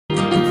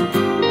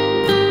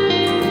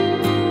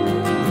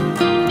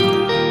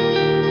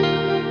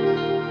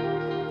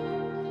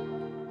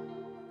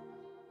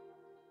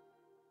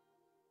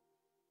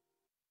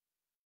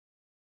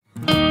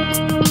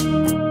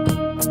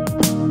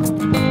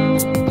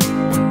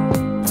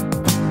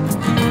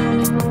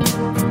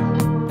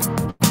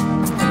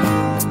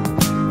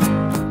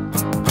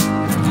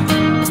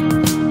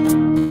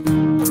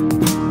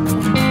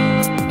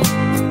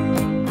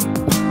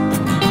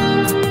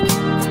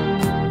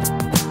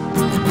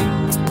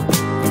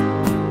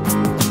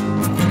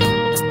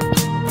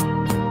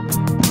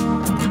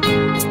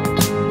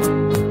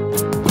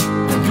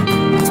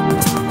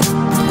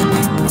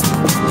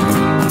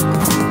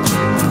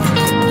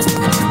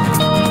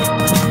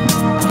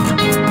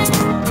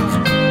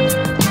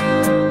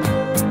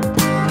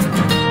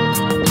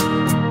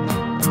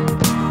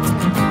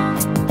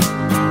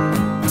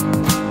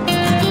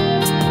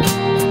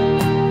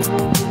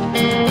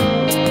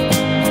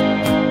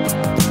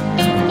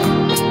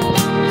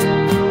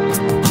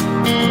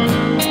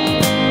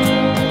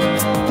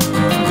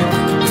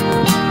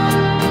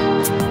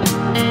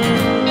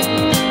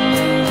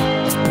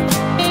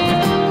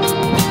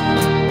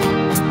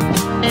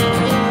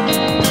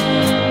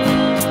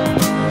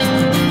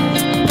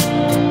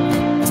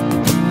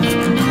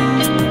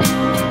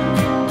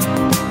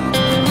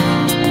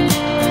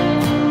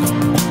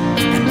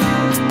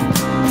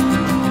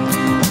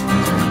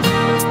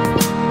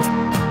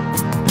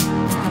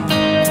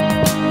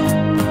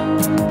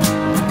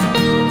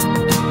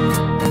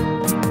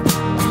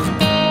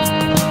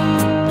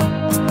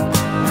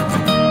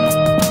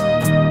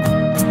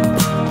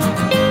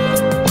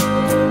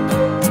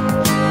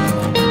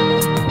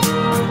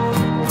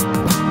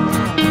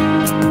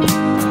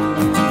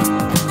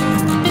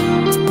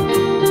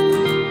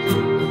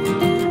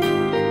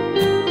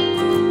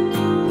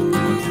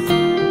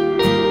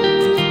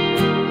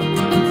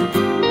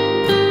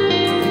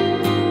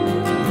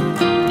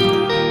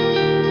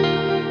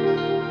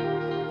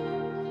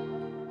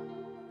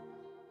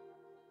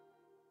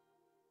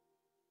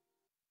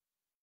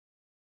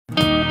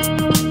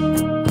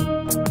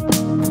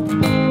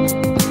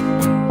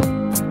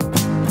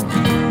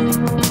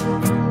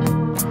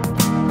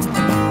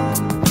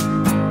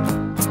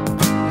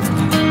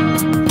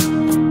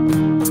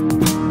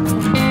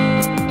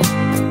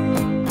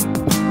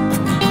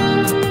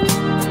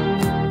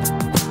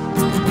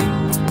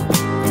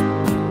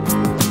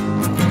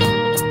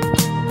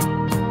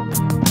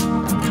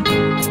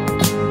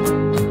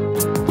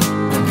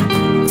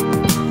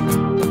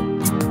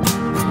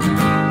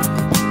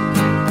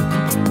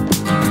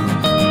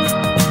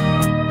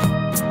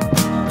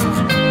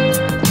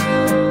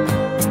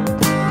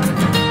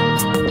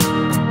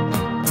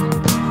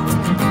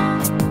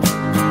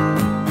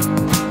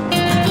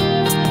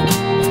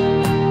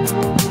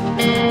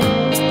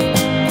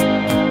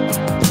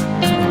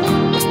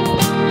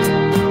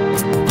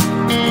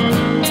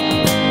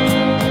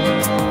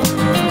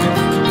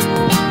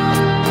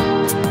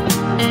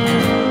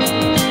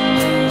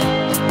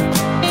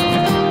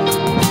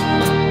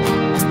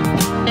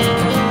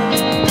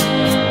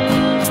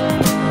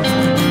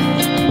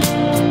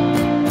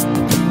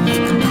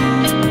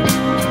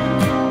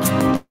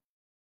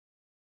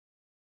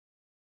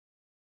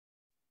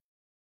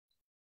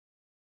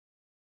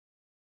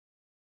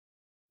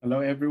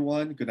Hello,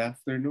 everyone. Good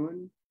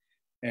afternoon.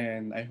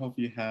 And I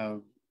hope you have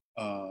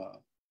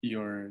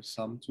your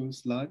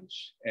sumptuous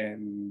lunch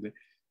and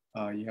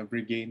you have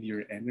regained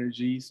your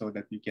energy so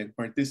that you can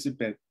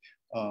participate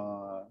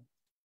uh,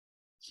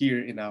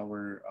 here in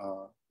our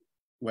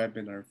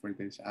webinar for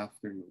this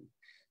afternoon.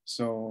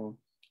 So,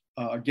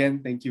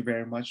 again, thank you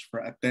very much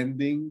for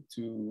attending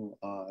to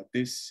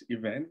this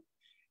event.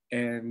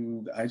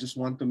 And I just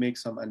want to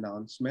make some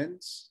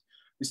announcements,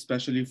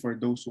 especially for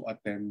those who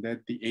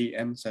attended the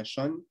AM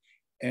session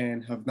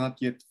and have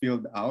not yet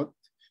filled out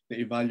the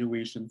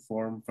evaluation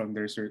form from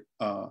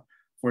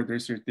for their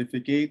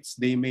certificates.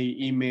 They may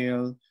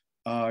email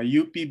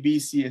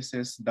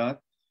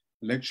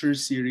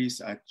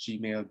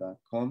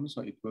upbcss.lectureseries@gmail.com.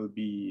 So it will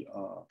be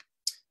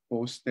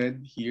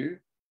posted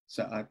here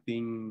sa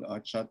ating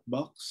chat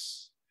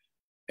box.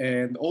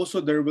 And also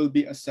there will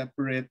be a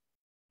separate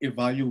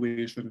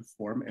evaluation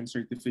form and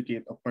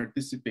certificate of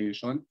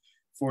participation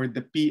for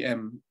the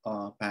PM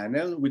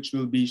panel, which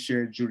will be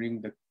shared during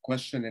the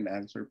question and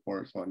answer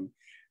portion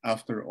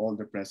after all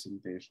the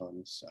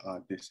presentations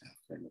this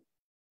afternoon.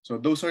 So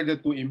those are the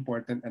two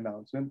important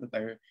announcements that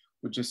I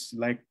would just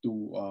like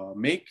to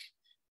make,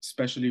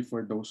 especially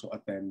for those who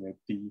attended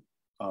the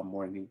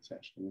morning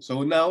session.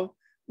 So now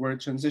we're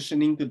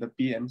transitioning to the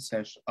PM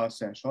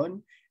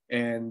session,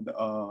 and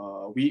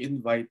we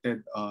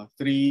invited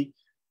three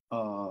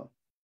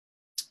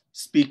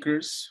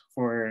speakers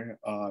for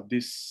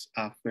this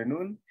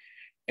afternoon.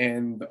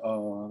 And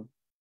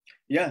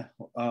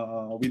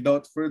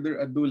without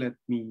further ado, let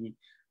me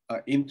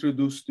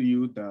introduce to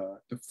you the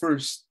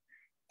first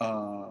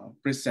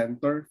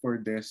presenter for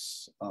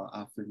this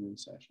afternoon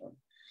session.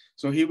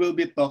 So he will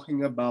be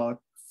talking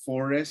about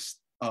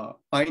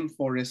pine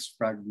forest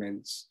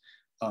fragments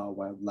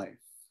wildlife.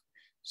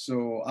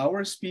 So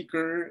our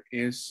speaker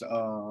is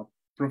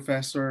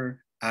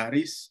Professor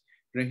Aris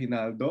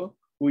Reginaldo,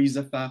 who is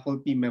a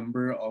faculty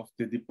member of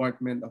the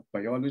Department of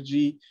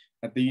Biology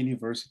at the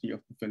University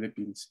of the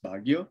Philippines,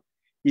 Baguio.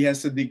 He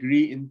has a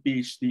degree in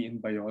PhD in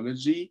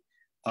biology,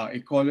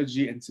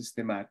 ecology, and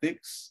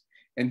systematics,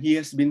 and he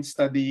has been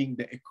studying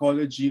the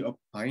ecology of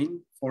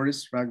pine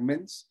forest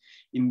fragments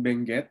in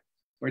Benguet,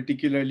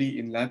 particularly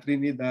in La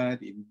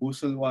Trinidad, in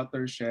Busol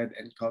Watershed,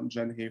 and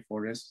Kamjanhe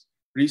Forest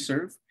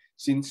Reserve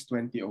since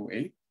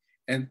 2008.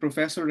 And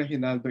Professor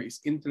Reginaldo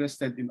is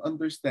interested in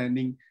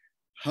understanding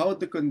how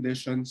the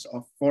conditions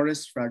of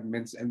forest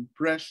fragments and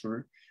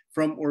pressure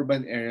from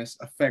urban areas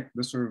affect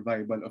the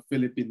survival of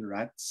Philippine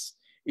rats,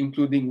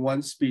 including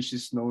one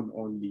species known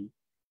only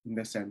in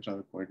the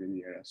Central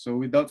Cordillera. So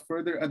without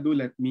further ado,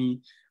 let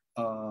me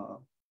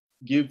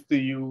give to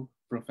you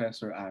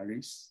Professor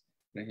Aris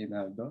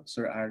Reginaldo.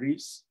 Sir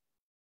Aris.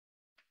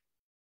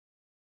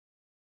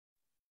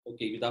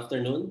 Okay, good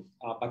afternoon.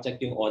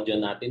 Pa-check yung audio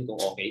natin kung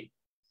okay.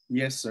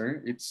 Yes,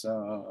 sir. It's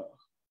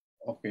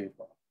okay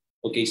po.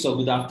 Okay, so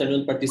good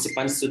afternoon,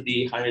 participants, to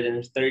the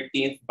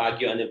 113th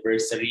Baguio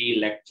Anniversary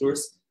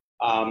Lectures,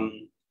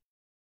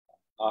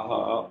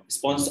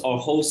 sponsored or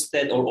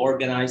hosted or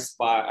organized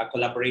by a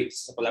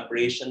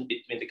collaboration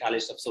between the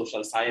College of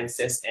Social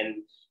Sciences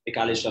and the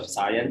College of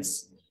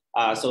Science.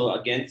 So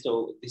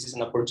this is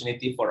an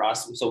opportunity for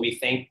us. So we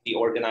thank the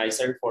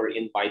organizer for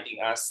inviting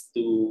us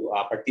to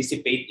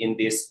participate in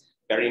this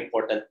very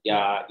important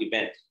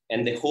event.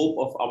 And the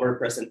hope of our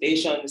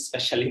presentation,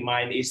 especially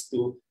mine, is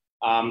to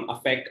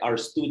affect our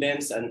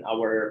students and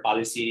our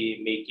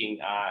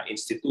policy-making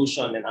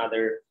institution and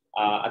other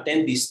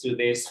attendees to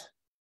this.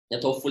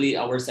 That hopefully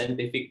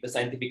the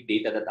scientific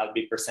data that I'll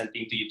be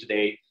presenting to you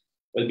today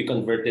will be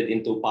converted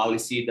into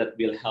policy that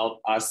will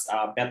help us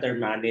better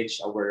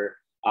manage our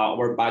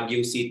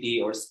Baguio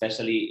city, or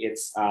especially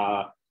its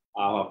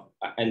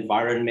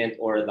environment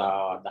or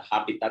the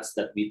habitats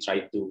that we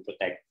try to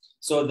protect.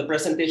 So the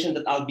presentation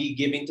that I'll be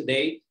giving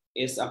today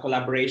is a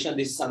collaboration.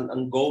 This is an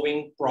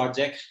ongoing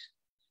project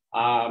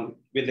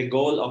with the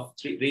goal of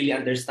really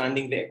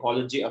understanding the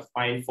ecology of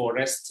pine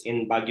forests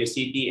in Baguio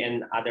City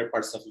and other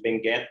parts of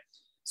Benguet.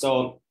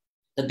 So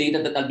the data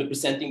that I'll be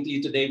presenting to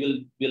you today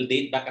will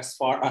date back as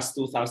far as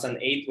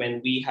 2008,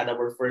 when we had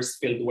our first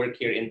field work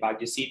here in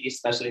Baguio City,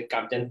 especially in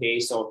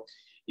Kamjanhe. So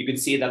you can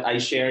see that I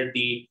shared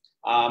the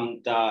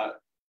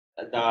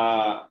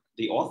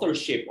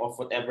authorship of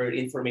whatever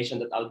information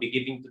that I'll be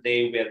giving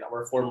today with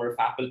our former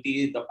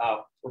faculty,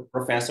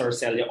 Professor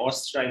Celia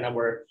Ostra, and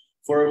our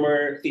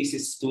former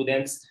thesis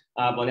students,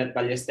 Bonet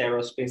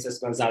Ballesteros, Princess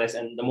Gonzalez,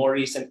 and the more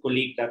recent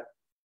colleague that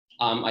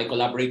I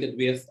collaborated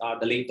with,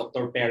 the late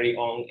Dr. Perry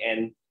Ong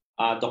and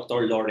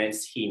Dr.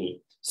 Lawrence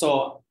Heaney.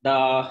 So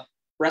the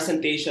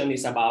presentation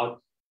is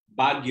about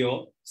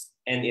Baguio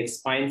and its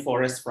pine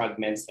forest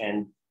fragments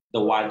and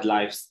the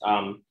wildlife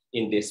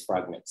in these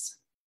fragments.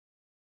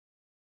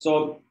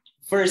 So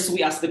first,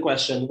 we ask the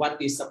question,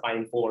 what is a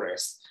pine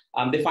forest?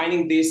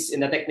 Defining this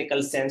in a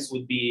technical sense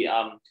would be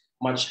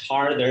much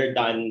harder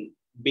than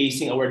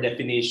basing our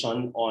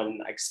definition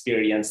on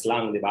experience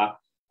lang, di ba?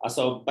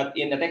 But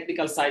in the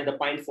technical side, the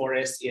pine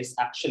forest is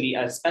actually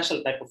a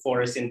special type of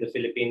forest in the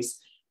Philippines,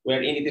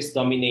 wherein it is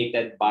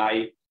dominated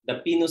by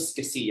the Pinus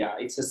cassia.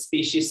 It's a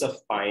species of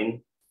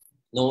pine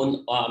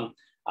known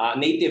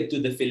native to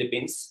the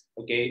Philippines.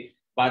 Okay,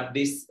 but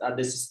this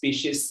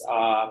species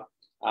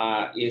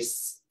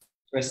is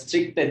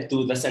restricted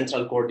to the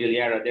Central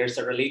Cordillera. There's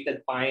a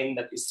related pine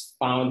that is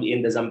found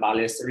in the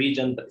Zambales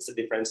region, but it's a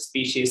different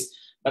species.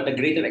 But the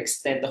greater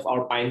extent of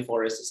our pine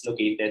forest is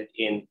located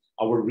in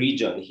our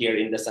region here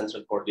in the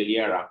Central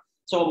Cordillera.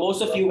 So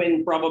most of you,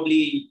 when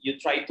probably you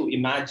try to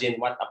imagine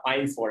what a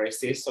pine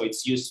forest is, so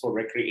it's used for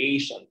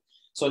recreation.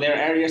 So there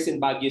are areas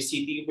in Baguio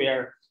City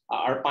where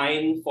our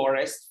pine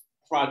forest,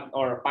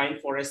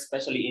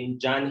 especially in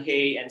John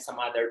Hay and some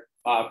other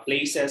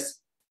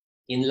places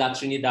in La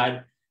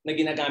Trinidad, na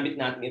ginagamit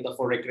natin ito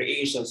for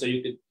recreation. So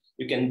you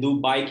can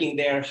do biking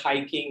there,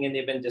 hiking, and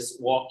even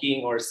just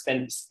walking or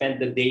spend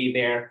the day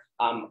there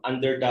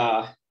under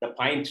the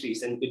pine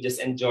trees, and could just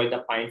enjoy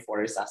the pine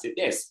forest as it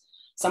is.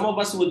 Some of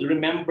us would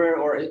remember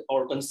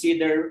or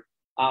consider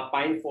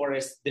pine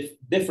forest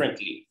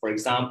differently. For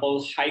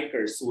example,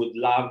 hikers would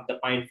love the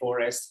pine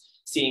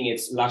forest, seeing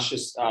its lush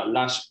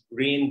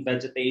green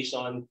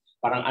vegetation,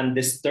 parang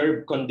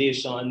undisturbed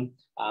condition,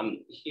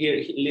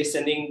 here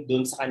listening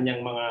dun sa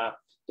kanyang mga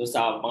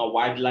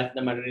wildlife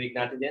na maririnig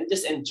natin, and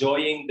just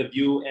enjoying the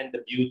view and the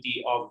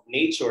beauty of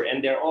nature.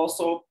 And there are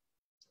also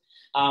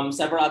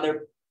several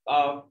other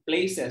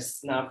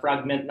places na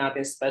fragment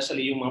natin,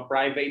 especially yung mga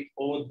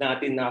private-owned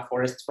natin na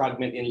forest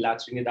fragment in La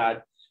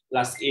Trinidad,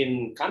 plus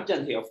in Camp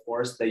John Hay, of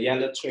course, the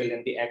Yellow Trail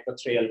and the Eco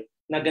Trail,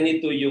 na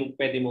ganito yung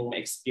pwede mong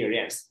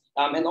ma-experience.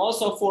 And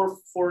also for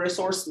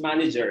resource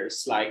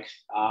managers like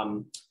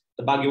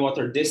the Baguio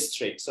Water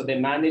District. So they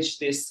manage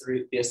this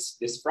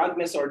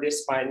fragments or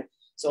this pine,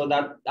 so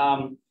that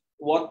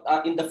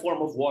in the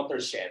form of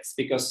watersheds,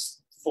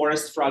 because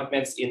forest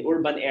fragments in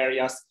urban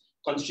areas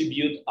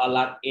contribute a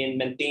lot in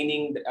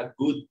maintaining a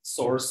good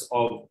source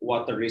of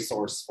water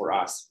resource for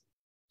us.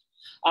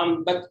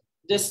 But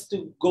just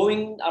to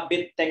going a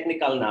bit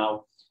technical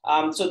now,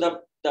 so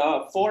the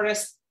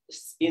forests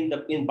in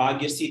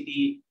Baguio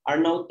City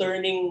are now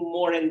turning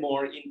more and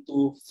more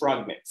into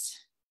fragments.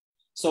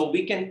 So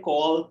we can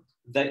call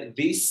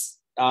this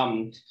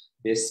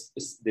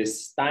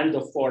stand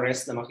of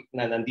forest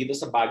na nandito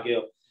sa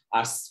Baguio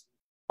as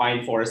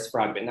pine forest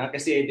fragment.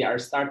 Kasi they are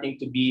starting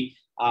to be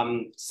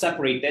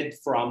separated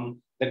from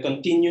the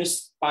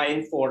continuous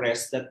pine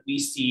forest that we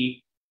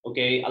see,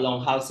 okay,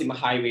 along Halsima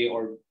Highway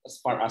or as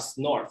far as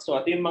north. So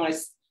ito yung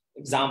mga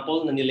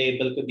example na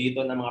nilabel ko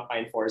dito ng mga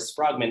pine forest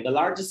fragment. The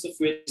largest of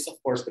which is, of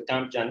course, the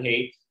Camp John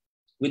Hay,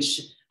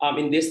 which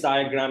in this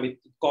diagram,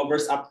 it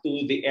covers up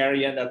to the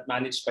area that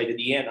managed by the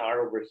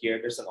DNR over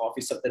here. There's an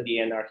office of the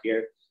DNR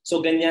here.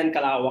 So ganyan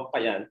kalawak pa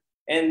yan.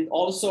 And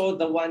also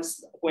the ones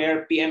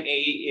where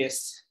PMA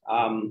is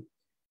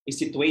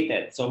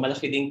situated. So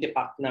malaki ding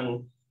tipak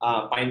ng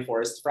pine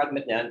forest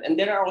fragment yan. And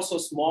there are also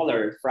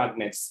smaller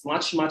fragments,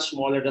 much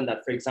smaller than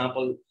that. For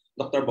example,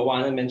 Dr.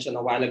 Bawana mentioned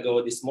a while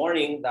ago this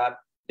morning that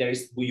there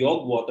is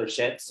Buyog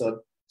watershed.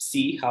 So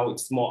see how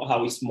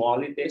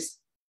small it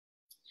is.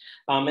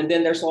 And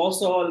then there's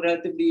also a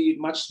relatively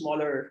much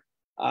smaller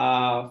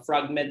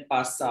fragment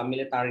past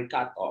military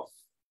cutoff.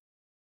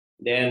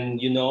 Then,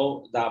 you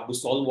know, the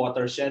Busol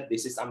watershed,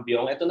 this is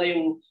Ambiong. Ito na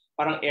yung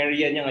parang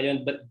area niya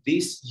ngayon, but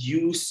this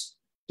used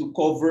to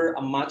cover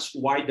a much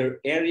wider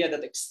area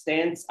that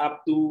extends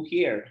up to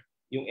here,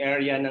 yung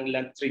area ng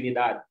La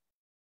Trinidad.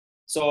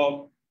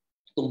 So,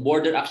 itong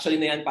border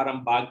actually na yan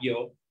parang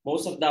Baguio.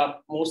 Most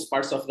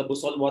parts of the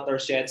Busol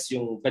watersheds,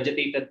 yung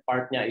vegetated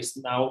part niya is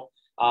now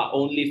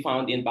only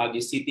found in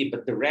Baguio City,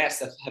 but the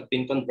rest have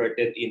been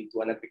converted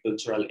into an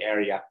agricultural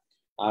area.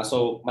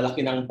 So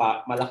malaki ng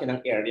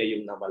area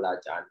yung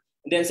nawala dyan.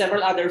 And then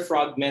several other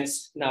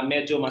fragments na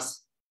medyo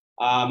mas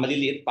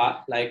maliliit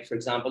pa. Like for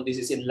example, this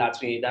is in La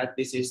Trinidad.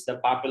 This is the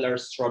popular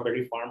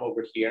strawberry farm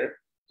over here,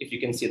 if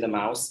you can see the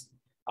mouse.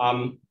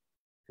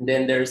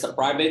 Then there's a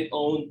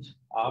private-owned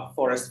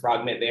forest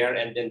fragment there.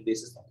 And then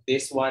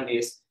this one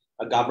is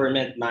a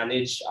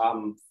government-managed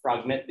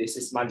fragment. This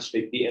is managed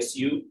by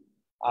PSU.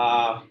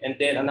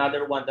 And then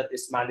another one that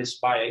is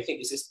managed by, I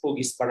think this is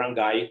Pugis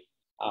Barangay,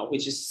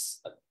 which is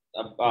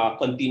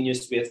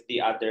continues with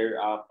the other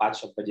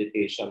patch of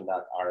vegetation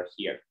that are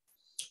here.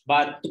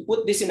 But to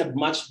put this in a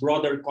much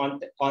broader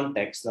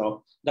context,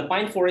 no, the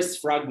pine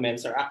forest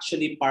fragments are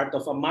actually part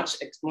of a much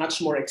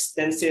more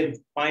extensive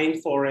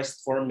pine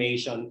forest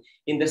formation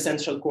in the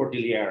Central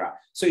Cordillera.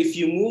 So if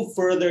you move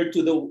further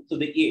to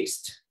the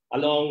east,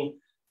 along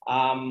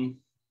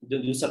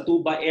the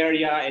Tuba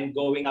area and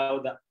going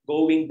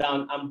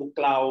down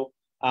Ambuclao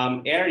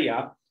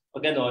area, o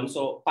ganon,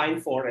 so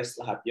pine forest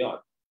lahat yon.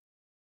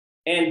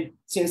 And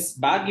since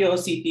Baguio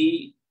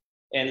City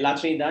and La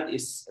Trinidad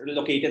is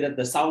located at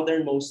the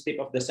southernmost tip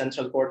of the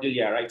Central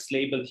Cordillera, it's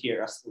labeled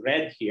here as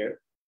red here,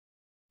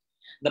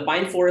 the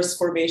pine forest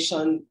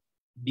formation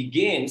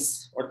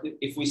begins, or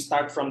if we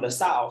start from the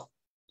south,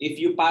 if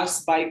you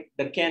pass by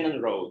the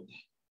Cannon Road,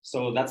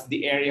 so that's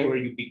the area where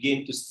you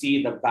begin to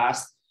see the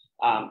vast,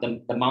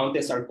 the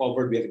mountains are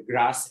covered with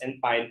grass and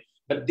pine,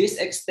 but this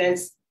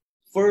extends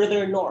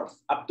further north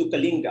up to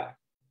Kalinga.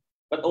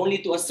 but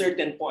only to a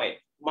certain point.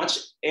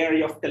 Much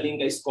area of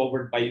Kalinga is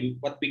covered by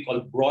what we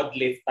call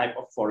broadleaf type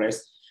of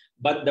forest.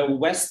 But the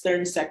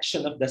western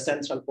section of the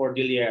Central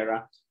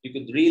Cordillera, you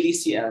could really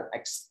see an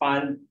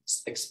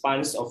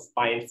expanse of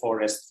pine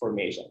forest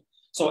formation.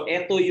 So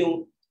ito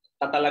yung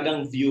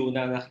talagang view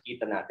na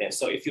nakikita natin.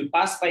 So if you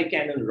pass by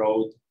Cannon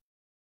Road,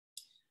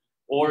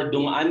 or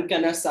dumaan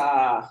ka na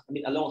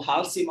along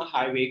Halsima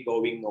Highway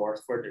going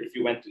north, further if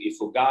you went to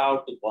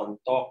Ifugao, to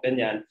Bontoc,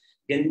 ganyan,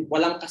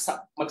 walang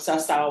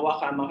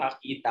magsasawa ka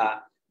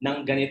makakita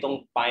ng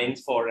ganitong pine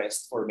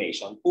forest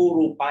formation.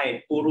 Puro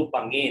pine, puro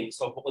bangin.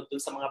 So bukod dun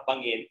sa mga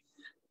bangin,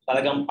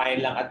 talagang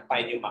pine lang at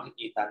pine yung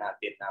makikita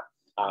natin na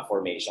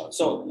formation.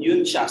 So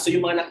yun siya. So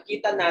yung mga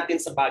nakikita natin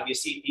sa Baguio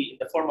City in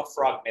the form of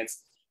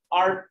fragments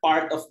are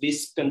part of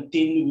this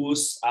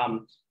continuous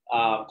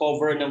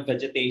cover ng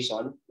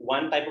vegetation,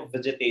 one type of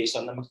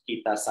vegetation na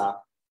makikita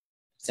sa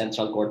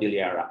Central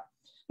Cordillera.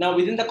 Now,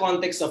 within the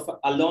context of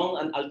along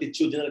an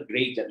altitudinal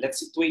gradient,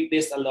 let's situate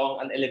this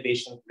along an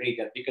elevation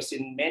gradient because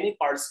in many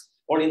parts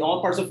or in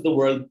all parts of the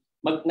world,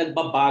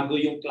 nagbabago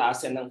yung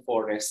klase ng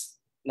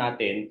forest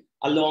natin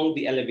along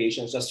the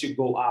elevations as you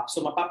go up.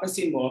 So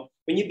mapapansin mo,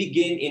 when you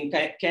begin in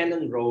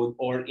Cannon Road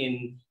or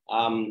in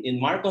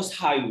Marcos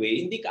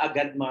Highway, hindi ka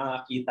agad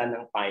makakita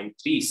ng pine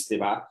trees, di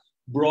ba?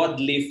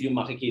 Broadleaf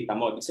yung makikita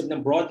mo. Ibig sabihin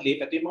ng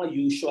broadleaf, ito yung mga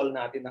usual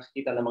natin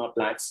nakikita ng mga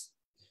plants.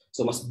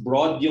 So mas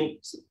broad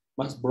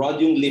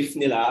yung leaf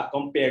nila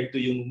compared to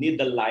yung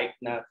needle-like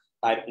na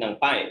type ng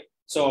pine.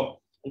 So,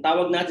 ang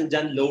tawag natin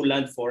dyan,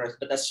 lowland forest.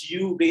 But as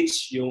you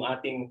reach yung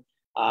ating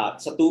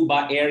sa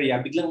tuba area,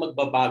 biglang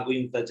magbabago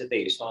yung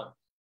vegetation.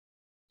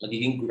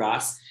 Magiging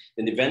grass.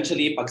 Then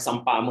eventually, pag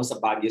sampa mo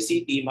sa Baguio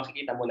City,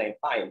 makikita mo na yung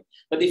pine.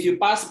 But if you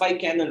pass by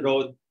Cannon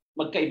Road,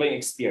 magkaiba yung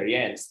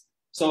experience.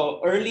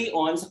 So, early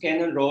on sa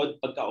Cannon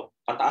Road, pagka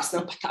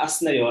pataas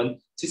na yon,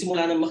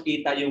 sisimula na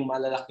makita yung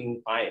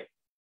malalaking pine.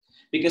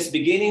 Because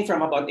beginning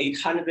from about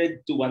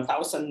 800 to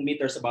 1,000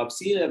 meters above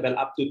sea level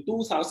up to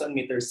 2,000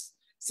 meters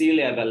sea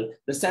level,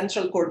 the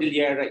Central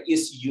Cordillera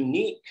is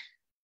unique.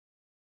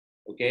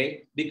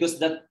 Okay? Because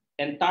that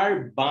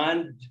entire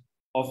band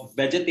of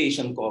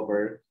vegetation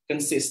cover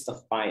consists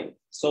of pine.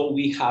 So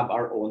we have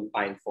our own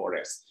pine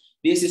forest.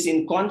 This is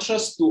in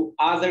contrast to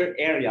other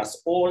areas,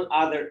 all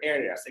other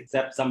areas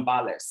except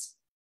Zambales.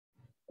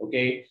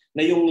 Okay?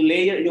 Na yung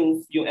layer,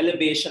 yung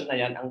elevation na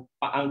yan,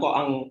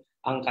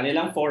 ang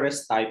kanilang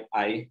forest type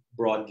ay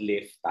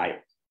broadleaf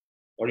type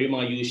or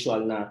yung mga usual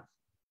na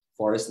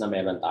forest na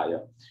meron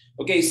tayo.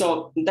 Okay,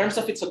 so in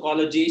terms of its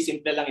ecology,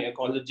 simple lang yung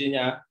ecology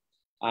niya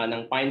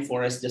ng pine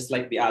forest just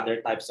like the other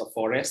types of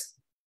forest.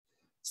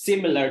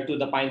 Similar to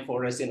the pine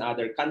forest in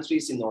other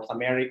countries in North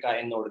America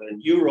and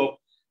Northern Europe,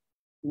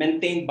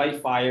 maintained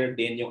by fire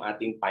din yung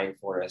ating pine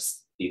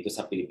forest dito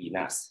sa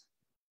Pilipinas.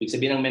 Ibig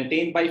sabihin ng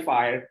maintained by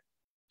fire,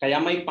 kaya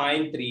may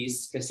pine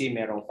trees kasi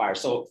merong fire.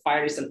 So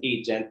fire is an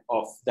agent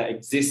of the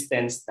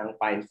existence ng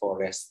pine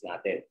forest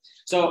natin.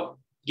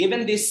 So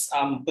given this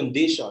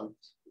condition,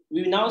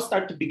 we now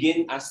start to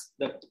begin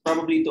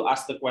probably to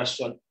ask the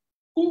question,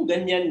 kung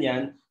ganyan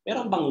yan,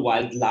 meron bang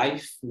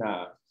wildlife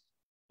na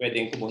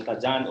pwedeng pumunta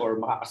dyan or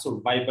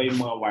makakasurvive ba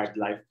yung mga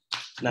wildlife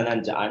na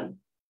nandyan?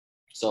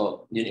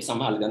 So yun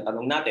isang mahalagang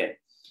tanong natin.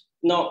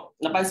 No,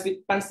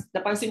 napansin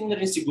niyo na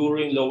rin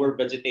siguro yung lower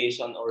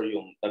vegetation or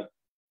yung the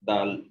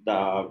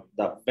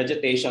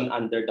vegetation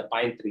under the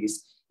pine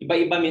trees,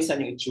 iba-iba minsan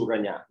yung itsura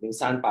niya.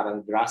 Minsan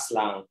parang grass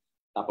lang,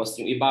 tapos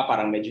yung iba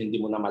parang medyo hindi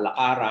mo na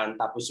malakaran,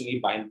 tapos yung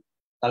iba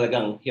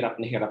talagang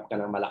hirap na hirap ka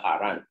ng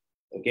malakaran.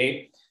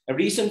 Okay? A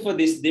reason for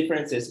these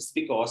differences is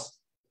because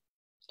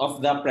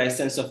of the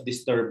presence of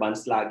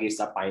disturbance lagi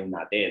sa pine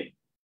natin.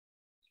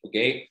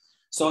 Okay?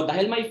 So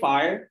dahil may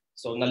fire,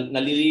 so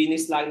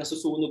nalilinis lang,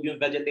 nasusunog yung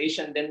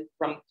vegetation, then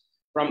from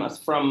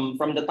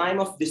the time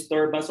of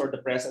disturbance or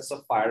the presence of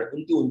fire,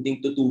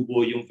 unti-unting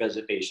tutubo yung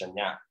vegetation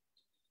niya.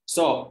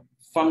 So,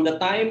 from the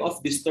time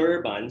of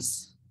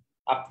disturbance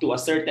up to a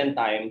certain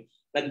time,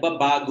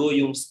 nagbabago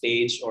yung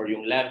stage or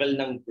yung level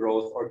ng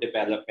growth or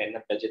development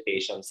ng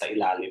vegetation sa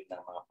ilalim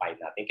ng mga pine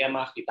natin. Kaya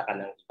makikita ka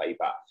ng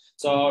iba-iba.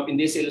 So, in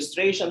this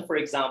illustration,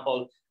 for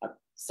example,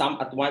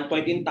 at one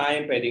point in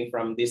time, pwedeng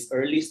from this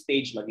early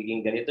stage,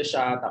 magiging ganito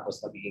siya,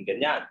 tapos magiging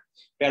ganyan.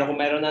 Pero kung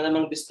meron na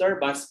namang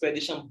disturbance, pwede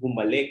siyang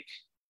bumalik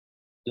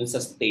dun sa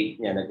state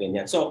niya na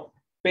ganyan. So,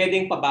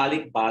 pwedeng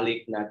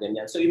pabalik-balik na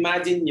ganyan. So,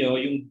 imagine nyo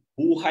yung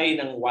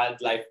buhay ng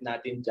wildlife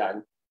natin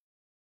dyan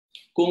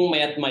kung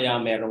maya't maya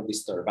merong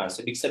disturbance.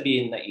 So, ibig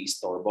sabihin na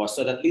i-istorbo.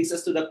 So, that leads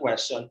us to the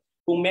question,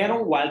 kung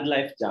merong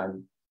wildlife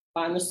dyan,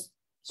 paano,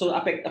 so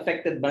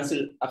affected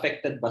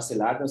ba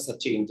sila dun sa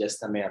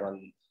changes na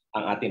meron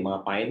ang ating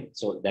mga pine?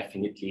 So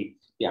definitely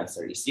the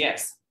answer is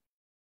yes.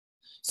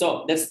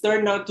 So let's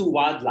turn now to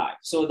wildlife.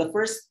 So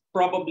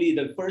probably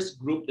the first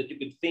group that you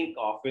could think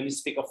of when you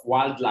speak of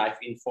wildlife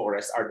in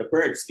forests are the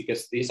birds,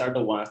 because these are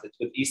the ones that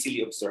you could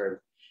easily observe.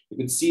 You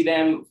could see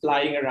them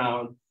flying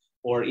around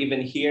or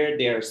even hear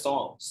their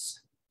songs.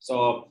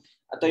 So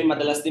ito yung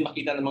madalas din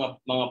makita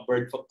ng mga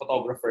bird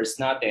photographers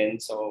natin.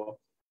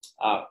 So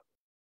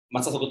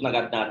masasagot na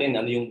agad natin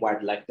ano yung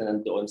wildlife na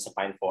nandoon sa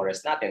pine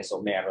forest natin.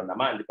 So meron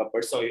naman, di ba?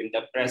 So in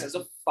the presence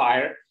of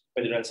fire,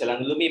 pwede rin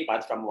silang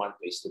lumipat from one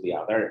place to the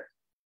other.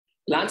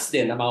 Plants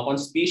din, na mga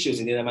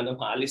conspicuous, hindi naman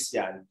umaalis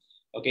yan.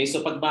 Okay,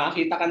 so pag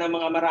makakita ka ng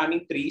mga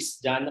maraming trees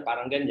dyan na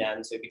parang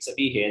ganyan, so ibig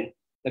sabihin,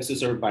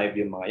 nagsusurvive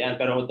yung mga yan.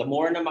 Pero the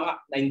more na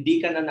hindi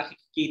ka na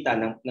nakikita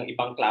ng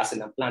ibang klase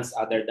ng plants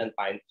other than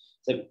pine,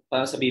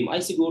 parang sabihin mo,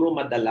 ay siguro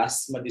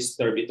madalas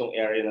ma-disturb itong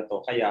area na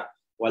to, kaya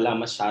wala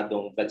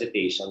masyadong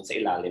vegetation sa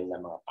ilalim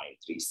ng mga pine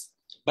trees.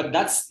 But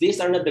these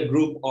are not the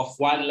group of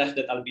wildlife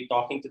that I'll be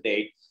talking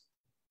today.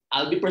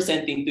 I'll be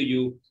presenting to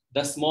you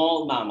the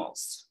small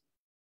mammals.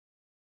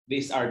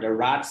 These are the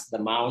rats,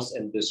 the mouse,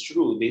 and the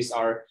shrew. These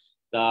are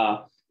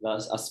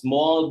a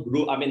small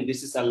group. I mean,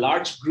 this is a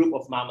large group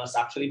of mammals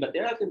actually, but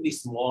they're relatively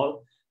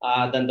small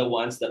than the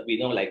ones that we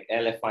know, like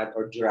elephant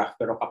or giraffe,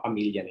 pero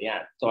kapamilya na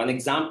yan. So an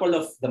example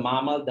of the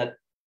mammal that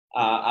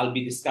I'll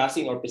be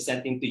discussing or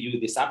presenting to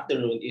you this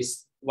afternoon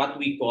is what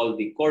we call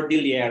the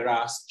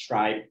Cordillera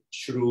striped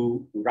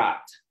shrew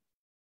rat.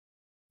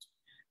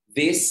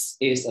 This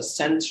is a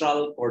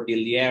central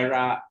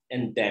Cordillera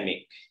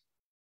endemic.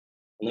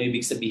 Ano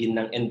ibig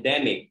sabihin ng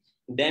endemic?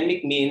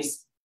 Endemic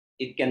means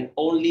it can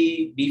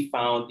only be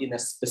found in a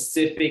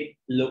specific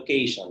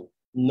location,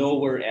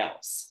 nowhere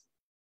else.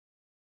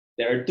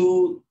 There are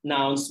two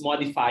nouns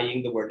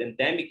modifying the word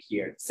endemic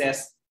here. It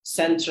says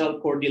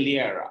central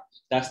Cordillera.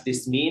 Does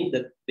this mean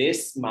that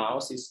this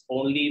mouse is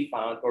only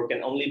found or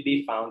can only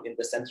be found in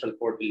the central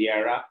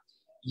Cordillera?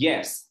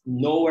 Yes,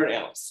 nowhere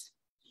else.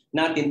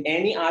 Not in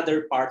any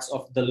other parts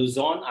of the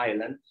Luzon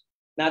Island,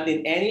 not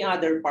in any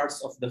other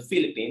parts of the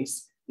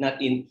Philippines,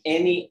 not in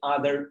any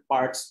other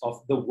parts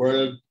of the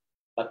world,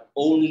 but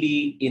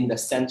only in the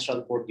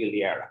central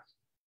Cordillera.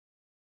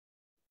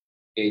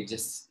 Okay,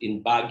 just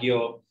in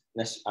Baguio,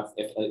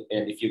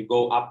 and if you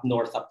go up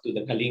north up to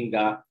the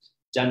Kalinga,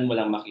 diyan mo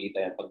lang makita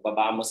yan.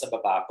 Pagbaba mo sa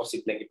baba,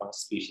 posibleng ibang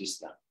species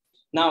na.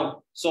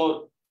 Now,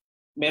 so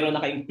meron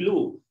na kayong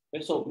clue.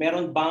 So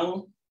meron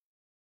bang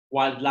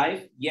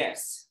wildlife?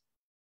 Yes.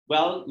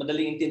 Well,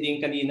 madaling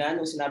intindihin kanina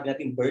nung sinabi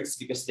natin birds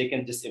because they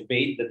can just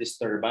evade the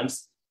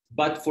disturbance.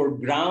 But for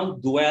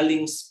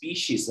ground-dwelling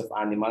species of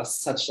animals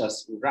such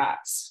as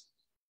rats,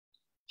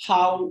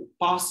 how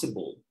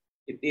possible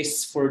it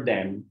is for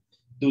them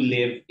to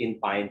live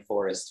in pine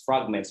forest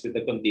fragments with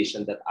the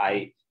condition that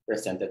I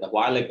presented a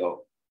while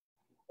ago.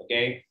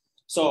 Okay,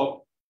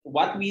 so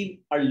what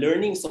we are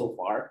learning so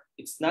far,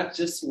 it's not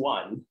just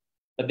one,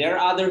 but there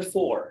are other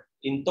four.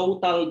 In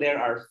total, there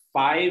are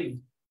 5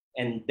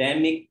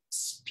 endemic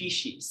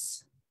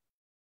species,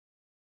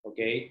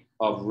 okay,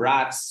 of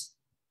rats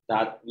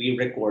that we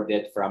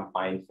recorded from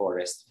pine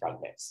forest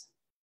fragments.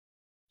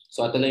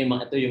 So ito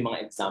yung mga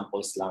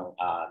examples lang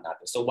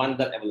natin. So one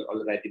that I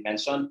already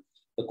mentioned,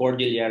 the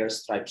Cordillera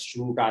striped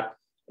shrew rat,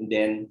 and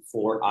then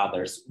 4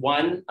 others.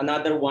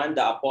 Another one,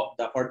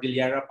 the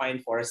Cordillera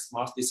pine forest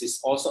mouse. This is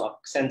also a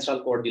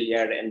central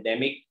Cordillera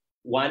endemic.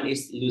 One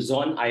is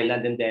Luzon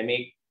Island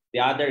endemic. The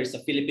other is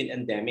a Philippine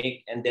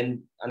endemic. And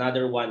then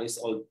another one is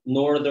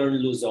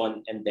Northern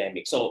Luzon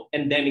endemic. So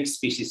endemic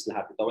species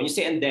lahat ito. When you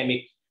say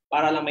endemic,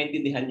 para lang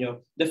maintindihan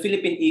nyo, the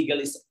Philippine eagle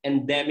is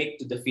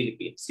endemic to the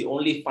Philippines. You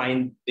only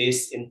find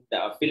this in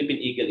the Philippine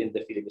eagle in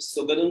the Philippines.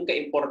 So ganun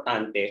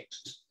ka-importante,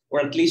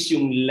 or at least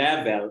yung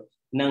level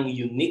ng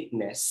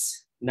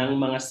uniqueness ng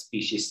mga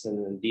species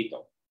na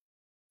nandito.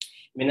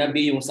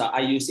 Minabi yung sa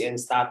IUCN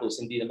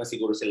status, hindi naman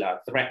siguro sila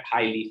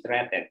highly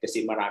threatened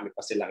kasi marami pa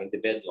silang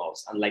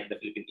individuals, unlike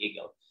the Philippine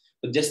eagle.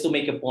 But just to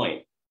make a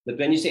point, that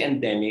when you say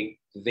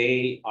endemic,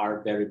 they are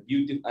very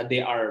beautiful.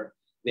 They are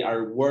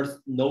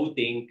worth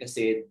noting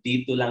kasi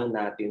dito lang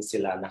natin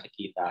sila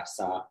nakikita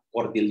sa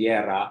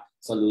Cordillera,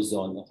 sa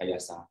Luzon o kaya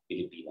sa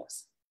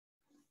Pilipinas.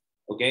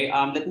 Okay,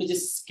 let me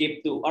just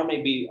skip to, or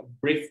maybe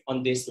brief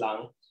on this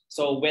lang.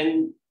 So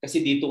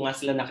kasi dito nga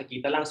sila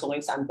nakikita lang, so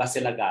ngayon saan ba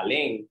sila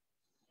galing?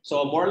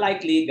 So more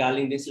likely,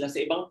 galing din sila sa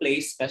ibang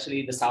place,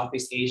 especially the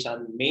Southeast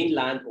Asian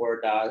mainland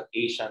or the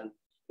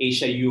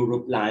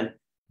Asia-Europe land,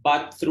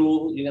 but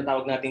through yung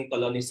natawag nating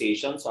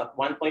colonization. So at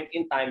one point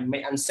in time,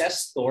 may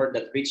ancestor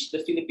that reached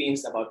the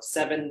Philippines about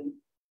 7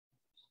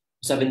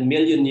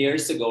 million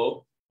years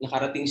ago.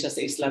 Nakarating siya sa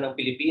isla ng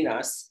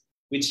Pilipinas,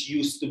 which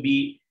used to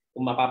be,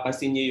 kung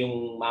mapapansin niyo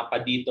yung mapa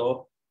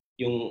dito,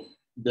 yung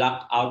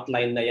black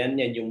outline na yan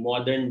yung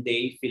modern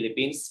day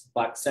Philippines.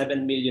 But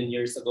 7 million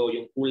years ago,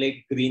 yung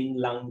kulay green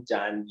lang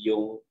dyan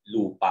yung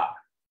lupa.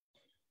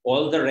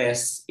 All the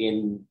rest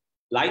in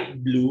light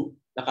blue,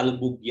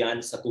 nakalubog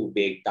yan sa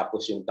tubig.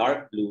 Tapos yung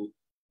dark blue,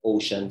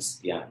 oceans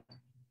yan.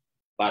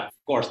 But of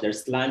course,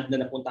 there's land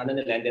na napunta na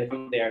nila. And then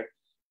from there,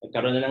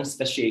 nagkaroon na ng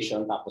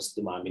speciation tapos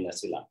dumami na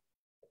sila.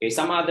 Okay,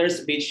 some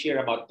others reach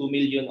here about 2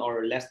 million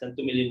or less than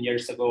 2 million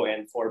years ago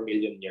and 4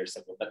 million years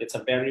ago. But it's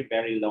a very,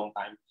 very long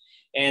time.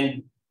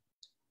 And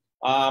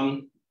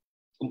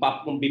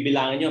kung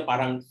bibilangin nyo,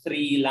 parang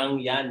 3 lang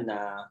yan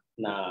na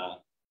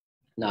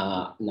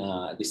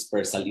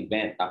dispersal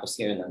event. Tapos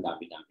ngayon, ang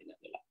dami-dami na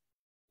nila.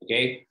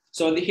 Okay?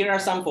 So here are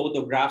some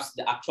photographs,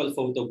 the actual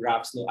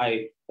photographs, no,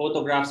 ay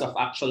photographs of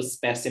actual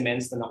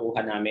specimens na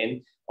nakuha namin.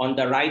 On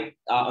the right,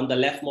 on the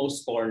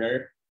leftmost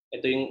corner,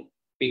 ito yung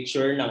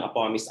picture ng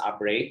Apomis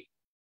abrae.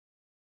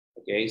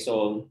 Okay,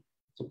 so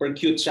super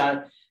cute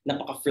siya.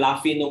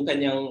 Napaka-fluffy nung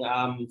kanyang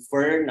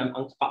fur,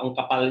 ang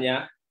kapal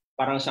niya.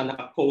 Parang siya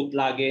naka-coat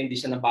lagi, hindi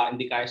siya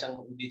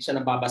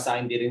nababasa,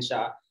 hindi rin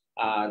siya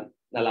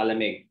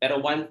nalalamig.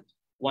 Pero one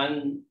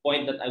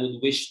point that I would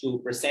wish to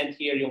present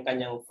here, yung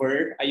kanyang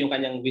fur, ay yung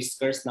kanyang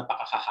whiskers na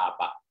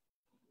pakakahaba.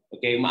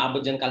 Okay,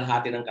 maabot dyan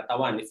kalahati ng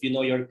katawan. If you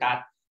know your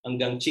cat,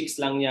 hanggang cheeks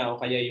lang niya o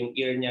kaya yung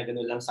ear niya,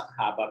 ganun lang sa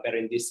kahaba.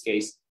 Pero in this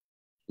case,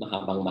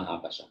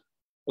 mahabang-mahaba siya.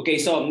 Okay,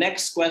 so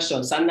next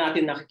question, saan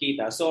natin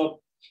nakikita?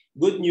 So,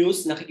 good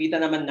news, nakikita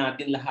naman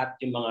natin lahat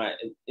yung mga,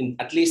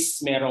 at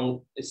least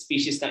merong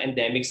species na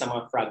endemic sa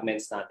mga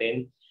fragments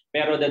natin.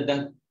 Pero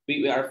the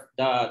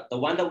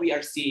one that we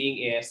are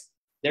seeing is,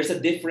 there's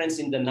a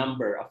difference in the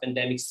number of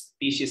endemic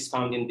species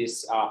found in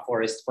these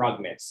forest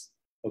fragments.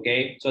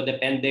 Okay? So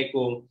depende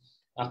kung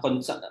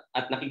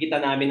at nakikita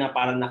namin na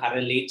parang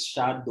nakarelate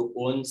siya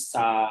doon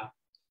sa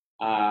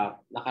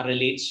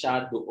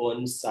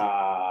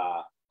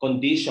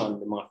condition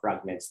ng mga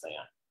fragments na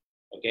yan.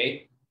 Okay?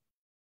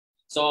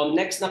 So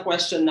next na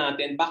question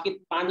natin,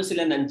 paano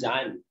sila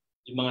nandyan,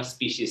 yung mga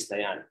species na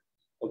yan?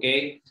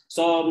 Okay?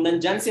 So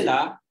nandyan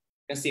sila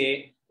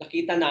kasi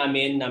nakita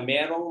namin na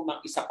merong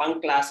isa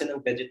pang klase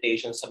ng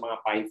vegetation sa mga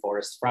pine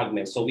forest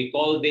fragments. So we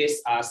call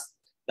this as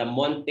the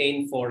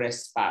montane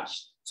forest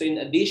patch. So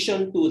in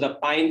addition to the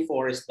pine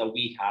forest that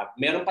we have,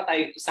 meron pa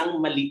tayo isang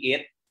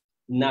maliit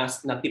na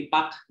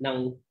tipak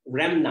ng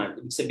remnant.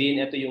 Ibig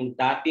sabihin, ito yung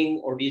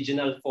dating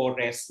original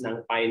forest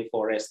ng pine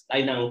forest,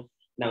 ay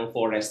ng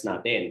forest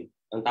natin.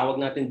 Ang tawag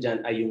natin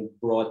dyan ay yung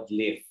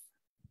broadleaf.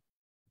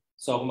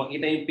 So kung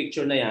makita yung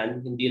picture na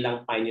yan, hindi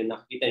lang pine yung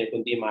nakikita nyo,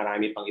 kundi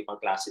marami pang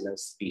ibang klase ng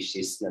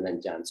species na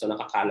nandyan. So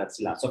nakakalat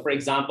sila. So for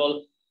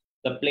example,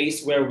 the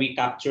place where we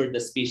captured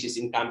the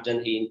species in Camp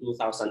Janhi in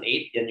 2008,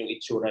 yan yung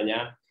itsura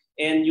niya.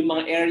 And yung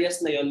mga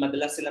areas na yon,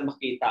 madalas sila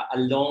makita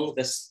along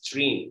the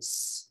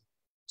streams.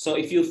 So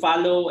if you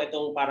follow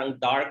itong parang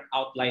dark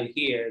outline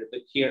here,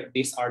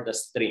 these are the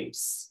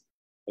streams.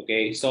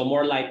 Okay? So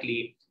more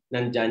likely,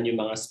 nandyan yung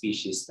mga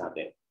species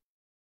natin.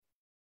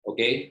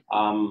 Okay?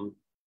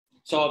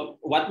 So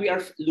what we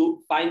are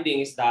finding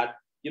is that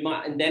yung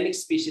mga endemic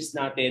species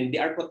natin, they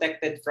are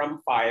protected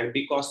from fire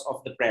because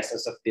of the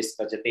presence of this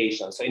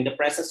vegetation. So in the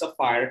presence of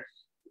fire,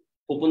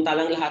 pupunta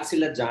lang lahat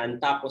sila dyan,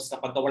 tapos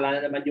kapag wala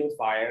na naman yung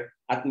fire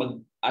at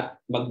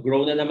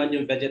mag-grow na naman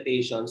yung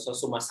vegetation, so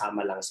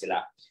sumasama lang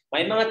sila.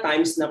 May mga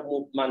times na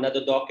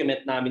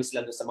nado-document namin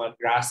sila doon sa mga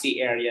grassy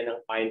area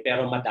ng pine,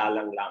 pero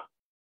madalang lang.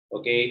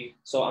 Okay?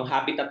 So ang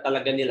habitat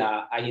talaga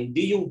nila ay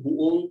hindi yung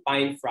buong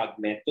pine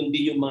fragment,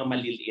 kundi yung mga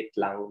maliliit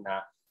lang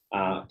na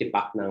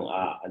tipak ng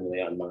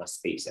mga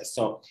spaces.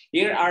 So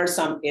here are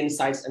some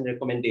insights and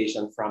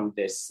recommendations from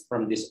this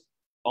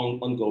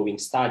ongoing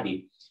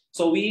study.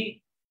 So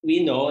we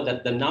know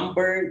that the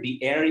number,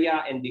 the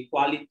area, and the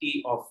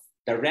quality of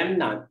the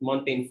remnant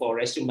montane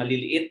forest, yung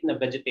maliliit na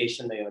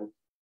vegetation na yun,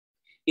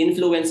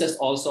 influences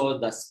also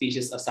the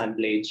species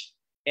assemblage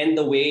and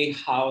the way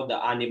how the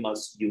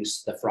animals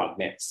use the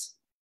fragments.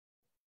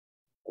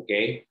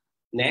 Okay,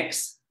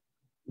 next,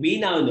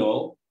 we now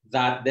know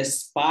that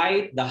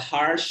despite the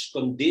harsh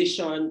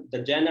condition,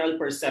 the general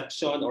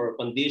perception or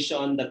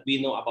condition that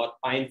we know about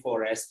pine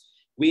forest,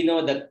 we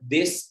know that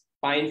these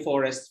pine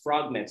forest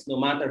fragments, no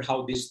matter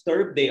how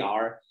disturbed they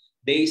are,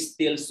 they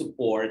still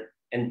support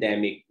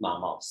endemic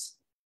mammals.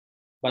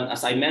 But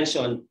as I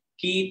mentioned,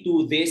 key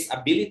to this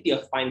ability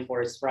of pine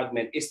forest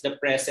fragment is the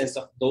presence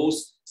of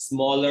those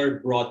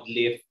smaller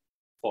broadleaf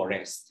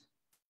forests.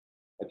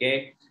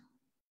 Okay?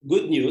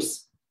 Good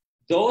news,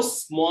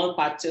 those small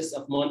patches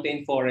of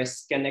montane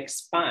forest can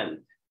expand.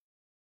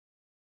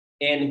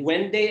 And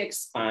when they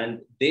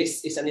expand,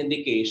 this is an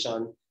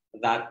indication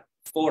that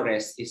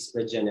forest is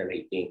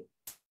regenerating.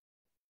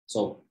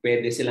 So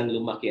pwede silang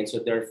lumaki and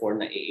so therefore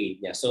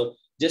na-aid niya. So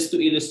just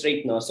to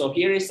illustrate, no? So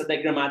here is a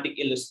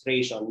diagrammatic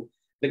illustration.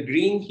 The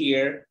green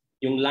here,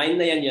 yung line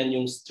na yan,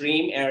 yung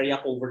stream area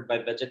covered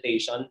by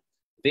vegetation.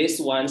 These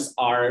ones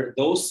are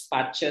those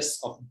patches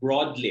of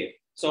broadleaf.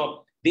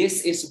 So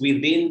this is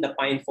within the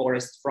pine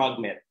forest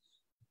fragment.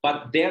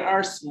 But there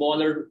are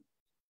smaller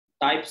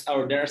types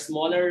or there are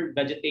smaller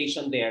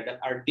vegetation there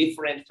that are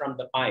different from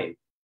the pine.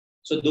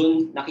 So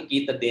dun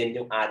nakikita din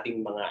yung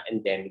ating mga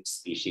endemic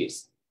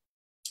species.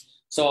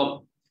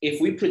 So if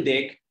we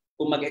predict,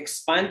 kung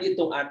mag-expand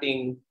itong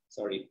ating,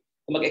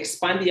 kung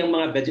mag-expand yung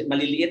mga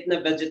maliliit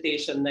na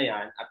vegetation na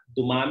yan at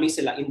dumami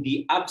sila in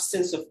the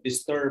absence of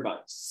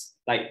disturbance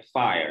like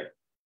fire,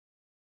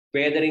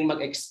 pwede rin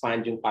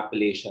mag-expand yung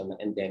population ng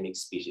endemic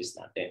species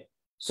natin.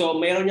 So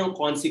mayroon yung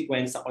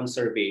consequence sa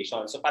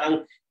conservation. So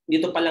parang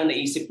dito pa lang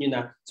naisip nyo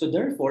na, so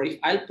therefore, if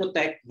I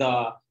protect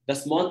the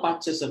small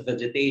patches of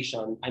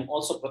vegetation, I'm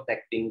also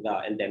protecting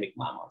the endemic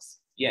mammals.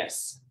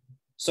 Yes.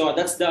 So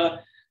that's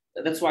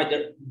why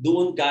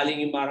doon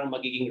galing yung marang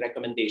magiging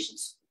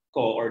recommendations.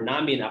 ko or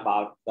namin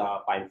about the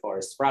pine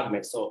forest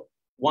fragments. So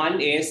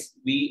one is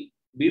we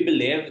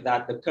believe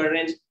that the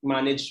current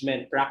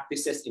management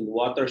practices in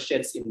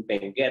watersheds in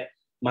Benguet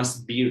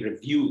must be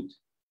reviewed.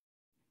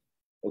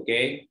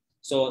 Okay,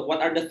 so what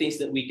are the things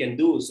that we can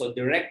do? So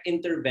direct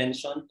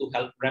intervention to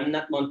help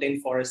remnant mountain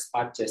forest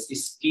patches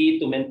is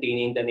key to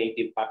maintaining the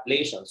native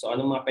population. So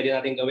anong mga pwede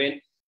natin gawin?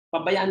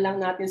 Pabayaan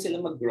lang natin sila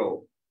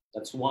mag-grow.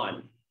 That's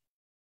one.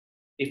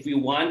 If we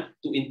want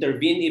to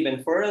intervene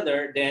even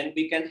further, then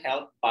we can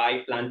help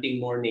by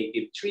planting more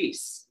native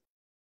trees.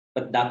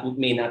 But that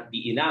may not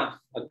be enough.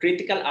 A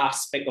critical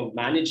aspect of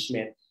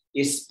management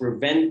is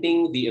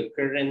preventing the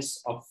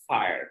occurrence of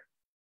fire.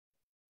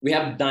 We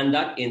have done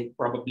that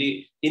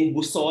probably in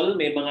Busol,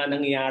 may mga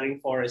nangyayaring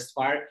forest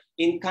fire.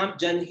 In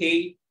Camp John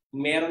Hay,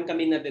 meron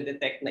kami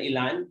na-detect na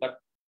ilan,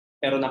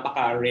 pero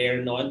napaka-rare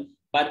nun.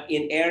 But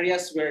in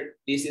areas where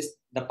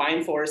the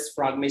pine forest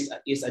fragments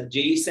is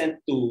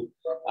adjacent to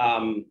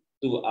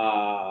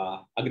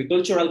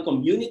agricultural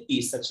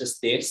communities such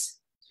as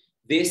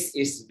this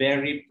is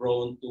very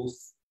prone to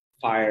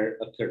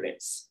fire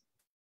occurrence.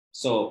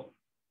 So,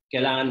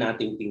 kailangan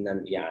nating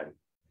tingnan yan.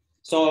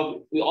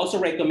 So we also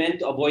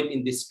recommend to avoid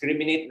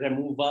indiscriminate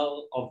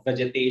removal of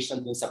vegetation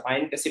dun sa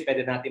pine kasi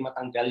pwede natin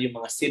matanggal yung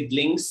mga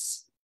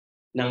seedlings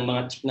ng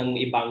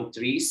ibang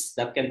trees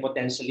that can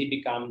potentially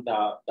become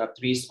the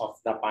trees of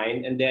the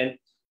pine. And then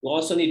we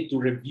also need to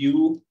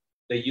review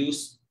the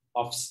use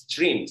of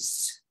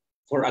streams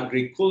for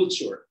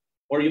agriculture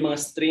or yung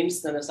mga streams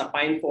na nasa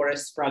pine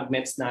forest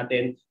fragments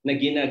natin na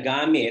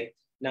ginagamit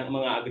ng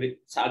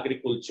sa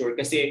agriculture.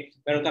 Kasi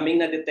meron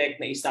kaming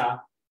na-detect na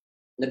isa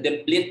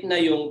na-deplete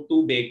na yung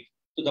tubig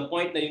to the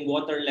point na yung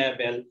water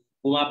level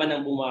bumaba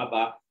ng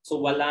bumaba, so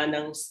wala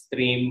nang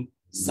stream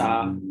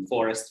sa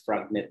forest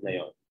fragment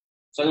na yon.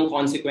 So anong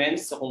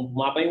consequence? So kung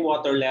bumaba yung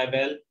water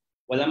level,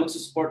 wala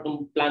magsusupport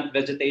ng plant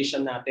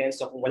vegetation natin.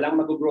 So kung walang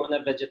mag-grow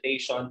na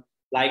vegetation,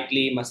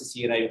 likely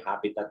masisira yung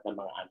habitat ng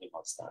mga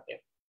animals natin.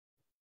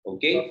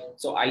 Okay?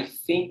 So I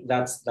think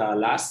that's the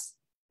last.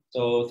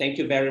 So thank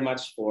you very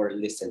much for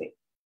listening.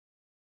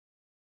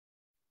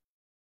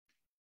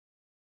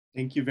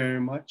 Thank you very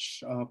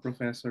much,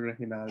 Professor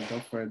Reginaldo,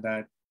 for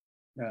that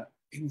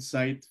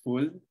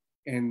insightful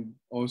and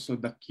also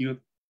the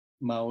cute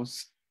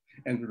mouse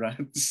and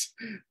rats.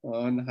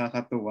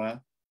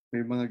 Nakakatuwa.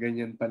 May mga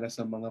ganyan pala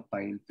sa mga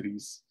pine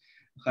trees.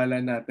 Akala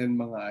natin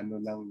mga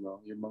ano lang, no?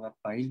 Yung mga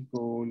pine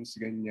cones,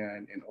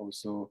 ganyan, and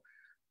also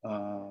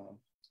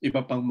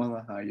iba pang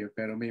mga hayop.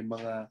 Pero may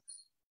mga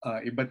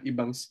iba't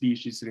ibang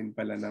species rin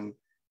pala ng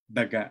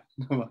daga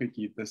na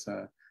makikita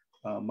sa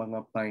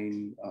mga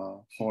pine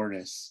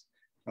forests.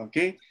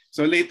 Okay,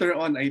 so later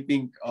on, I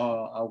think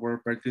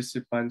our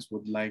participants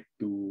would like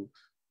to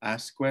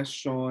ask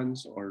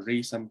questions or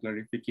raise some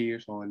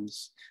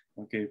clarifications.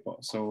 Okay,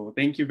 so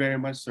thank you very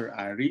much, Sir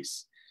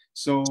Aris.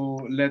 So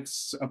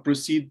let's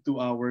proceed to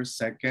our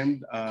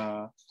second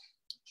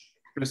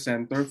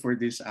presenter for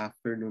this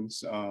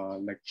afternoon's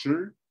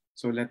lecture.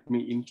 So let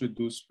me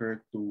introduce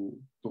her to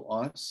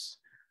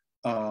us.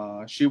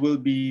 She will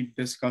be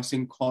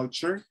discussing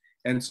culture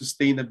and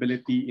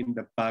sustainability in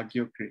the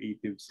Baguio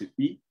Creative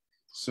City.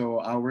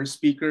 So our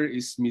speaker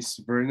is Miss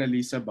Verna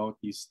Liza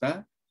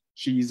Bautista.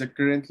 She is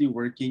currently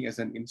working as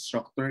an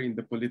instructor in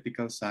the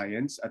political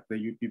science at the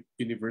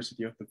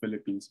University of the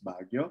Philippines,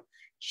 Baguio.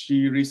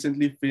 She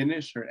recently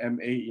finished her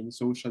MA in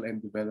Social and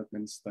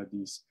Development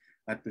Studies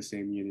at the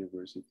same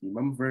university.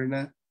 Ma'am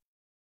Verna.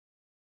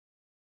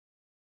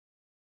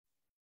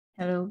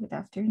 Hello, good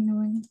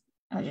afternoon.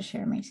 I'll just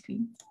share my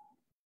screen.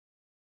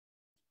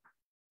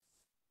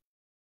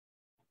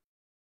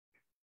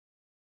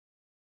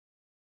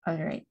 All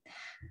right.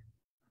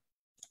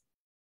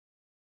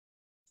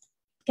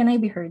 Can I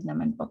be heard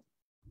naman po?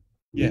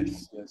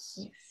 Yes.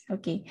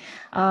 Okay.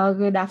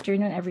 Good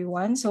afternoon,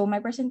 everyone. So my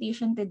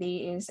presentation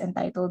today is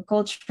entitled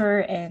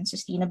Culture and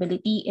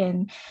Sustainability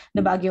in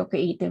the Baguio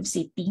Creative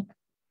City.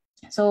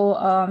 So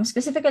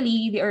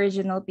specifically, the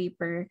original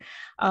paper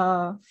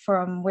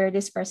from where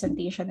this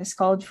presentation is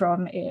called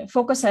from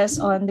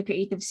focuses on the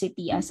creative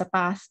city as a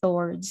path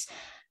towards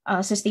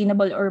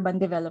sustainable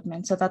urban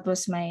development. So that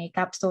was my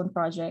capstone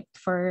project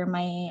for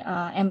my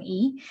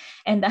ME,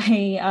 and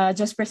I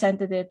just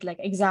presented it like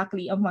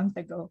exactly a month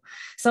ago.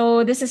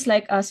 So this is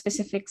like a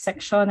specific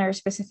section or a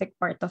specific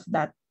part of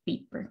that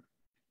paper.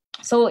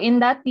 So in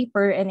that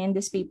paper and in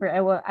this paper,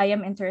 I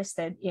am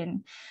interested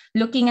in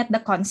looking at the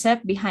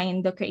concept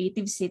behind the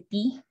creative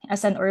city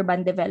as an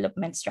urban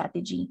development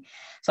strategy.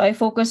 So I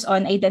focus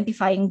on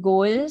identifying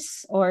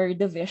goals or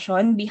the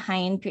vision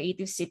behind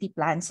creative city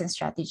plans and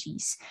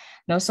strategies.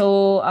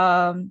 So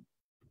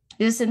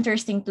this is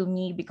interesting to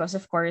me because,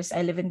 of course,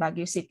 I live in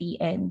Baguio City,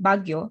 and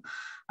Baguio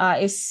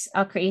is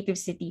a creative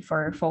city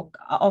for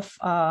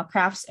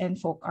crafts and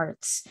folk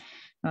arts.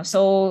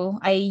 So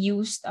I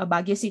used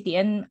Baguio City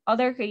and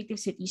other creative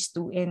cities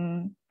too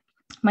in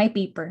my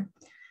paper.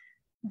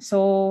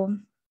 So,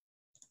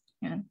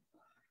 yeah.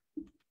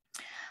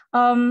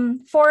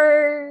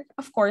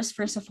 Of course,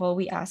 first of all,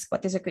 we ask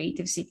what is a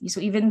creative city. So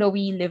even though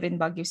we live in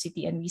Baguio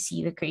City and we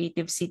see the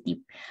creative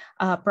city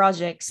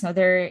projects, now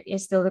there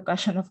is still the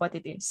question of what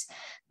it is.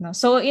 No,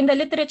 so in the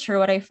literature,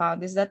 what I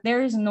found is that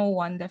there is no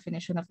one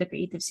definition of the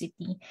creative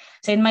city.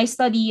 So in my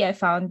study, I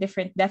found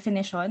different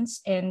definitions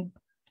and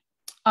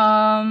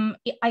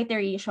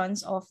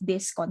iterations of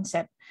this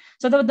concept.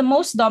 So the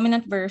most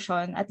dominant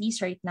version, at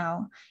least right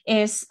now,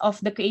 is of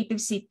the creative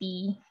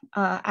city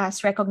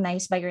as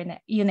recognized by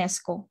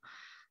UNESCO,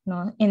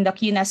 no, in the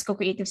UNESCO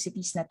Creative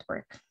Cities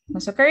Network.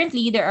 So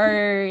currently there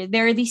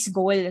are these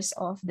goals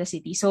of the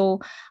city. So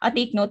I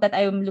take note that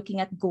I am looking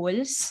at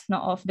goals, no,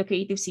 of the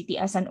creative city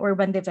as an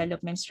urban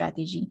development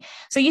strategy.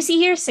 So you see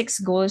here 6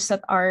 goals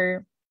that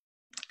are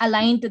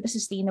aligned to the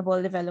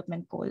Sustainable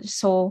Development Goals.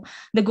 So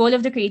the goal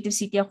of the creative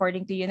city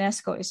according to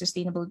UNESCO is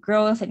sustainable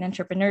growth and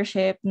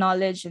entrepreneurship,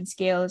 knowledge and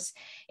skills,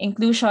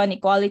 inclusion,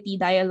 equality,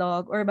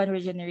 dialogue, urban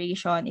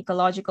regeneration,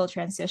 ecological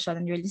transition,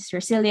 and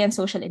resilience,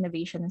 social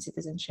innovation, and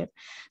citizenship.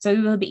 So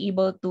we will be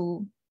able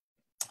to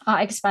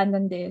expand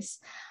on this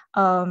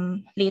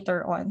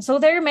later on. So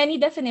there are many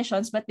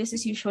definitions, but this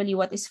is usually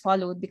what is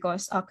followed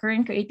because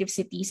existing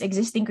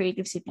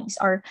creative cities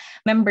are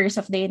members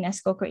of the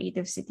UNESCO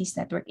Creative Cities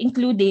Network,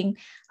 including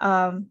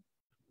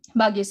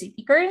Baguio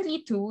City.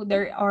 Currently, too,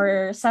 there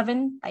are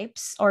 7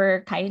 types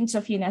or kinds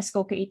of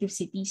UNESCO creative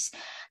cities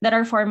that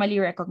are formally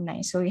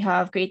recognized. So we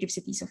have creative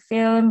cities of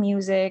film,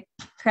 music,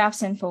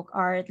 crafts and folk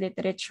art,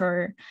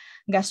 literature,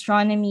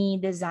 gastronomy,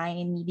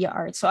 design, media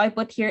arts. So I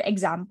put here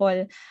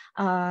example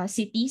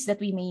cities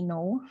that we may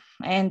know.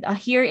 And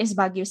here is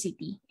Baguio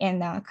City in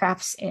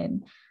crafts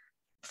and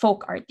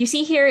folk art. You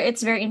see here,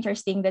 it's very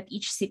interesting that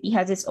each city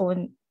has its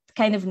own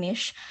kind of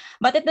niche,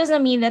 but it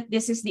doesn't mean that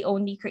this is the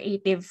only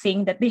creative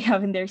thing that they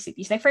have in their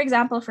cities. Like for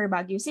example, for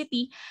Baguio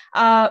City,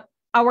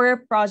 our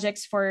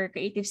projects for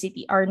Creative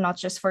City are not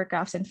just for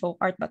crafts and folk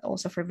art, but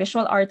also for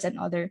visual arts and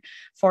other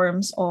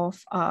forms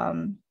of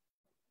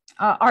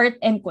art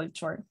and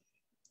culture.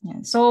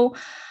 Yeah. So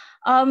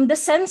the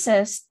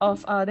senses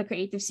of the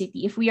creative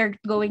city, if we are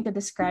going to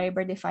describe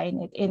or define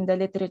it in the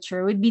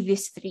literature, would be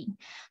these 3.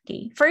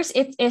 Okay. First,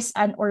 it is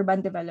an urban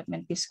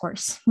development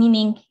discourse,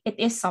 meaning it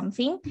is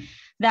something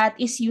that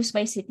is used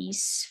by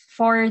cities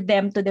for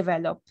them to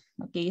develop.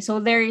 Okay.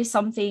 So there is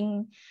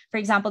something, for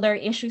example, there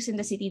are issues in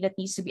the city that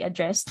needs to be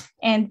addressed.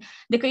 And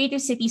the creative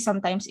city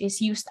sometimes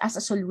is used as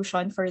a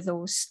solution for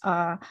those,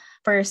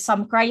 for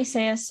some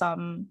crisis,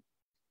 some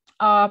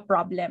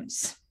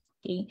problems.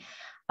 Okay.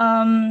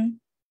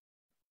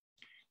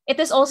 It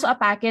is also a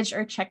package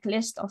or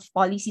checklist of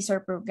policies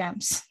or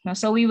programs.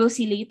 So we will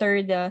see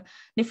later the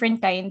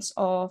different kinds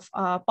of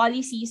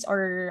policies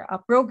or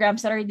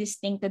programs that are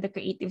distinct to the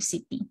creative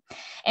city.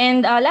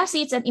 And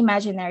lastly, it's a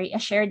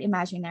shared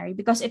imaginary,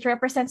 because it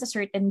represents a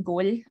certain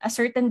goal, a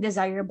certain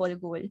desirable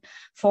goal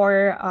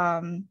for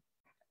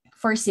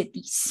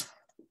cities.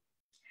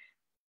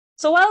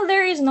 So while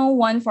there is no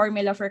one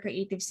formula for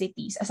creative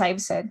cities, as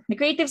I've said, the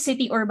Creative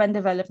City Urban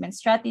Development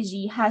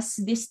Strategy has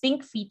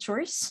distinct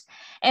features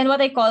and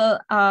what I call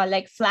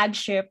like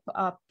flagship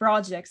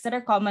projects that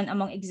are common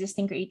among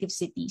existing creative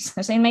cities.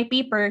 So in my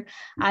paper,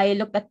 I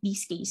looked at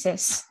these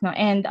cases,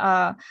 and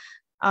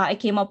I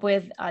came up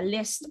with a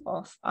list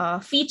of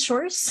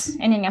features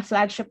and then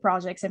flagship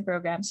projects and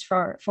programs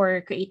for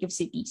creative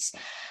cities.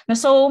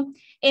 So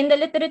in the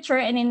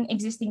literature and in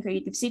existing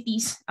creative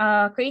cities,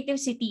 creative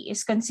city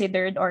is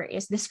considered or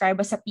is described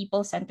as a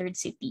people-centered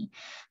city.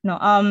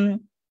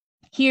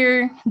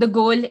 Here, the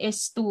goal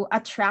is to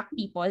attract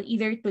people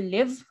either to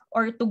live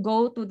or to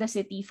go to the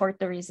city for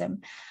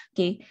tourism.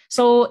 Okay,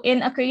 so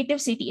in a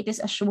creative city, it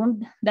is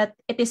assumed that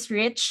it is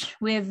rich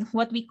with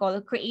what we call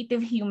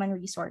creative human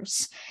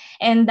resource,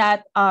 and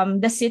that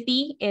the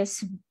city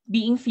is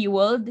being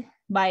fueled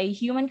by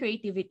human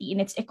creativity in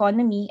its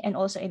economy and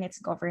also in its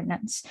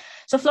governance.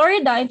 So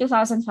Florida in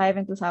 2005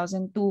 and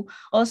 2002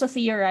 also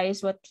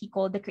theorized what he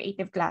called the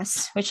creative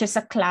class, which is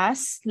a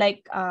class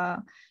like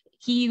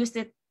he used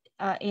it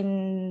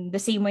in the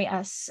same way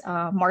as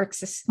Marx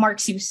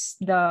used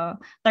the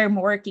term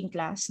working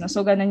class. No?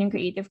 So ganun yung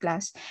creative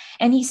class.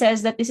 And he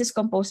says that this is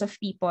composed of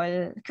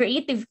people,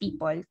 creative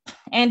people.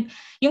 And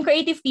yung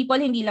creative people,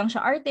 hindi lang siya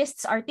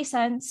artists,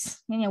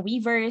 artisans,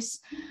 weavers,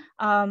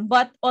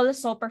 but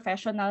also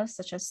professionals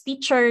such as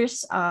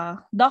teachers,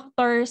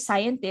 doctors,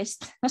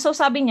 scientists. So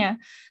sabi niya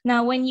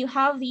na when you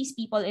have these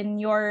people in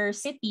your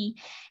city,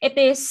 it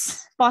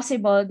is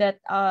possible that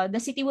the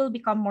city will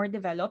become more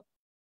developed.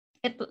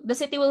 The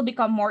city will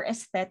become more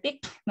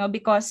aesthetic,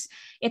 because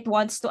it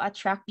wants to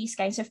attract these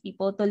kinds of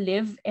people to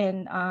live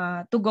and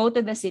to go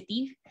to the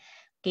city.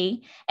 Okay,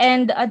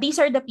 and these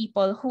are the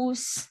people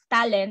whose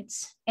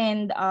talents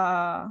and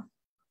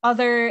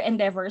other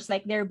endeavors,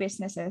 like their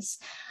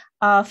businesses,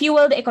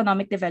 fuel the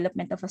economic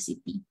development of a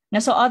city. Now,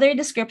 so other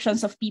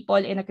descriptions of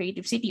people in a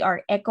creative city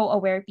are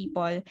eco-aware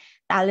people,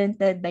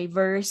 talented,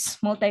 diverse,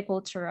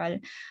 multicultural.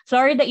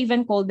 Florida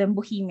even called them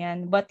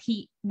bohemian, but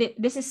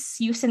this is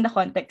used in the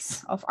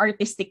context of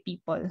artistic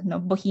people, no,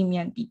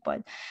 bohemian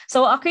people.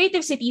 So a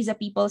creative city is a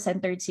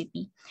people-centered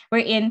city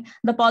wherein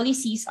the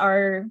policies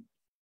are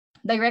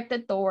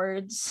directed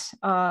towards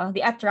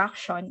the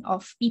attraction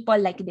of people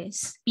like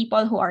this,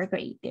 people who are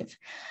creative.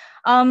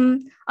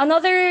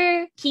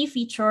 Another key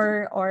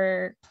feature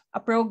or a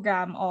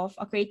program of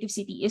a creative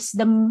city is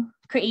the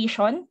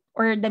creation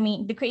or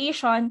the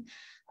creation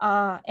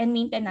and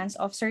maintenance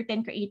of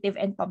certain creative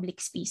and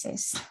public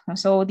spaces.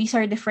 So these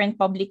are different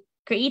public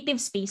creative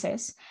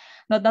spaces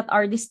that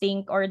are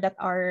distinct or that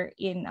are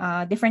in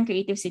different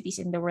creative cities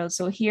in the world.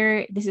 So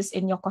here, this is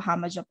in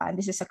Yokohama, Japan.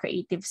 This is a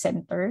creative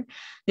center.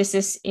 This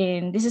is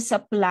a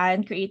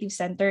planned creative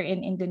center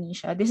in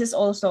Indonesia. This is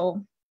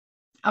also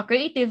a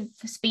creative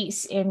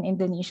space in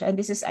Indonesia, and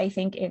this is, I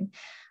think, in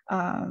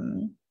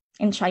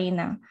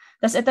China.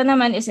 Tapos ito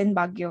naman is in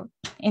Baguio,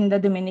 in the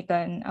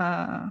Dominican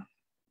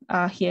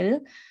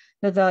Hill,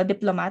 the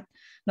Diplomat.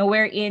 Now,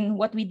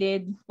 wherein what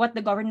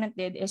the government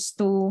did is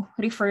to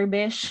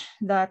refurbish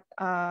that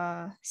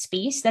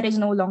space that is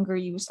no longer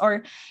used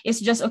or is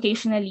just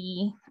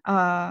occasionally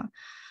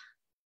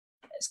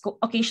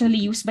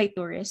used by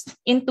tourists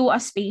into a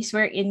space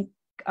wherein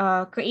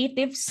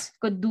creatives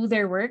could do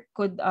their work,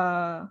 could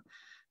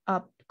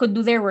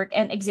do their work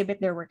and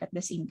exhibit their work at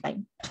the same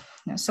time.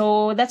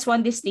 So that's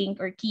one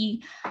distinct or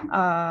key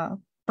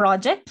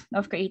project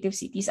of creative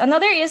cities.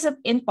 Another is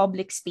in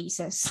public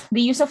spaces. The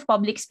use of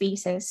public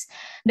spaces,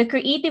 the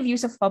creative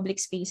use of public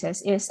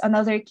spaces is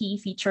another key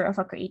feature of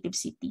a creative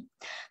city.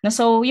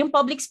 So yung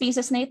public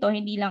spaces na ito,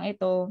 hindi lang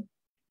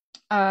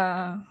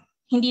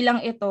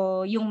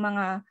ito yung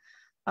mga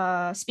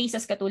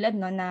spaces katulad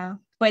na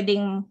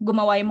pwedeng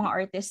gumawa yung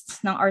mga artists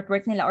ng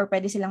artwork nila or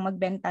pwede silang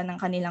magbenta ng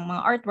kanilang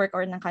mga artwork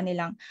or ng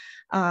kanilang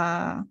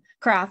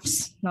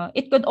crafts. No?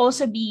 It could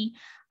also be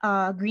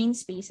green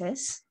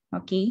spaces.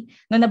 Okay?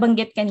 No,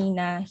 nabanggit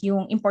kanina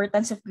yung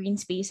importance of green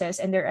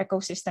spaces and their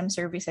ecosystem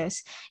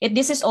services.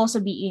 This is also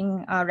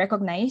being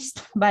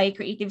recognized by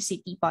creative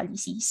city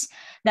policies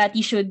that you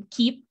should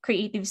keep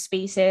creative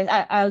spaces,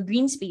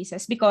 green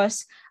spaces,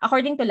 because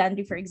according to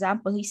Landry, for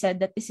example, he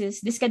said that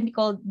this can be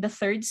called the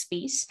third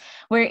space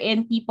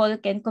wherein people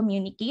can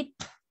communicate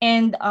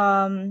and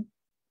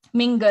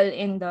mingle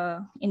in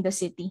the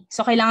city.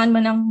 So kailangan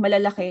mo ng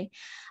malalaki,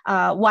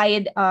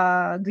 wide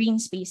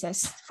green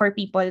spaces for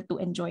people to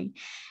enjoy.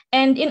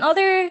 And in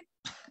other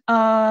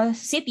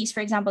cities,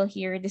 for example,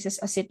 here, this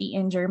is a city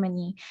in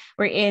Germany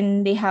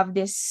wherein they have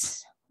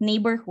this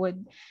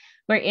neighborhood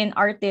wherein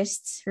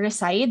artists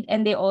reside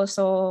and they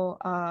also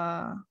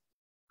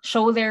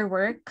show their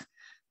work.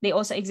 They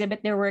also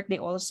exhibit their work.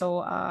 They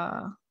also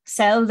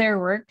sell their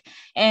work,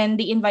 and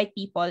they invite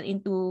people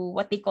into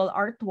what they call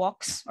art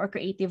walks or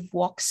creative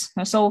walks.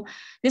 So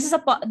this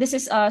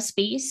is a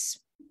space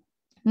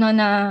na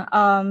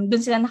dun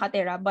sila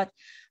nakatira, but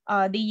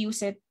they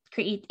use it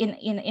create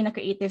in a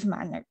creative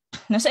manner.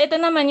 So ito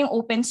naman yung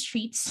Open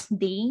Streets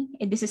Day.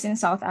 This is in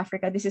South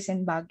Africa. This is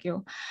in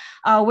Baguio,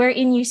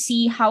 wherein you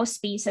see how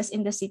spaces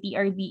in the city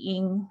are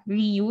being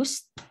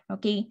reused.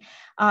 Okay,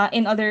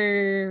 in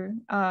other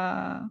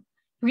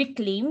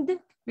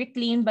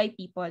reclaimed by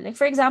people. Like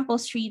for example,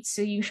 streets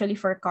are usually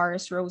for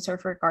cars, roads are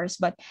for cars,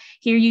 but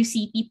here you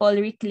see people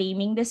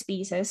reclaiming the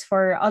spaces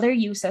for other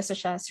uses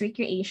such as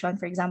recreation.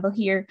 For example,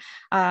 here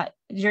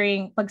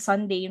during pag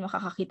Sunday,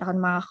 makakakita ka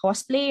ng mga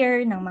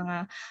cosplayer, ng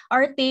mga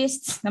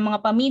artists, ng mga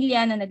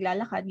pamilya na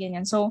naglalakad,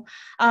 ganyan. So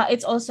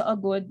it's also a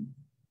good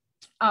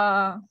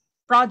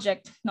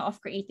project of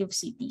creative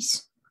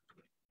cities.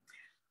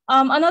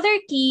 Another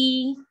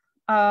key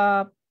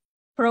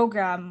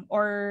program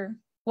or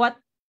what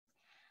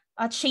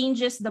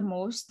changes the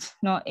most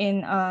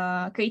in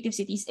creative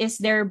cities is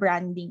their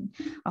branding.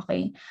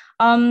 Okay.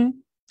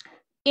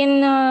 In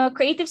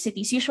creative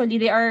cities, usually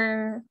they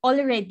are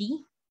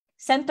already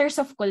centers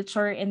of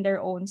culture in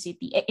their own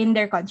city, in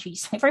their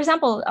countries. For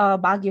example,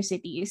 Baguio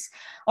City is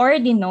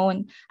already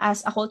known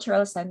as a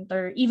cultural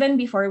center even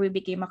before we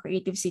became a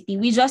creative city.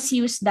 We just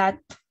use that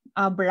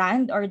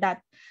brand or that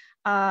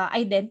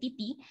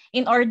identity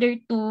in order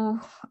to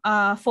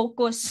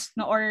focus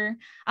or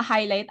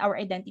highlight our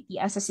identity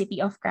as a city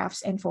of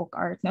crafts and folk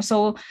art.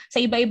 So sa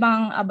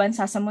iba-ibang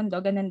bansa sa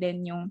mundo, ganun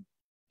din yung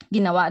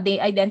ginawa. They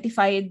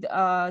identified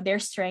their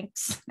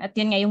strengths at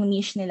yun nga yung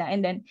niche nila, and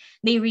then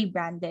they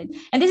rebranded.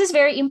 And this is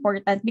very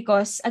important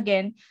because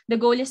again, the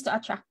goal is to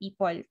attract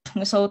people.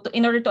 So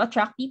in order to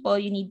attract people,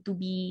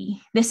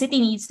 the city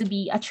needs to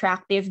be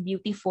attractive,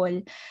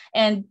 beautiful,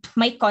 and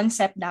may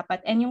concept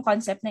dapat. And yung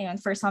concept na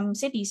yun for some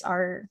cities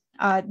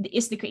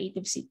is the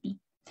creative city.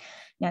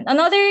 Yan.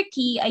 Another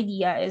key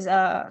idea is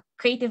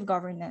creative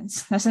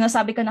governance. So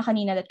nasabi ko na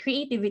kanina that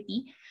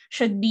creativity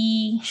should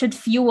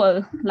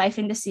fuel life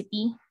in the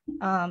city,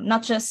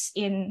 not just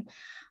in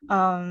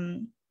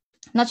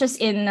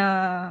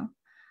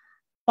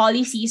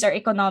policies or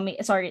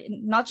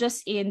not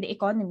just in the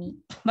economy,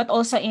 but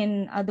also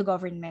in the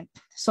government.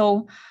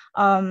 So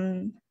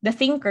the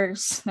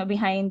thinkers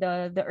behind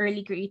the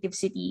early creative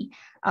city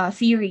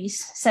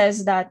theories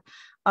says that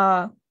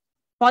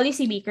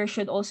policymakers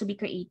should also be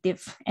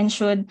creative and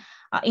should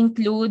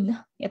include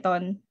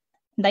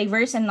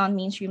diverse and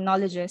non-mainstream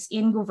knowledges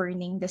in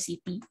governing the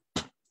city.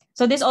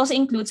 So this also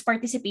includes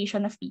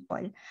participation of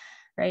people,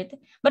 right?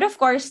 But of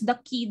course, the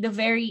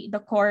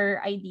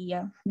core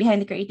idea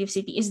behind the creative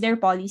city is their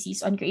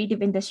policies on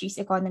creative industries,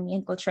 economy,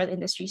 and cultural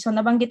industries. So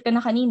nabanggit ko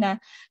na kanina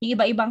yung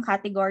iba-ibang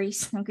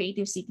categories ng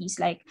creative cities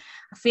like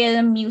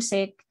film,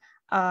 music,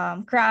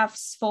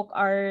 crafts, folk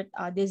art,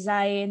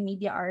 design,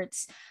 media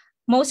arts.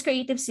 Most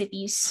creative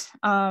cities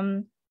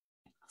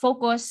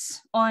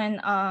focus on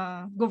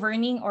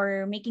governing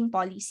or making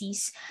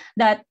policies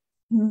that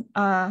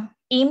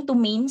aim to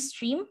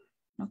mainstream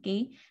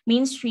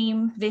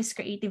these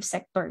creative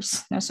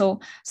sectors. So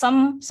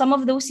some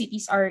of those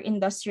cities are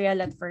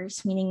industrial at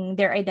first, meaning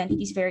their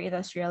identity is very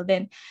industrial.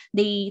 Then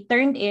they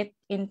turned it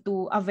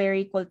into a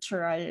very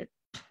cultural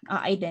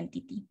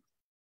identity.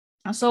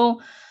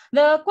 So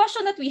the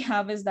question that we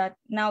have is that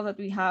now that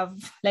we have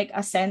like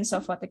a sense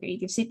of what a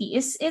creative city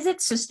is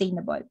it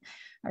sustainable?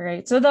 All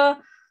right. So the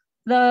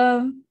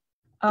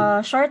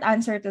short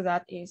answer to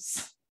that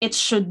is it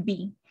should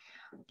be.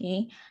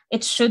 Okay,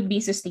 it should be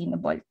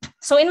sustainable.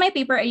 So in my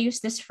paper, I use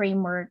this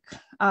framework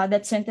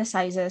that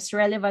synthesizes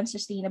relevant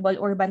sustainable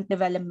urban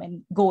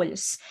development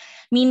goals,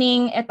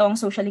 meaning itong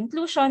social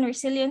inclusion,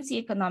 resiliency,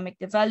 economic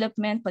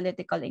development,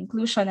 political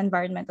inclusion,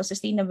 environmental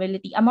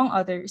sustainability, among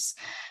others,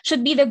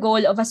 should be the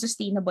goal of a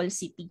sustainable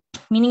city.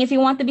 Meaning if you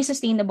want to be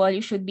sustainable,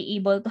 you should be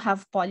able to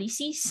have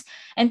policies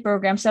and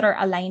programs that are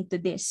aligned to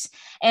this.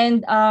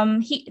 And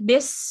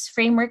this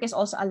framework is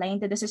also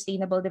aligned to the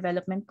Sustainable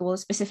Development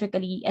Goals,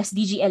 specifically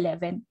SDG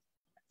 11.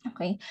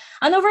 Okay.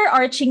 An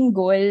overarching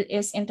goal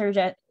is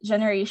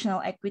intergenerational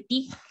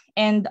equity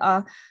and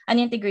an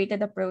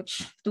integrated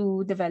approach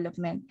to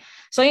development.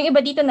 So yung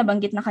iba dito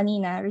nabanggit na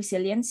kanina,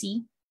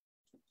 resiliency.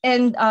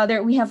 And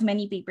we have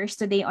many papers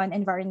today on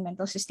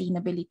environmental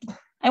sustainability.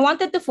 I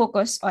wanted to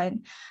focus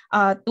on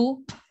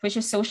two, which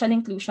is social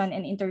inclusion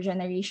and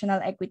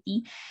intergenerational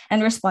equity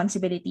and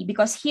responsibility,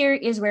 because here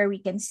is where we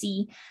can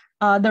see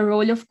the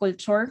role of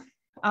culture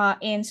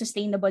in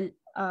sustainability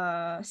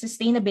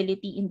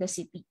in the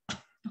city.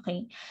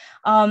 Okay.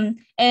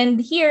 And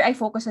here I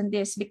focus on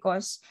this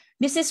because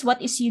this is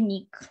what is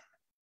unique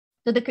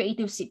to the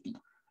creative city.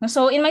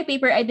 So in my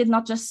paper, I did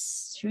not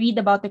just read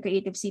about the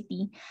creative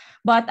city,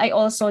 but I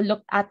also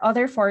looked at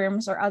other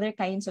forms or other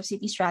kinds of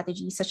city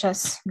strategies, such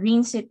as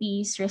green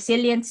cities,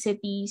 resilient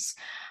cities,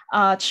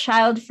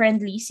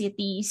 child-friendly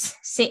cities,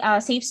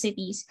 safe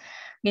cities,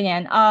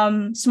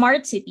 ganyan,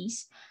 smart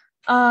cities.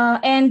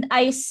 And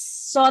I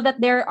saw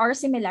that there are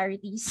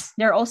similarities,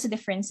 there are also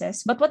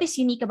differences. But what is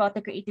unique about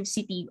the creative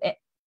city,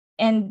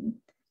 and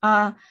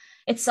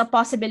it's a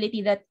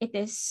possibility that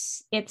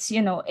it's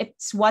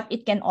what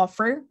it can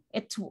offer.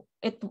 It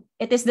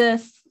is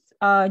the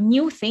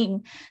new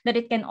thing that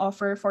it can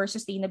offer for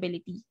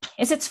sustainability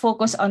is its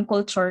focus on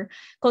culture,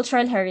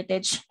 cultural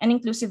heritage, and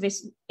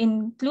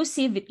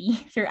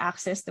inclusivity through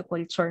access to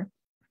culture.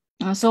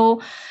 So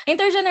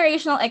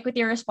intergenerational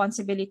equity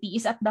responsibility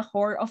is at the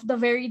core of the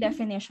very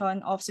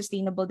definition of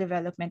sustainable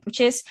development, which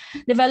is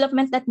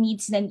development that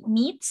meets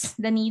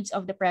the needs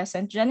of the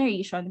present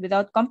generation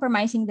without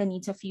compromising the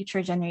needs of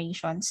future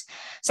generations.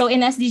 So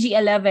in SDG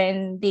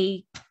 11,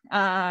 they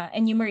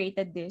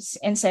enumerated this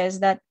and says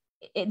that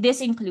this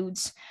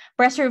includes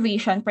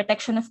preservation,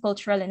 protection of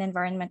cultural and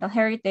environmental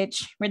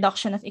heritage,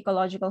 reduction of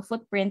ecological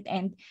footprint,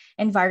 and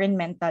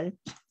environmental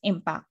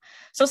impact.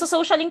 So sa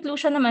social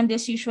inclusion naman,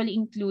 this usually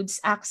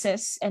includes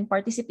access and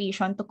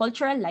participation to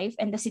cultural life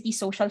and the city's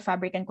social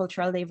fabric and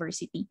cultural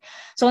diversity.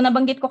 So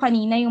nabanggit ko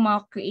kanina yung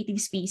mga creative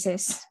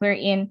spaces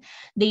wherein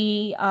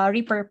they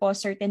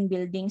repurpose certain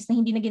buildings na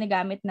hindi na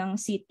ginagamit ng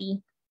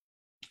city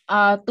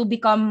to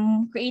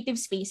become creative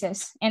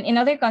spaces. And in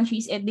other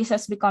countries, this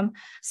has become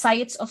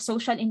sites of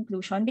social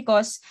inclusion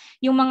because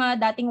yung mga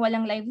dating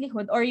walang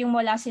livelihood or yung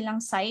wala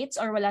silang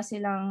sites or wala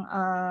silang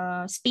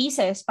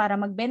spaces para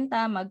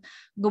magbenta,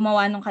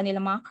 gumawa ng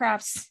kanilang mga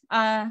crafts,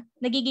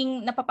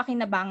 nagiging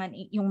napapakinabangan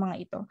yung mga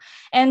ito.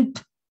 And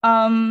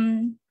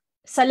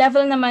sa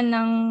level naman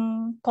ng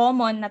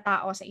common na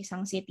tao sa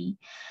isang city,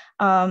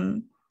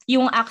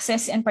 yung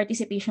access and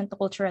participation to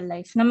cultural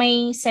life, na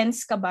may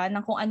sense ka ba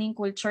ng kung ano yung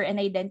culture and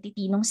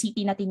identity ng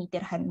city na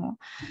tinitirhan mo.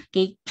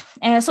 Okay?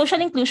 Social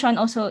inclusion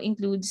also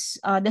includes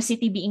the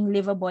city being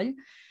livable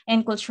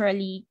and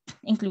culturally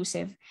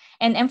inclusive,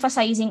 and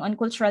emphasizing on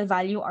cultural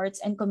value, arts,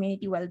 and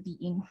community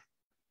well-being.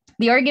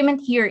 The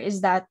argument here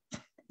is that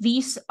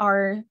these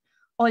are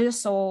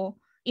also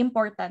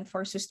important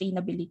for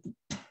sustainability.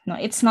 No,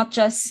 it's not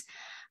just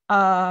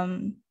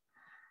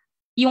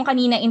yung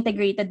kanina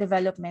integrated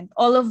development.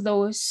 All of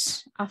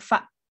those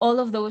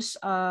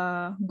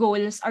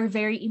goals are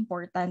very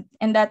important,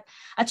 and that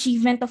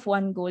achievement of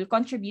one goal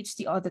contributes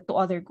to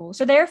other goals.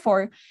 So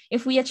therefore,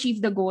 if we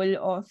achieve the goal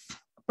of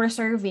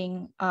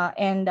preserving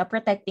and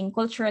protecting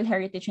cultural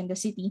heritage in the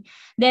city,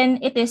 then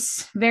it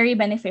is very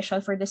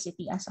beneficial for the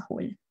city as a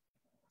whole.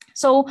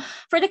 So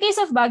for the case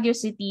of Baguio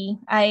City,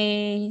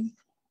 I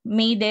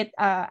made it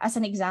as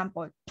an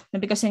example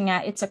because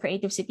it's a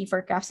creative city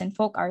for crafts and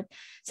folk art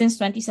since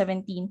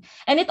 2017,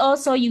 and it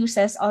also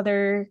uses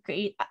other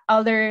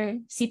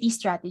city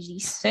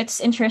strategies. So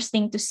it's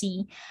interesting to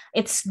see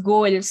its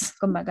goals.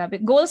 Kumbaga,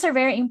 but goals are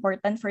very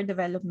important for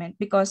development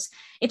because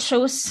it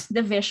shows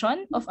the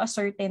vision of a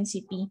certain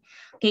city.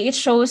 Okay, it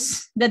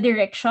shows the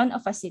direction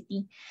of a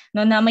city,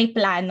 no, na may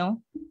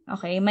plano.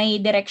 Okay, may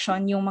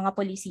direction yung mga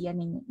polisiya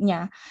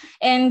niya.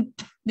 And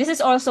this is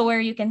also where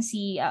you can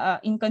see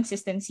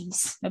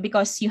inconsistencies, no,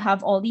 because you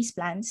have all these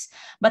plans,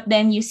 but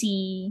then you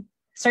see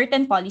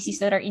certain policies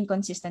that are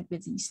inconsistent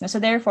with these. No? So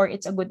therefore,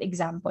 it's a good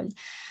example.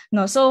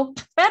 No, so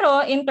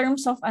pero in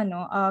terms of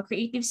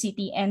creative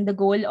city and the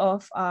goal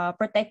of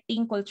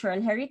protecting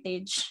cultural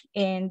heritage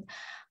and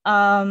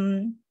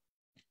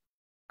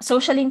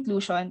social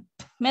inclusion,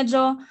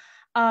 medyo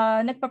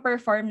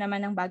nagpa-perform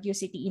naman ng Baguio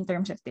City in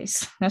terms of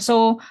this.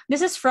 So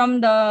this is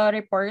from the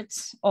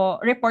reports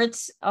of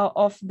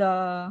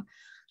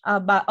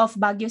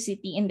Baguio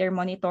City in their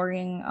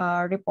monitoring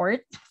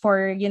report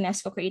for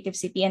UNESCO Creative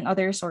City and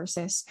other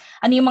sources.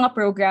 Ano yung mga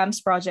programs,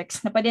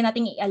 projects na pwede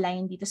nating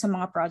i-align dito sa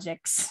mga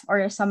projects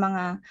or sa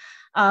mga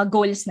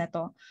goals na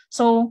to.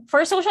 So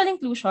for social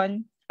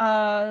inclusion,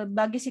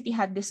 Baguio City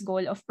had this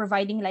goal of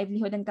providing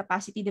livelihood and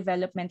capacity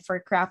development for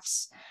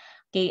crafts.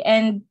 Okay,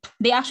 and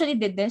they actually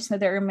did this. So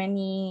there are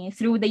many,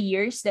 through the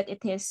years that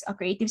it is a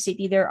creative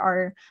city, there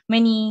are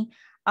many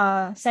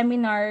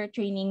seminar,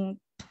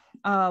 training,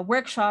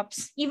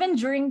 workshops, even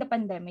during the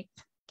pandemic.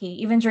 Okay,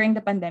 even during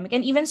the pandemic,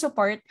 and even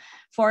support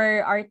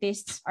for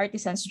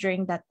artisans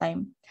during that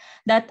time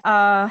that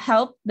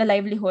help the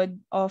livelihood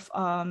of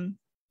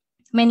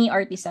many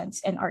artisans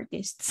and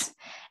artists.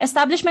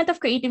 Establishment of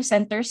creative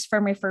centers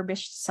from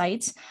refurbished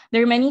sites.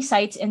 There are many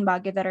sites in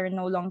Baguio that are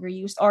no longer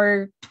used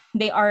or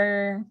they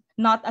are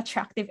not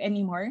attractive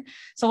anymore.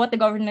 So what the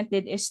government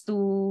did is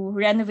to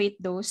renovate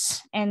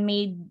those and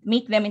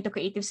make them into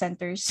creative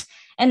centers.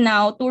 And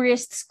now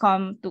tourists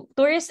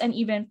and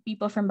even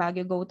people from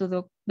Baguio go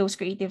to those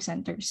creative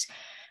centers.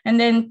 And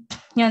then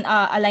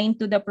aligned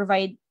to the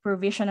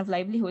provision of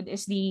livelihood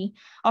is the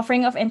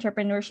offering of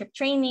entrepreneurship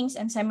trainings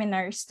and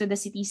seminars to the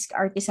city's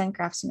artisan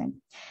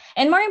craftsmen.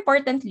 And more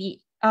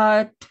importantly,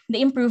 the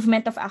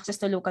improvement of access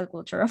to local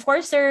culture. Of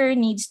course, there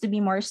needs to be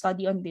more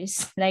study on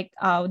this, like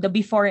the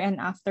before and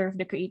after of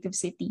the creative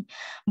city.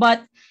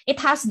 But it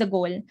has the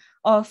goal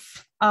of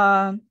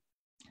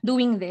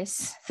doing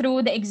this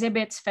through the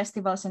exhibits,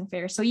 festivals, and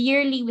fairs. So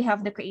yearly, we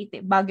have the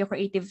Baguio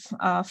Creative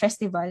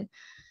Festival.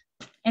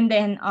 And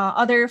then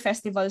other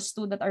festivals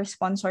too that are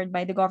sponsored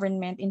by the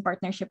government in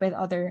partnership with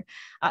other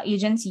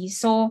agencies.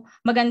 So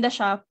maganda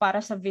siya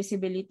para sa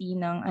visibility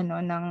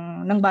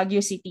ng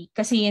Baguio City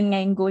kasi yun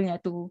nga yung goal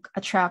niya, to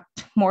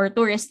attract more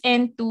tourists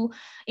and to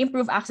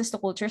improve access to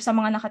culture sa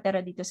mga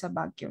nakatira dito sa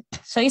Baguio.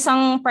 So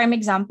isang prime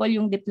example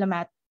yung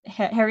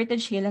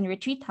Heritage Hill and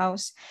Retreat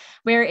House,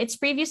 where its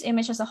previous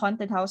image as a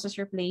haunted house was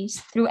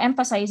replaced through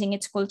emphasizing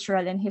its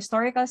cultural and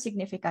historical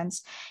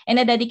significance and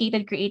a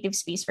dedicated creative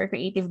space for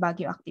creative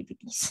Baguio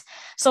activities.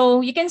 So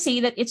you can say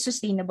that it's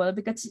sustainable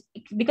because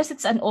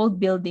it's an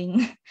old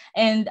building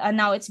and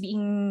now it's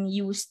being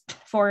used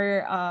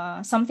for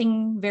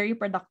something very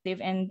productive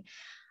and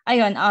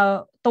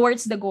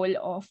towards the goal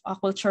of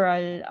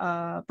cultural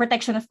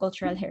protection of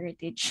cultural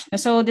heritage.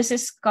 So this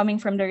is coming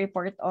from the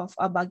report of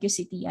Baguio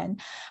City and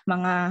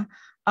mga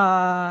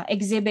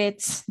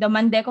exhibits. The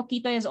Mandeco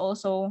Quito is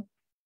also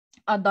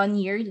done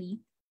yearly.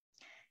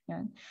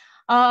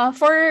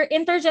 For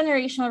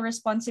intergenerational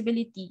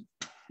responsibility,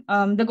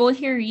 the goal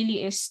here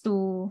really is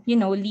to,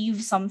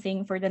 leave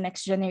something for the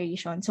next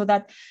generation so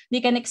that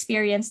they can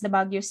experience the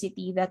Baguio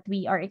City that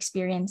we are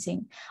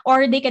experiencing,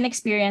 or they can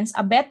experience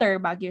a better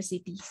Baguio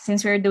City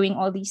since we're doing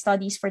all these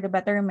studies for the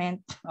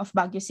betterment of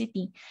Baguio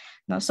City.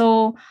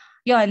 So,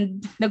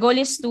 the goal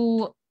is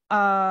to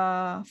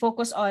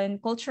focus on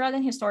cultural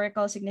and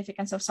historical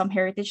significance of some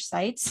heritage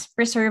sites,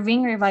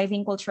 preserving,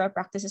 reviving cultural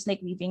practices like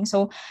weaving.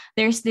 So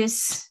there's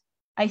this,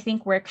 I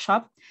think,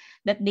 workshop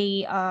that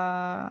they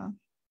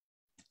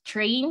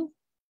train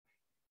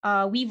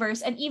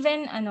weavers and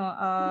even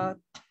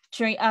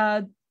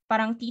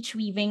parang teach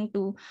weaving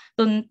to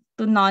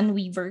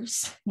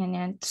non-weavers,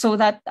 so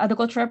that the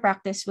cultural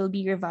practice will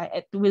be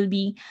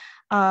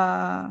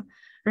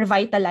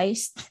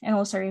revitalized and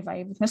also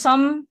revived. Now,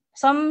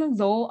 some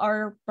though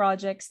are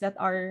projects that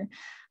are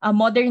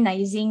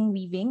modernizing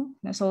weaving.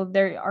 So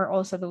there are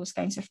also those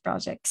kinds of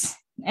projects.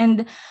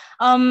 And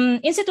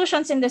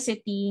institutions in the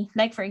city,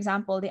 like for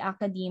example, the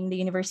Academe, the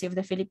University of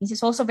the Philippines,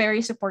 is also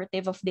very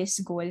supportive of this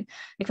goal.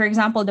 Like for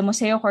example, the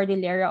Museo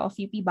Cordillera of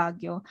UP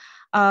Baguio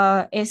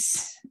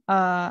is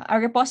a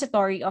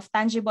repository of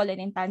tangible and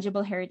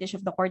intangible heritage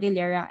of the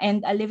Cordillera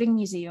and a living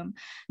museum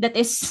that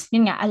is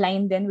yun nga,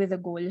 aligned then with the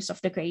goals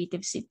of the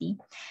creative city.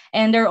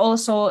 And there are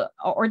also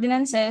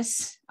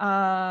ordinances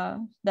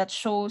that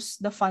shows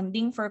the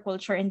funding for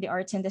culture and the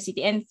arts in the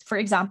city. And for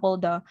example,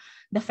 the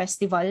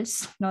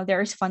festivals, no,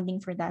 there is funding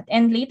for that.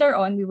 And later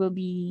on, we will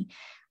be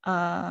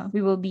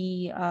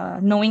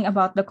knowing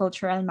about the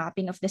cultural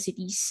mapping of the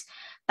city's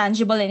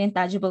tangible and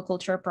intangible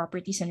cultural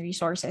properties and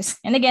resources.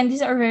 And again,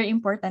 these are very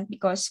important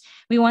because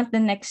we want the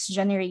next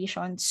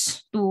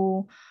generations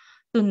to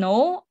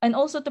know and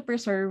also to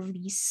preserve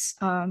these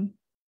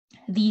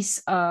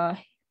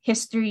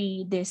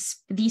history,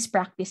 these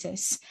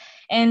practices.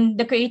 And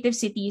the creative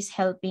city is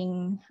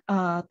helping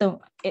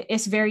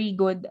is very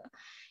good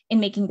in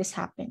making this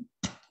happen.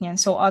 Yan.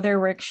 So other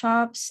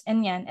workshops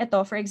and yan,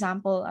 ito for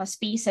example,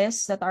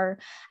 spaces that are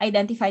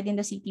identified in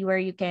the city where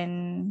you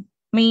can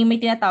may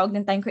tinatawag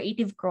din tayong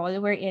creative crawl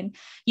wherein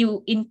you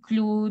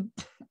include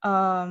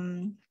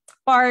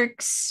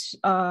parks,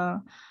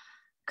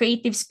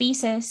 creative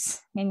spaces,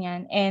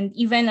 ganyan, and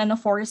even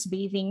forest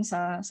bathing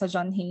sa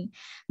John Hay,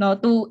 no,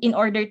 in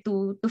order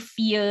to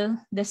feel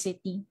the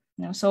city,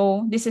 no.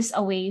 So this is a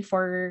way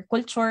for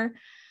culture.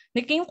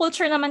 Like yung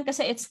culture naman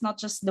kasi it's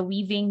not just the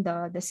weaving,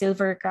 the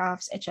silver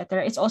crafts,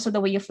 etc. It's also the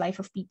way of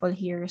life of people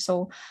here.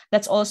 So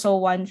that's also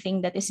one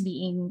thing that is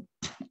being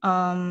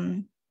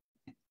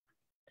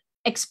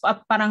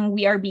parang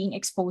we are being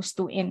exposed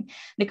to in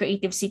the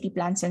creative city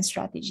plans and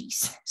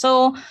strategies.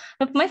 So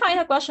my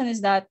final question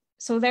is that,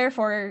 so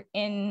therefore,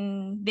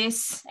 in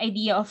this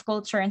idea of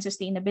culture and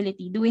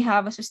sustainability, do we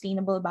have a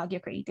sustainable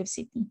Baguio creative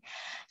city?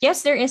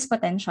 Yes, there is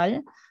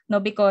potential, no,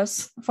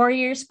 because 4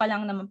 years pa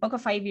lang naman, pagka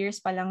 5 years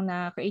pa lang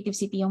na creative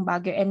city yung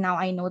Baguio, and now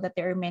I know that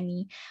there are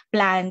many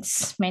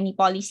plans, many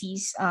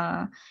policies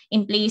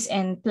in place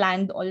and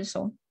planned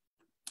also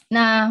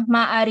na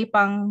maaari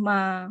pang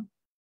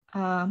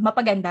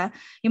mapaganda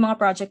yung mga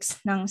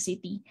projects ng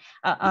city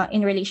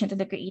in relation to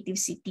the creative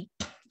city.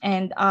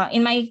 And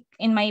in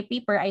my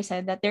paper, I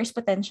said that there's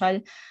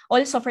potential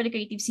also for the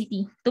creative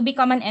city to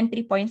become an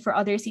entry point for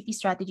other city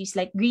strategies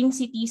like green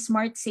city,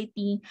 smart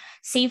city,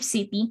 safe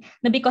city,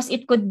 because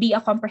it could be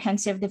a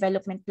comprehensive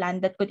development plan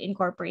that could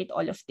incorporate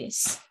all of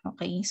this.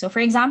 Okay, so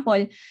for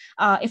example,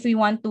 if we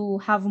want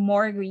to have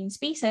more green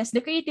spaces,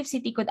 the creative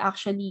city could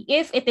actually,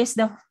 if it is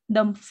the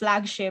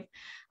flagship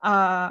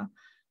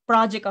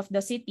project of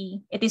the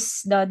city, it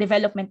is the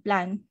development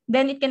plan,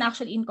 then it can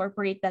actually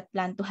incorporate that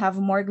plan to have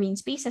more green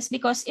spaces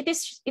because it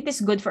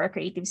is good for a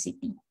creative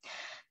city.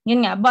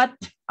 Yun nga, but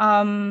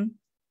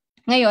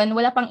ngayon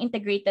wala pang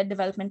integrated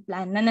development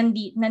plan na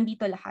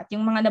nandito lahat.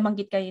 Yung mga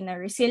nabanggit kayo na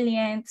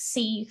resilient,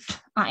 safe,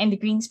 and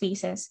green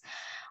spaces,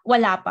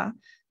 wala pa.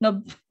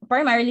 No,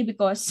 primarily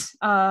because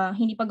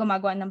hindi pa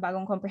gumagawa ng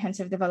bagong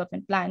comprehensive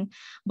development plan,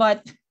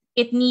 but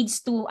it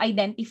needs to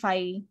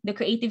identify the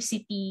creative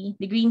city,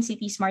 the green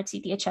city, smart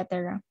city,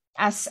 etc.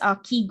 as a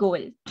key goal.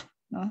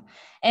 No?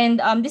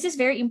 And this is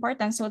very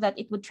important so that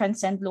it would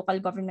transcend local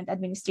government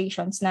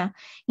administrations na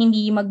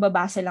hindi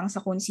magbabase lang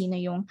sa kung sino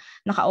yung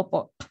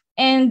nakaupo.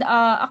 And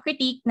a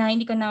critique na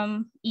hindi ko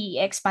na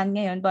i-expand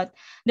ngayon, but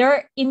there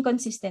are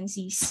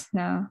inconsistencies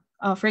na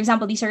for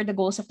example, these are the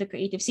goals of the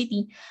creative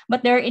city,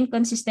 but there are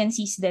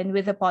inconsistencies then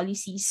with the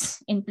policies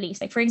in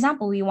place. Like, for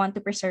example, we want to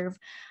preserve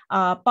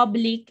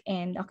public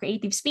and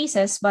creative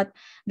spaces, but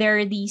there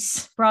are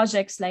these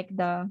projects like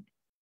the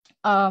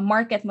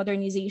market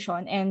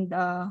modernization and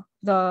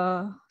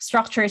the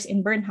structures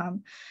in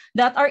Burnham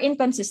that are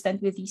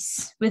inconsistent with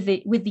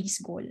these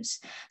goals.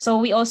 So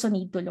we also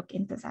need to look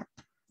into that.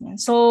 Yeah.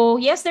 So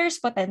yes, there's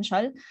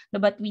potential,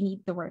 but we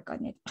need to work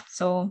on it.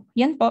 So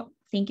yan po.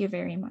 Thank you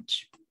very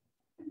much.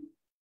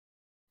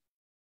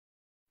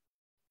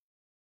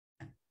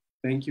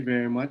 Thank you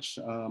very much,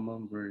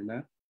 Ma'am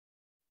Verna.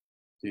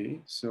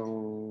 Okay,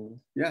 so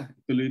yeah,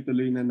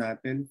 tuloy-tuloy na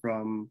natin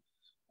from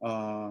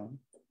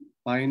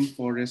pine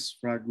forest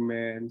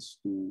fragments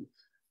to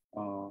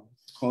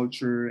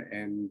culture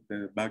and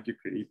the Baguio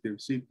Creative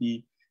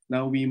City.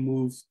 Now we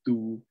move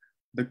to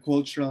the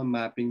cultural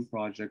mapping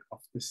project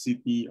of the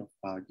City of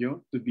Baguio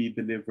to be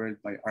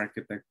delivered by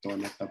architect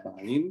Donna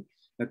Tabangin.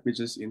 Let me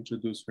just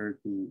introduce her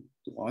to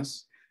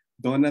us.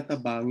 Donna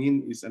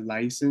Tabangin is a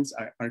licensed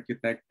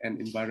architect and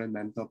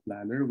environmental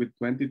planner with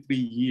 23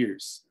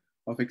 years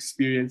of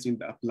experience in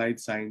the applied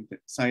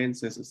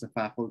sciences as a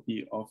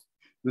faculty of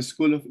the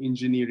School of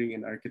Engineering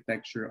and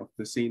Architecture of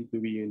the St.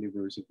 Louis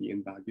University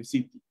in Baguio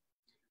City.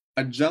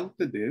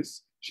 Adjunct to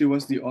this, she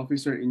was the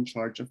officer in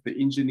charge of the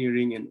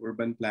Engineering and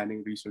Urban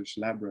Planning Research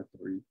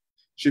Laboratory.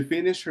 She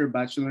finished her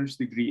bachelor's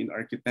degree in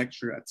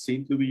architecture at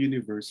St. Louis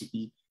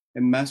University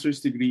and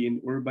master's degree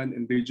in urban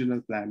and regional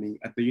planning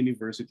at the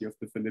University of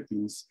the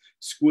Philippines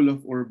School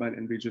of Urban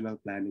and Regional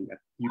Planning at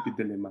UP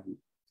Diliman.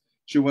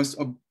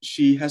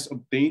 She has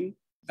obtained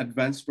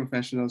advanced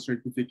professional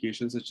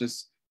certifications such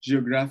as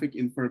Geographic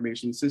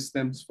Information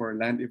Systems for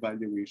Land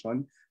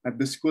Evaluation at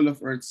the School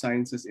of Earth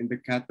Sciences in the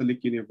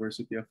Catholic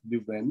University of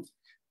Leuven,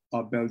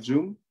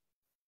 Belgium,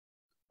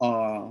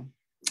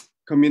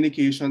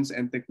 Communications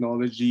and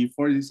Technology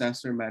for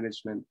Disaster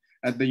Management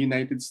at the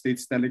United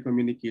States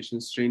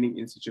Telecommunications Training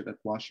Institute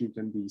at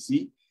Washington,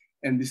 D.C.,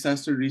 and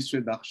Disaster Risk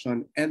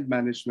Reduction and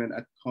Management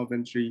at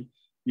Coventry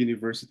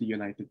University,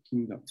 United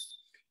Kingdom.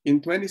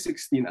 In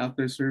 2016,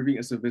 after serving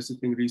as a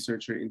visiting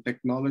researcher in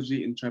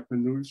technology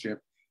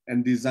entrepreneurship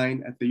and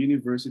design at the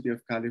University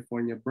of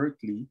California,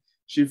 Berkeley,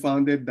 she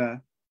founded the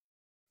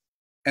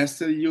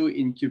SLU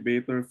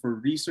Incubator for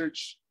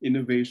Research,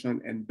 Innovation,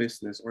 and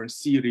Business, or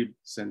CRIB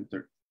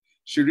Center.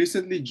 She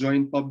recently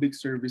joined public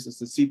service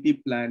as the City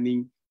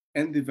Planning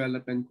and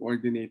Development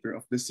Coordinator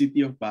of the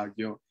City of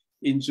Baguio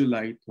in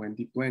July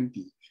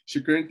 2020. She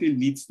currently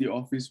leads the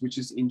office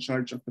which is in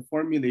charge of the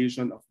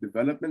formulation of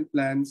development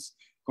plans,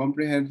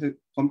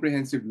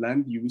 comprehensive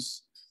land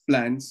use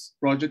plans,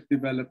 project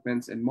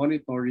developments, and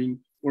monitoring,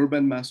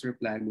 urban master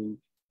planning,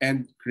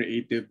 and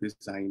creative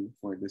design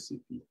for the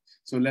city.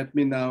 So let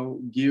me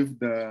now give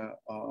the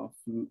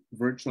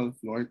virtual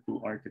floor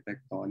to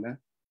Architect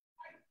Donna.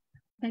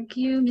 Thank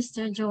you,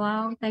 Mr.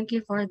 Joao. Thank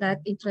you for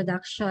that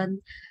introduction.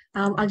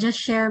 I'll just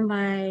share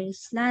my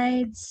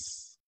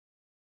slides.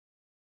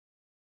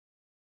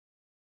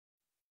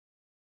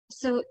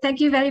 So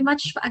thank you very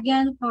much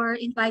again for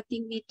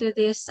inviting me to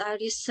this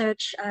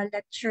research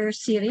lecture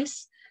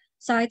series.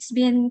 So it's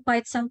been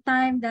quite some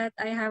time that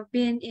I have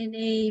been in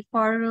a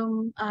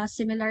forum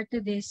similar to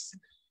this.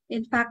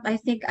 In fact, I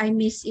think I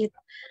miss it.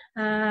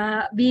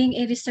 Being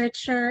a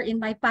researcher in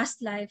my past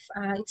life,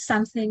 it's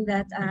something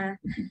that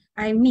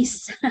I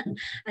miss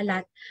a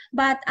lot.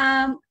 But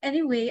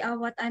anyway,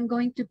 what I'm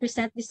going to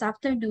present this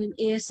afternoon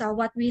is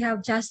what we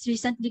have just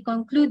recently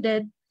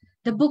concluded,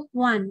 the book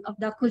 1 of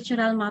the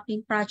cultural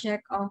mapping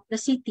project of the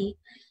city.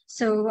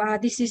 So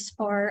this is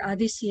for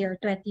this year,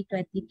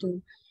 2022.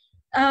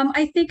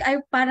 I think I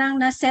parang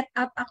na-set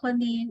up ako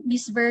ni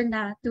Miss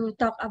Verna to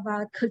talk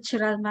about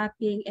cultural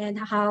mapping and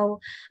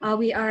how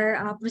we are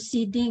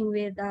proceeding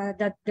with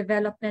the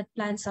development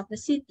plans of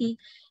the city,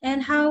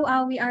 and how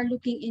we are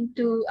looking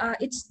into,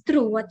 it's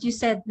true what you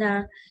said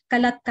na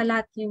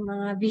kalat-kalat yung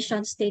mga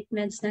vision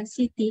statements ng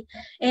city,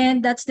 and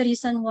that's the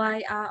reason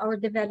why our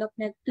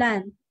development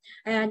plan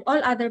and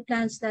all other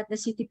plans that the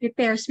city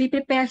prepares, we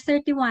prepare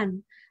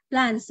 31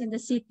 plans in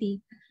the city,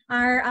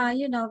 are,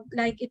 you know,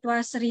 like it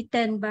was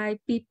written by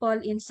people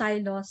in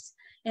silos,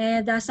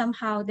 and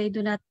somehow they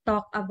do not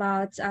talk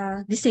about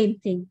the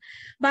same thing.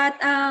 But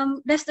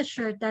rest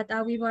assured that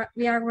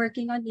we are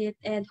working on it,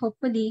 and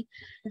hopefully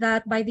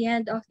that by the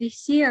end of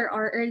this year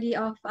or early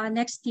of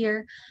next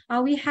year,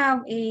 we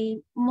have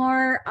a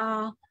more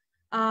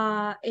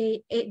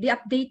the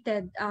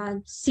updated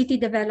city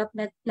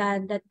development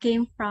plan that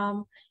came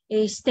from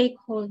a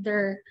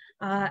stakeholder,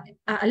 a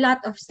lot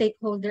of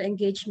stakeholder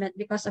engagement,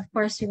 because of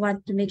course we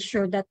want to make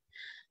sure that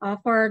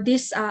for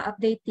this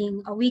updating,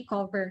 we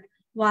cover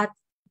what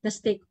the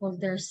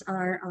stakeholders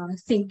are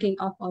thinking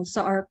of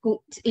also, or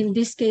in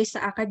this case,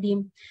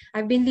 academe.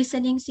 I've been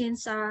listening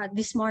since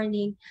this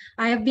morning.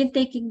 I have been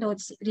taking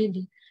notes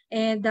really,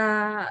 and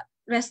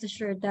rest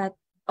assured that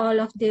all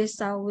of this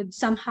would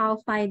somehow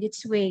find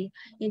its way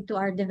into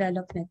our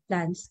development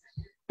plans.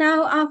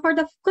 Now, for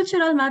the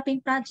cultural mapping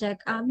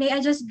project, may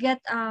I just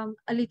get a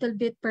little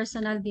bit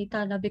personal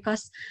dito, no?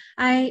 Because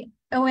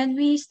when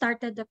we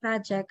started the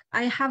project,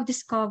 I have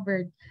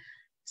discovered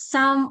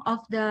some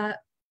of the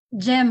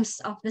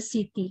gems of the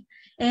city,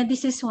 and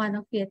this is one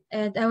of it.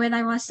 And when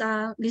I was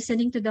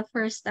listening to the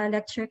first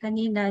lecture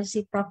kanina,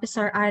 si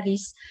Professor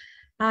Aris,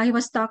 he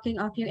was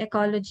talking of yung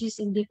ecologies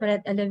in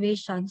different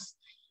elevations.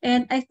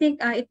 And I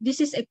think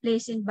this is a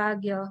place in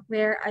Baguio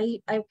where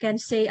I can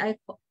say I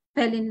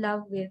fell in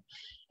love with.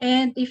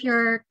 And if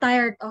you're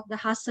tired of the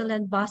hustle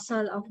and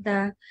bustle of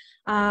the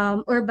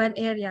urban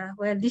area,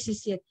 well, this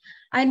is it.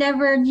 I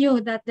never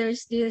knew that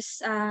there's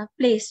this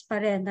place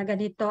pa rin na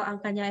ganito ang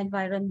kanya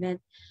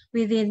environment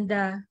within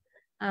the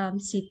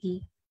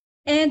city.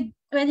 And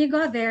when you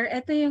go there,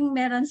 ito yung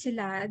meron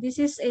sila.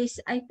 This is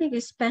I think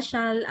a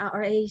special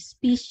or a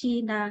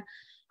species na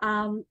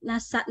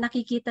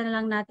nakikita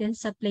na lang natin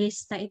sa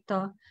place na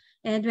ito.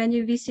 And when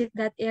you visit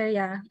that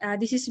area,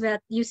 this is what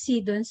you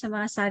see dun sa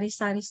mga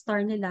sari-sari store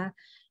nila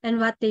and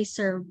what they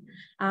serve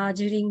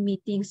during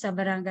meetings sa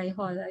barangay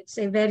hall. It's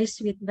a very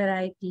sweet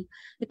variety.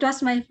 It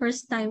was my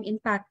first time,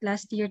 in fact,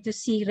 last year to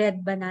see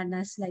red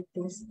bananas like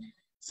this.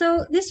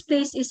 So this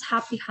place is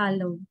Happy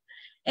Hollow.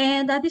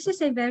 And this is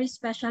a very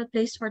special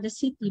place for the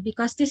city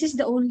because this is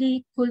the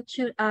only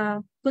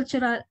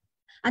cultural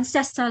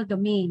ancestral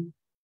domain.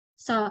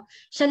 So,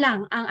 siya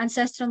lang ang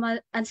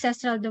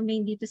ancestral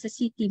domain dito sa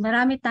city.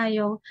 Marami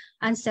tayong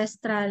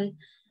ancestral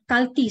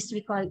cultis,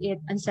 we call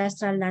it,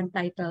 ancestral land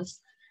titles.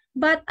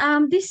 But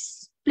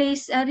this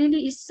place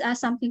really is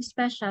something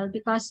special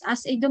because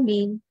as a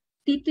domain,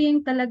 dito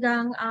yung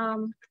talagang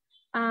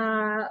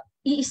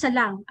iisa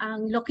lang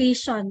ang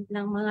location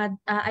ng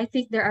mga, I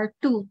think there are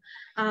 2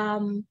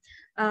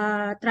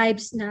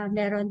 tribes na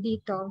meron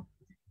dito.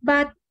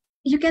 But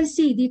you can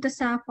see dito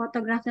sa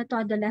photograph na to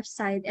on the left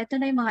side, ito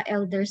na yung mga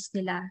elders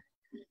nila.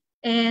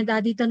 And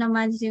dito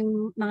naman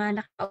yung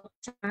mga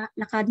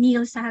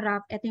naka-kneel sa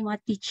harap, ito yung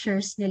mga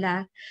teachers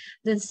nila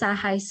dun sa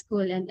high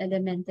school and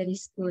elementary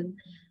school.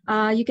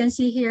 You can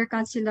see here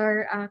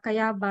Councilor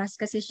Kayabas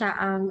kasi siya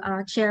ang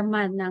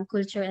chairman ng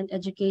Culture and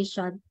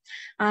Education.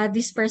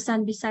 This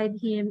person beside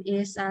him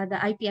is the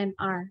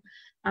IPMR.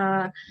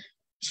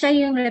 Siya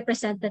yung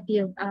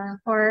representative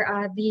for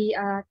the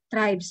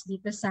tribes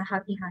dito sa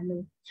Happy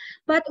Halo.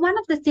 But one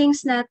of the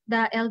things that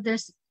the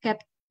elders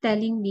kept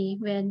telling me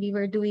when we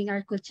were doing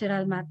our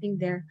cultural mapping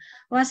there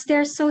was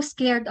they're so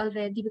scared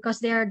already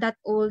because they are that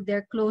old,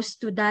 they're close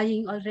to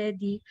dying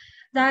already,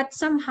 that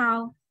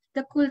somehow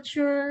the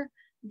culture,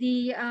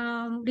 the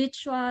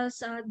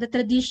rituals, the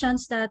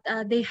traditions that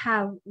they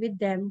have with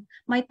them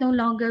might no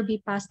longer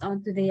be passed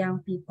on to the young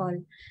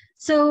people.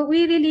 So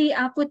we really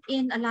put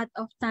in a lot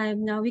of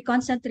time. Now we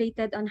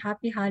concentrated on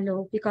Happy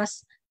Halo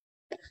because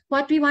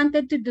what we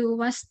wanted to do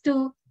was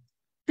to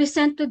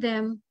present to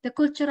them the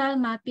cultural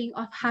mapping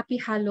of Happy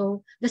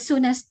Halo the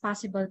soonest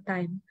possible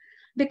time.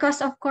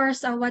 Because of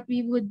course, what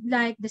we would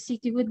like, the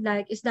city would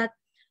like, is that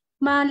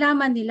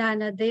malaman nila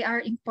na they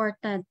are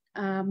important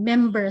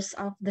members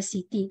of the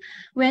city.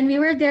 When we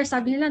were there,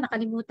 sabi nila,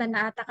 nakalimutan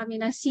na ata kami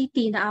ng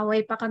city,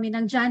 naaway pa kami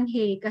ng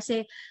Janhay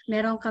kasi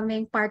meron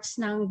kaming parts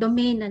ng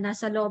domain na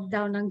nasa loob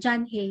daw ng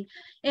Janhay.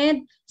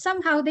 And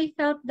somehow they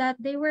felt that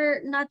they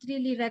were not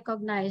really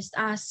recognized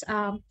as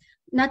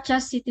not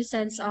just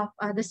citizens of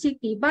the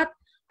city, but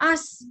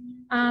as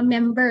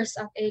members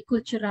of a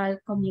cultural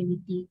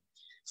community.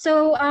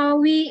 So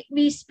we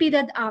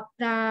speeded up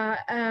the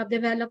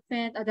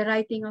development of the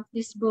writing of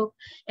this book,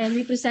 and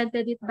we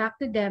presented it back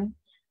to them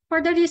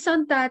for the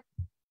reason that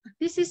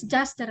this is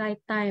just the right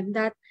time,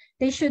 that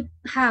they should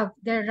have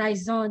their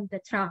raison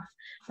d'être.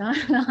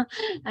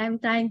 I'm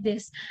trying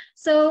this.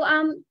 So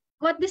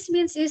what this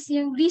means is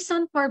yung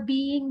reason for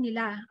being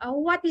nila.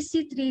 What is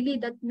it really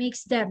that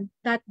makes them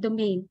that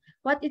domain?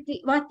 What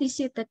is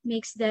it that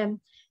makes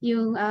them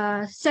yung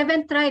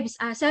 7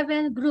 tribes,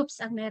 7 groups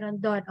ang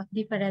meron doon of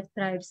different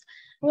tribes?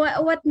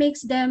 What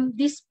makes them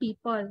these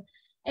people?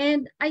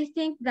 And I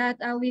think that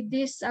with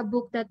this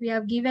book that we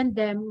have given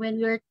them,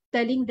 when we're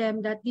telling them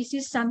that this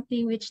is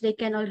something which they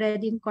can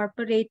already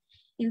incorporate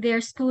in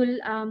their school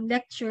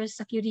lectures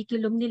sa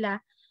curriculum nila,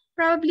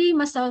 probably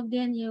masolve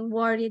din yung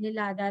worry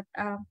nila that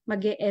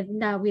mag-e-end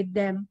na with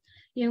them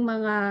yung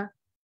mga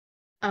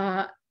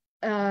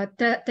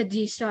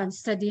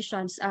traditions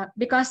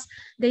because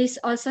they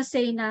also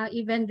say na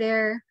even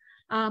their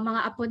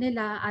mga apo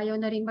nila ayaw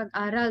na rin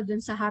mag-aral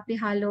dun sa Happy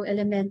Halo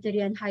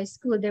Elementary and High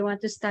School. They want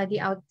to study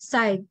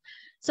outside.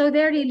 So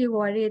they're really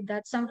worried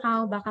that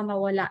somehow baka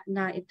mawala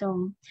na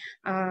itong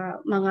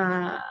mga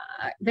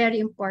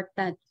very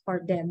important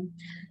for them.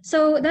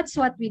 So that's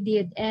what we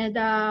did. And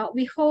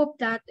we hope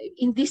that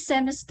in this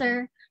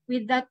semester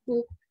with that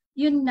book,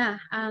 yun na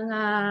ang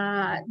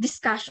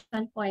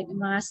discussion point ng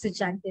mga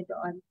estudyante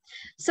doon.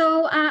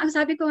 So ang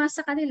sabi ko nga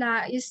sa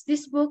kanila is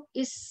this book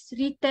is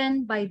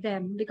written by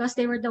them because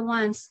they were the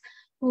ones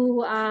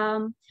who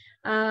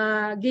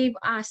gave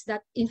us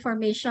that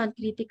information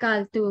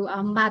critical to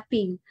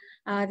mapping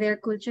their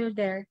culture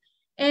there.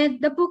 And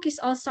the book is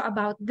also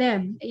about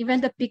them.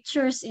 Even the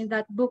pictures in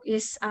that book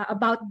is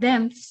about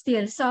them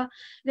still. So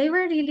they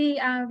were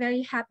really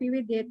very happy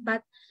with it.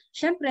 But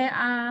syempre,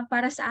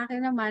 para sa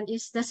akin naman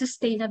is the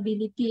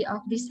sustainability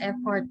of this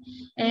effort.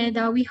 And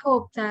we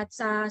hope that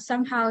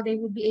somehow they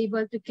will be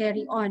able to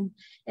carry on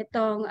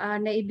itong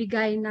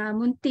naibigay na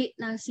munti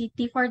ng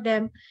city for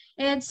them.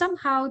 And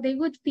somehow they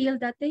would feel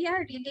that they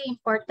are really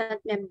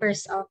important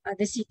members of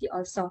the city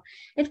also.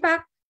 In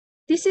fact,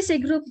 this is a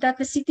group that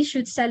the city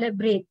should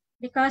celebrate.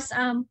 Because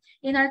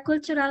in our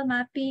cultural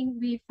mapping,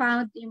 we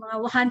found yung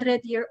mga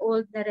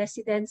 100-year-old na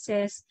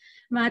residences,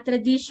 mga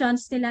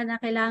traditions nila na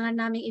kailangan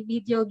namin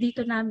i-video,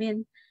 dito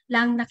namin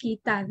lang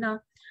nakita.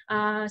 No?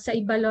 Sa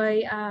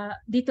Ibaloy,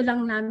 dito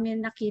lang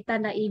namin nakita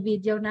na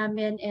i-video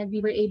namin and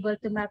we were able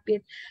to map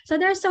it. So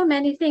there are so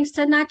many things.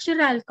 Sa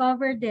natural,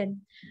 cover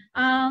din.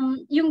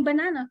 Yung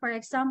banana, for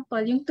example,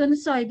 yung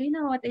tunsoy, do you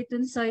know what a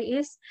tunsoy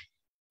is?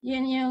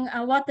 Yun yung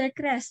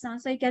watercress. No?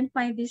 So you can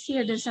find this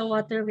here dun sa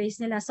waterways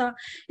nila. So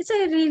it's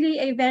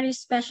really a very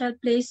special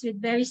place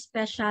with very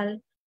special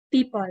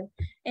people.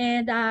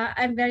 And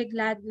I'm very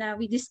glad na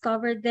we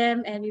discovered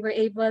them and we were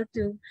able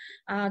to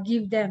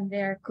give them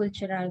their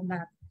cultural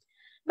map.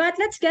 But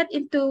let's get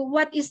into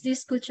what is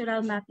this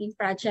cultural mapping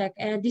project.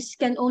 And this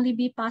can only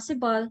be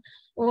possible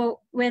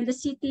when the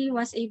city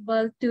was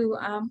able to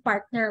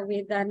partner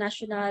with the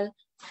National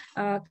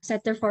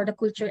Center for the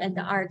Culture and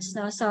the Arts.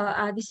 No? So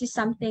this is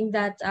something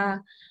that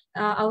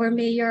our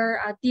mayor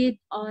did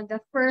on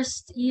the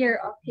first year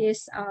of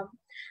his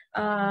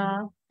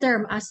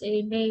term as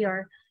a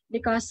mayor,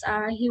 because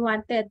he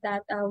wanted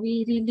that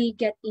we really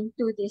get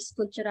into this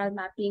cultural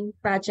mapping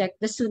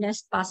project the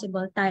soonest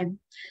possible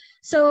time.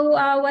 So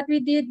what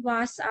we did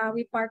was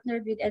we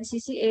partnered with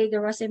NCCA.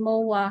 There was a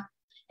MOA.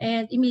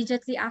 And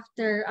immediately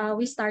after,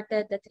 we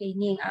started the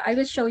training. I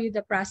will show you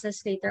the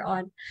process later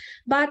on.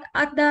 But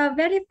at the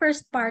very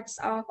first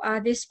parts of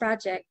this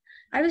project,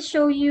 I will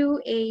show you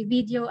a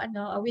video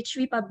which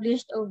we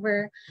published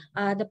over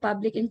the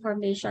Public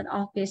Information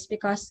Office,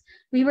 because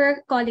we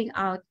were calling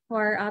out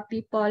for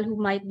people who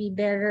might be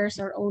bearers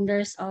or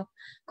owners of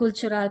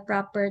cultural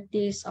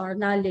properties or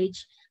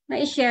knowledge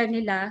na i-share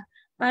nila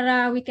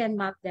para we can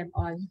map them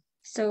all.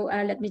 So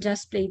let me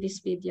just play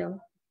this video.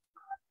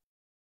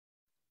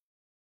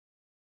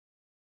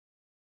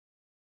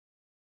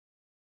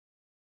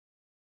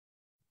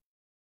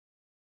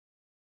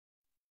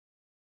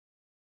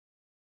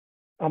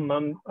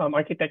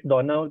 Architect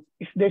Donna,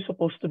 is there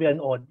supposed to be an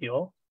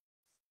audio?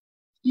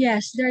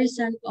 Yes, there is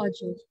an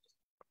audio.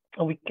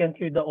 We can't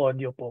hear the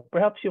audio po.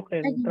 Perhaps you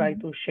can try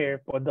to share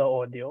po the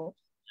audio.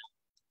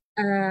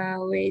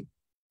 Wait.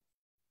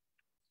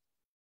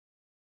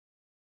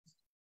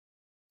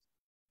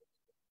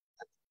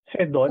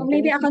 Sir Don,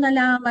 maybe ako na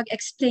lang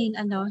mag-explain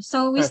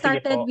So we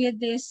started with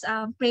this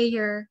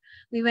prayer.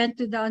 We went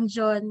to the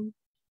Anjon,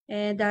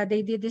 and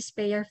they did this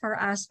prayer for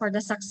us for the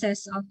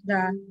success of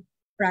the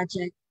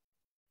project.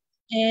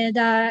 And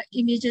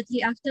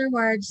immediately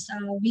afterwards,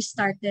 we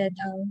started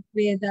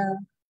with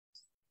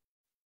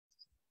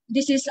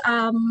this is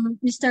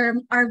Mr.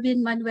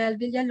 Arvin Manuel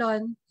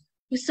Villalon,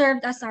 who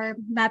served as our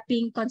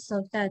mapping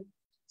consultant.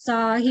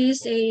 So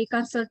he's a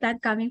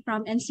consultant coming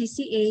from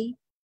NCCA.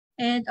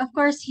 And of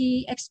course,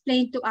 he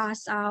explained to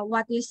us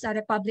what is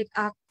Republic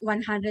Act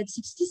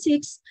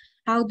 166,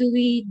 how do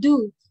we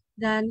do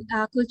the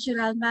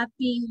cultural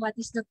mapping, what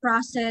is the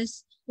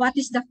process, what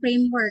is the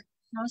framework.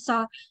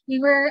 So we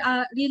were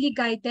really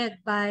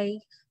guided by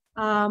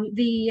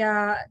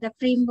the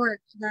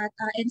framework that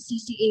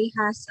NCCA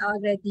has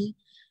already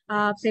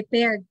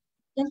prepared.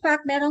 In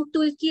fact, merong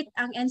toolkit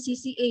ang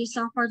NCCA.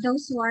 So for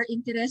those who are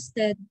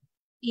interested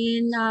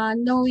in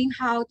knowing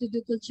how to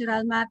do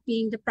cultural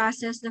mapping, the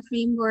process, the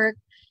framework,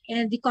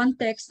 and the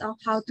context of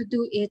how to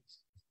do it,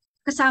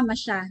 kasama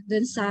siya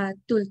dun sa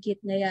toolkit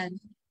na yan.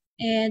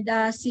 And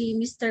si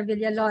Mr.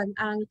 Villalon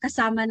ang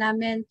kasama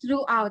namin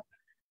throughout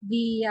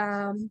the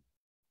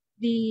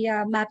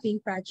mapping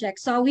project.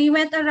 So we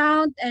went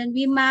around and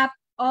we mapped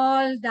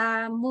all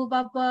the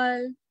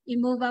movable,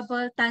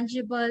 immovable,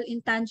 tangible,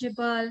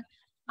 intangible.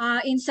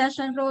 In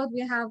Session Road,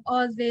 we have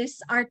all these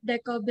Art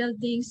Deco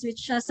buildings,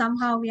 which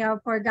somehow we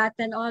have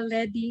forgotten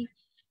already.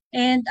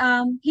 And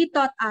he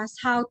taught us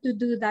how to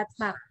do that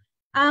map.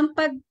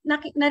 Pag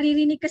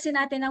naririnig kasi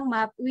natin ng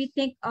map, we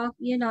think of,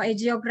 a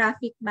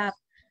geographic map.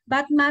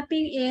 But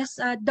mapping is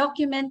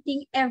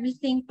documenting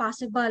everything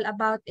possible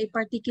about a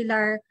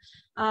particular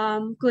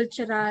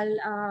cultural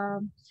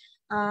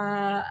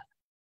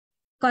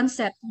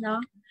concept,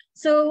 no?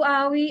 So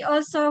we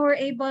also were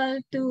able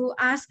to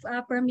ask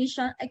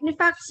permission. In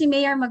fact, si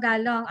Mayor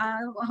Magalong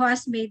who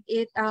has made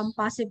it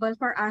possible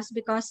for us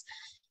because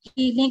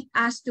he linked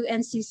us to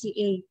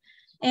NCCA.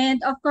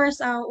 And of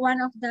course,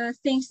 one of the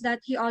things that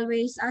he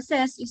always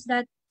says is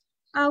that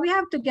we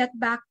have to get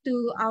back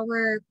to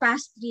our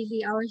past,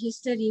 really, our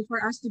history,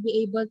 for us to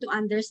be able to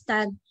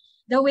understand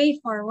the way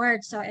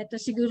forward. So ito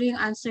siguro yung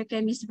answer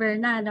kay Miss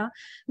Verna, no?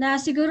 Na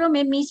siguro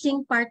may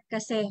missing part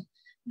kasi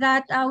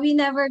that we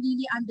never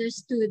really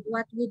understood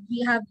what would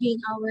have been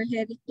our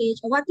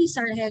heritage, or what is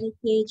our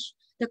heritage,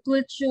 the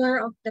culture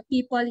of the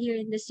people here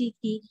in the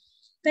city.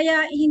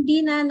 Kaya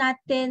hindi na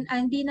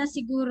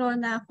siguro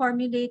na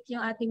formulate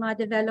yung ating mga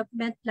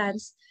development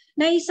plans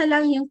na isa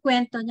lang yung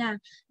kwento niya.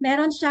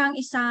 Meron siyang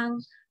isang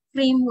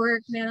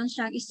framework, meron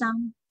siyang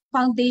isang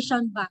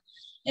foundation ba.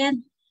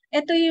 And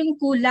ito yung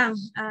kulang,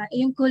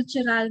 yung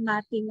cultural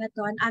mapping na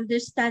to, an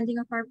understanding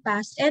of our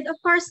past, and of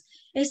course,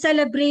 a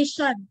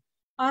celebration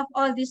of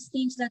all these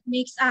things that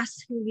makes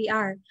us who we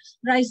are.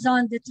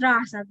 Raison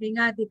d'être, sabi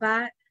nga, di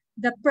ba?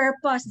 The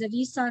purpose, the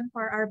reason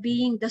for our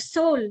being, the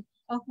soul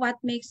of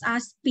what makes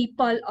us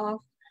people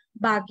of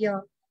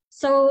Baguio.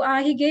 So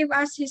he gave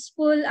us his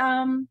full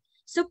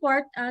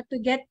support to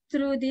get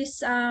through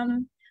this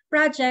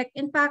project.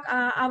 In fact,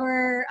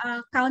 our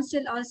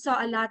council also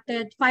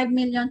allotted 5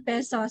 million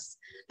pesos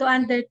to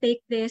undertake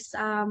this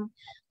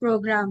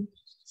program.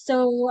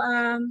 So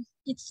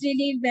it's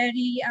really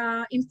very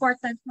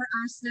important for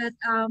us that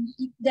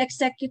the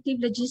executive,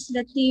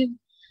 legislative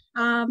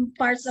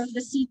parts of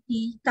the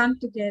city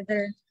come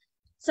together.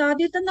 So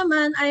dito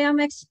naman, I am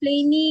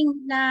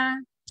explaining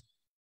na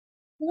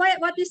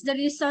what is the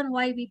reason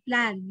why we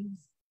plan.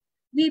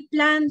 We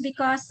plan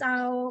because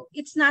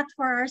it's not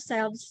for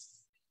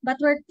ourselves,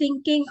 but we're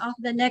thinking of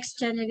the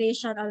next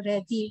generation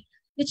already.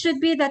 It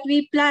should be that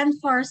we plan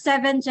for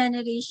 7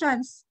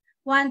 generations,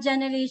 1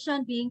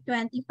 generation being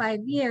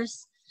 25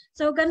 years.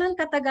 So ganun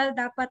katagal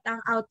dapat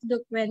ang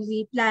outlook when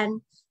we plan,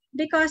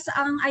 because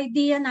ang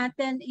idea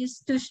natin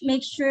is to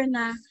make sure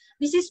na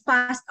this is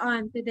passed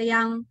on to the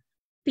young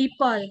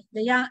people,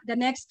 the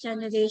next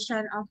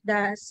generation of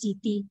the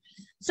city.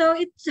 So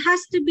it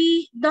has to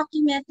be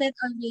documented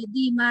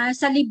already,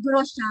 sa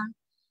libro siya,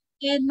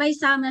 and may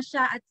sama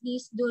siya at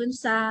least doon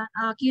sa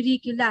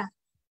curricula,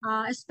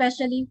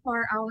 especially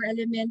for our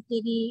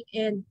elementary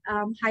and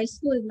high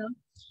school, no?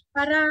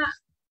 Para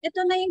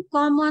ito na yung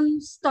common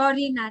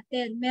story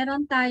natin.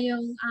 Meron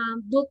tayong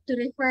book to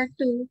refer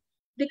to,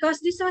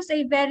 because this was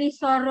a very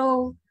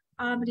thorough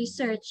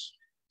research.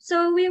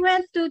 So we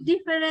went to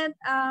different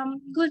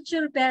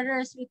culture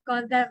bearers, we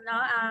call them. No?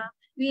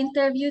 We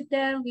interviewed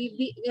them. We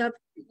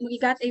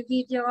got a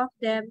video of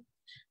them.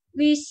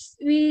 We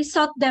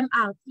sought them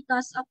out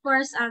because, of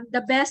course,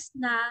 the best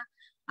na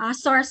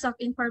source of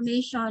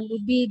information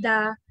would be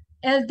the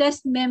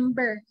eldest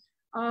member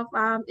of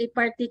a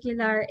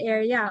particular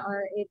area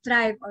or a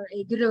tribe or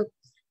a group.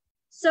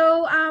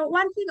 So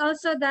one thing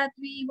also that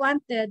we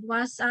wanted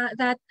was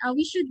that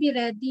we should be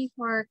ready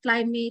for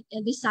climate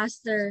and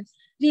disaster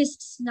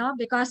risks, no?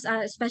 Because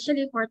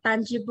especially for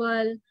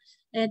tangible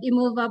and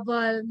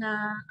immovable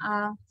na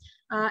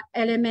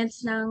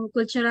elements ng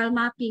cultural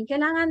mapping,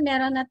 kailangan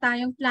meron na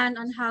tayong plan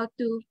on how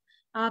to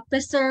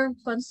preserve,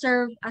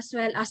 conserve, as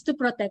well as to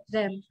protect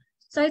them.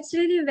 So it's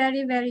really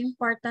very, very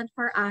important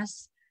for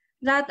us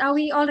that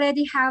we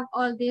already have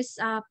all these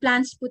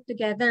plans put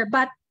together.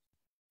 But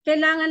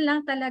kailangan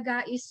lang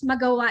talaga is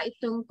magawa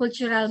itong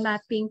cultural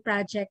mapping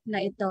project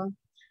na ito.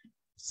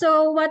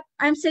 So what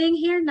I'm saying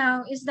here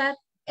now is that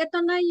ito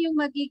na yung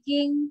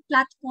magiging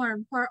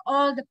platform for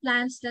all the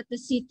plans that the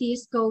city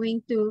is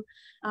going to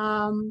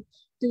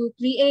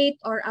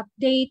create or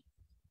update.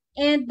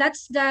 And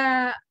that's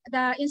the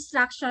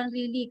instruction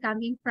really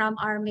coming from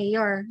our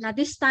mayor. Na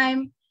this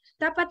time,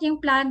 dapat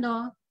yung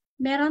plano,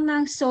 meron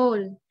ng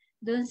soul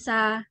dun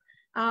sa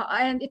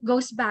and it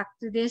goes back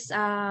to this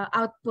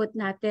output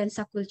natin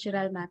sa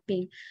cultural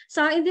mapping.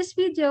 So in this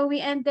video,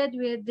 we ended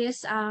with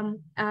this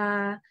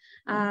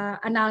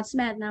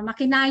announcement na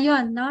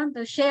makinayon, no,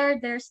 to share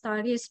their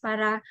stories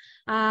para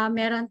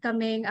meron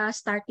kaming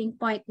starting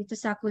point dito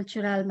sa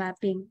cultural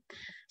mapping.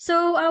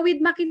 So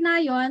with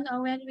Makinayon,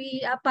 when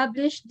we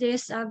published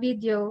this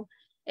video,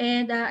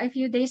 and a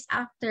few days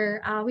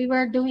after, we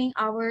were doing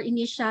our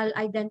initial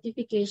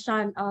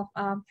identification of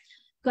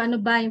kung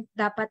ano ba yung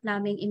dapat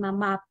naming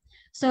imamap.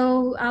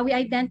 So we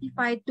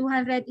identified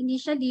 200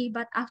 initially,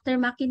 but after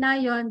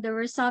Makinayon, there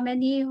were so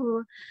many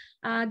who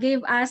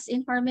gave us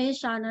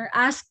information or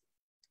asked,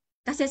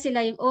 kasi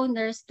sila yung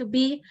owners, to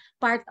be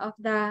part of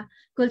the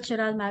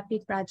cultural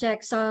mapping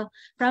project. So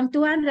from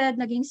 200,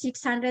 naging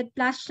 600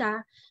 plus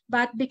siya,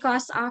 but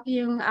because of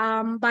yung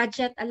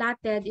budget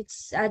allotted,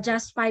 it's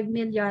just 5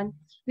 million,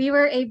 we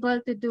were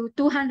able to do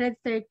 230.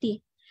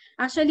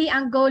 Actually,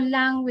 ang goal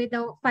lang with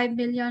the 5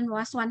 million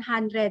was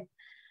 100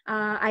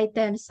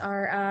 items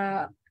or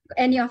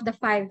any of the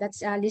 5 that's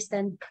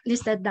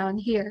listed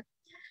down here.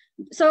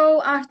 So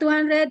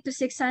 200 to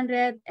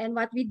 600, and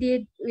what we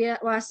did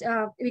was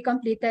we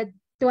completed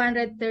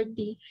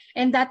 230,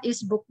 and that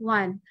is book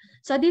 1.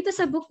 So dito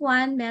sa book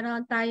 1,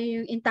 meron tayo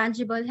yung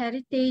intangible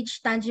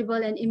heritage,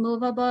 tangible and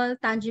immovable,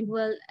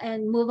 tangible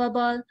and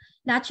movable,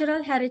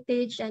 natural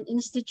heritage, and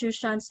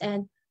institutions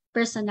and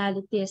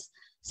personalities.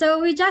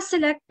 So we just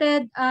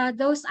selected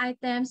those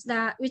items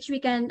which we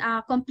can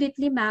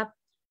completely map.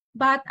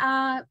 But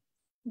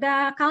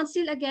the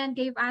council again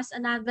gave us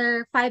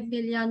another 5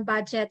 million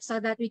budget so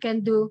that we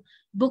can do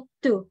book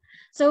 2.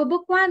 So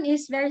book 1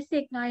 is very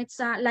thick. No? It's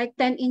like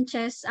 10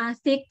 inches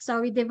thick.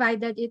 So we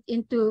divided it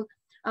into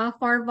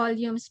 4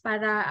 volumes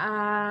para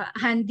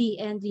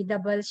handy and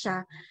readable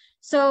siya.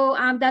 So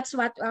that's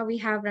what we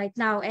have right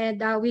now.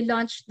 And we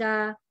launched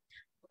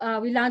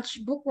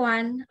book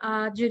 1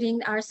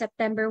 during our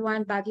September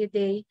 1 Baguio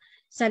Day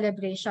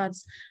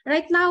celebrations.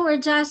 Right now, we're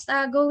just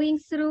going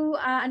through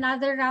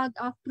another round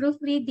of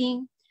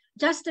proofreading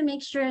just to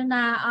make sure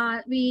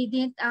na we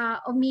didn't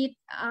omit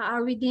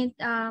or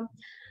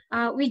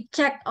we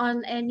checked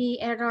on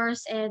any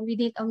errors and we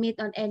didn't omit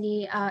on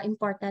any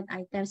important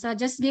items. So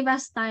just give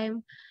us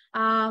time.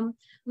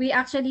 We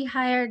actually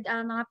hired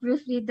mga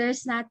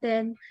proofreaders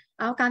natin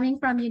coming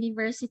from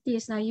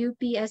universities, na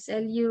UP,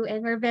 SLU,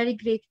 and we're very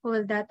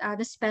grateful that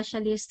the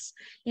specialists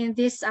in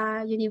these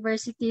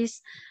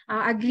universities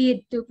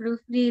agreed to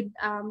proofread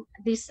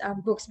these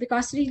books,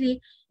 because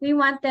really we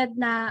wanted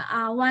na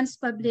once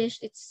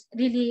published,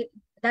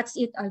 that's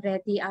it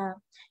already.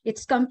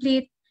 It's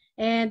complete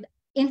and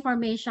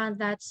information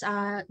that's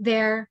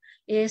there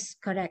is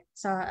correct.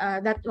 So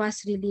that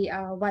was really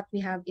what we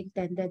have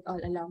intended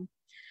all along.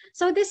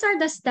 So these are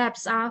the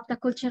steps of the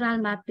cultural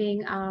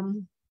mapping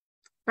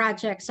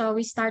project. So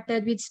we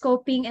started with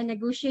scoping and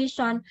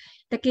negotiation.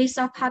 The case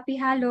of Happy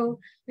Hallow,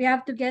 we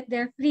have to get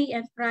their free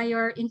and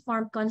prior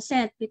informed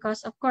consent,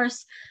 because of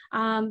course,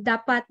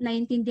 dapat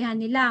naintindihan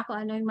nila kung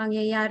ano yung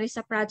mangyayari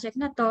sa project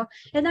na to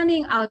and ano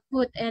yung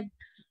output and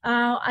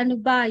ano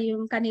ba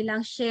yung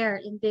kanilang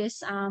share in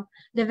this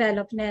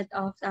development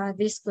of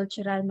this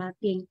cultural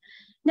mapping.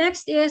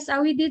 Next is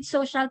we did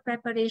social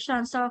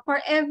preparation. So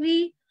for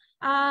every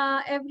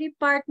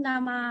part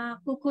na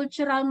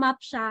cultural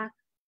map siya,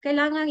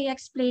 kailangan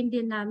i-explain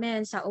din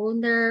namin sa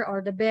owner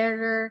or the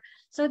bearer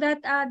so that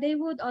they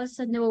would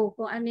also know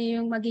kung ano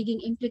yung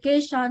magiging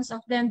implications of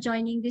them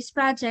joining this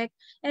project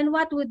and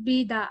what would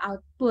be the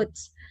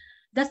outputs.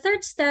 The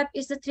third step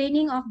is the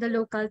training of the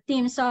local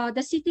team. So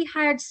the city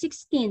hired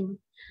 16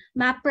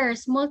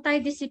 mappers,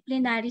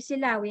 multidisciplinary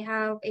sila. We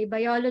have a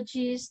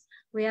biologist,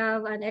 We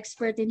have an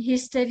expert in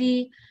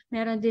history,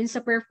 meron din sa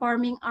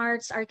performing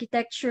arts,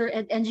 architecture,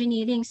 and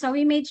engineering. So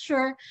we made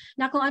sure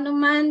na kung ano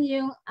man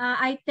yung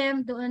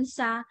item doon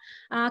sa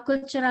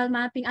cultural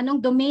mapping,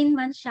 anong domain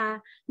man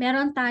siya,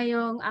 meron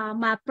tayong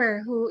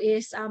mapper who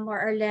is more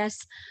or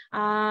less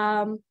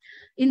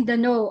in the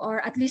know,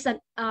 or at least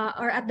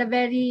or at the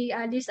very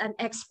least an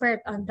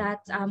expert on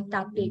that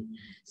topic.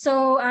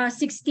 So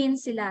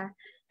 16 sila.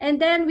 And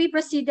then we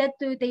proceeded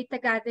to data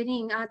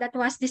gathering. That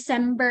was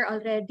December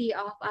already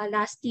of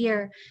last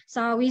year.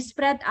 So we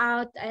spread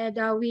out, and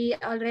we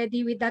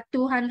already with that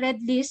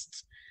 200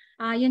 lists,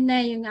 yun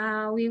na yung,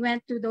 we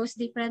went to those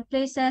different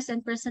places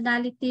and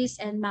personalities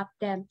and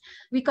mapped them.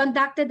 We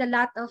conducted a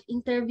lot of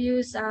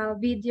interviews,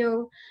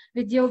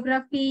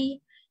 videography,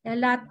 a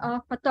lot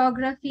of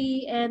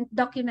photography and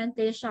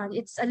documentation.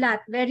 It's a lot,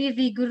 very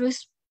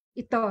rigorous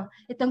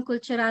itong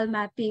cultural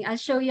mapping. I'll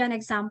show you an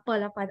example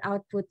of an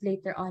output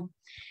later on.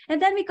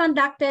 And then we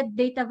conducted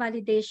data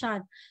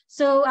validation.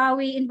 So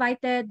we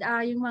invited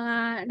yung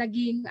mga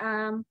naging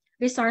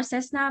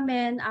resources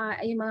namin,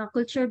 yung mga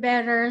culture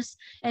bearers,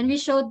 and we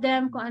showed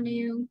them kung ano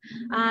yung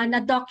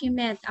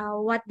na-document,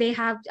 what they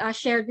have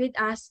shared with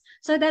us,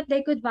 so that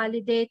they could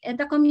validate, and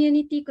the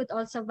community could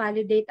also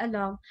validate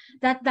along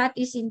that that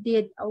is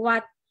indeed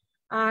what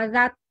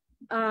that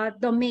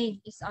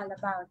domain is all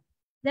about.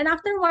 Then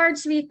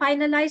afterwards, we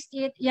finalized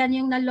it. Yan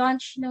yung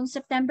na-launch noong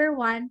September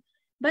 1.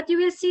 But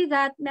you will see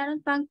that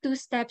meron pang 2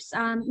 steps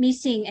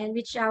missing, and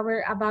which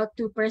we're about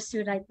to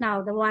pursue right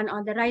now. The one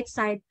on the right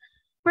side.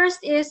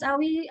 First is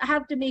we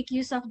have to make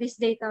use of this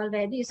data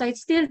already. So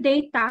it's still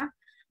data.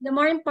 The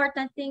more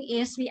important thing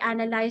is we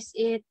analyze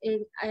it.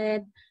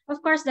 And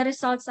of course, the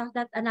results of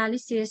that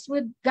analysis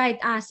would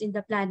guide us in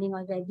the planning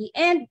already.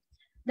 And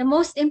the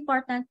most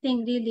important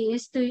thing really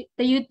is the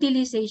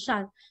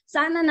utilization.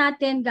 Sana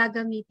natin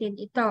gagamitin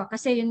ito?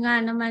 Kasi yun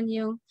nga naman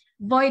yung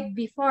void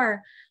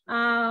before.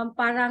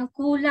 Parang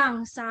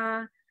kulang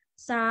sa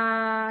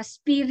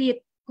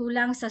spirit,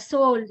 kulang sa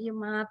soul,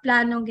 yung mga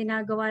planong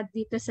ginagawa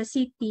dito sa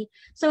city.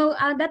 So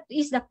that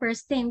is the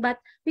first thing. But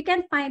we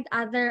can find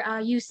other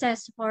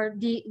uses for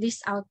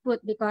this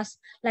output, because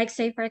like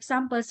say for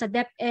example sa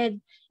DepEd,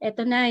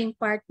 ito na yung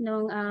part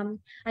nung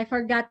I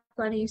forgot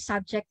kung ano yung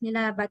subject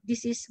nila, but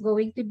this is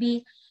going to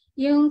be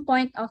yung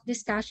point of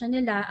discussion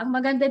nila. Ang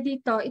maganda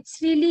dito,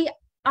 it's really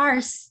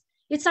ours.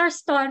 It's our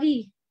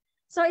story.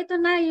 So ito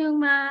na yung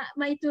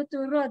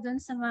maituturo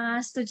dun sa mga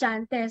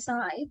estudyante. So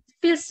it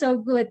feels so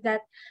good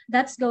that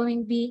that's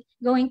going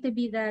to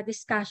be the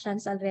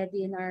discussions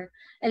already in our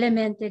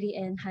elementary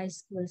and high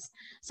schools.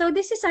 So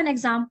this is an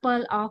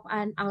example of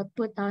an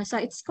output.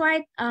 So it's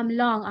quite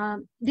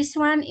long. This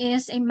one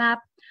is a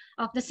map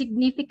of the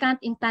significant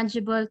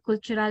intangible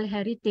cultural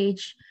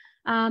heritage.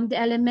 The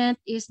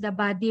element is the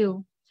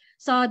Baguio.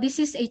 So this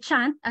is a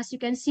chant. As you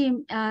can see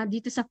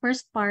dito sa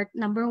first part,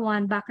 number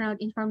 1, background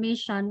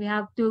information, we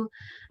have to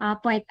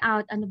point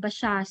out ano ba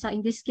siya. So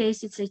in this case,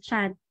 it's a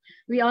chant.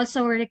 We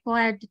also were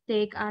required to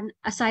take,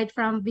 aside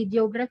from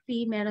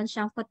videography, meron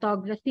siyang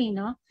photography,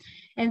 no?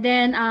 And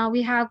then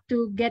we have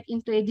to get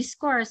into a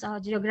discourse,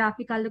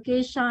 geographical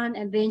location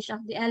and range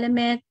of the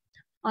element.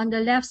 On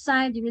the left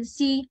side, you will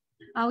see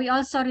we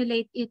also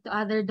relate it to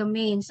other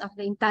domains of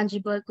the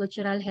intangible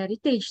cultural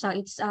heritage. So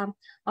it's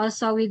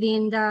also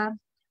within the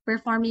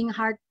performing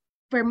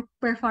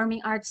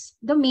arts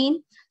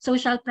domain,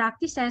 social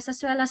practices,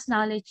 as well as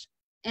knowledge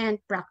and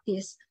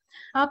practice.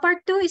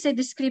 Part 2 is a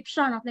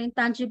description of the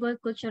intangible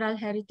cultural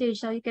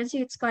heritage. So you can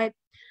see it's quite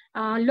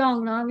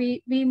long. No?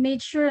 We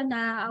made sure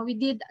na we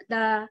did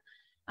the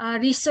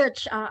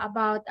research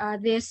about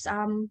this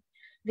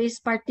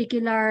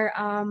particular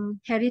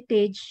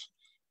heritage.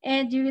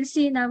 And you will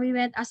see na we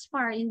went as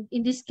far.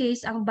 In this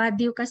case, ang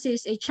Baguio kasi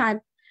is a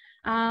chant.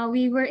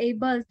 We were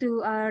able to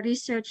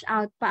research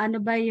out paano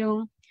ba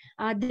yung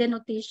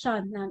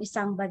denotation ng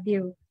isang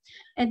Baguio.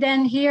 And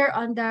then here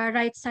on the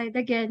right side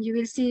again, you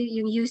will see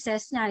yung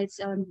uses niya. It's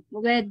on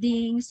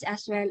weddings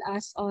as well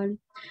as on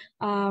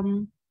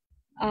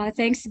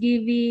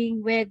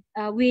Thanksgiving,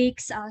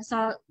 weeks.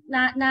 So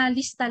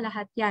na-lista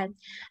lahat yan.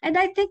 And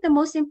I think the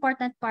most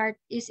important part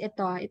is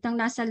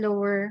itong nasa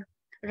lower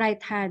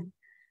right hand.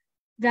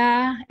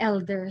 The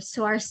elders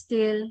who are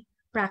still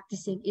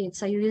practicing it.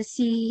 So you will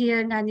see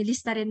here na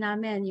nilista rin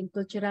namin yung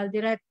cultural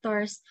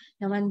directors,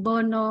 naman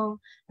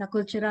bono, the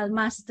cultural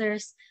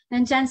masters,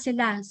 nandyan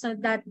sila. So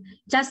that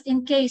just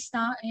in case,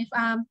 no, if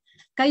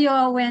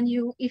kayo,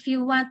 if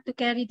you want to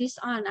carry this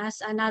on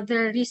as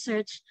another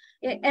research,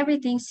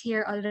 everything's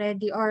here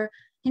already. Or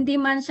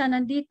hindi man siya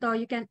nandito,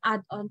 you can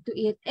add on to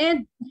it.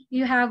 And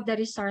you have the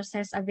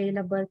resources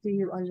available to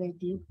you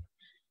already.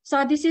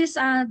 So this is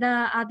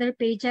the other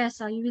pages.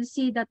 So you will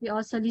see that we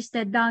also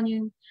listed down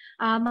yung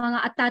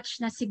mga attached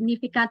na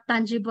significant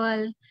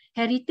tangible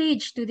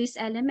heritage to this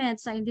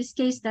element. So in this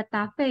case, the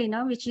tafe,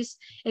 no, which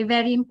is a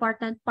very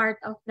important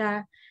part of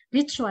the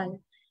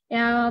ritual.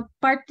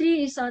 Part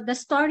 3 is the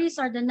stories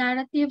or the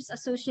narratives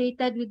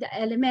associated with the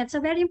element.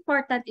 So very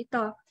important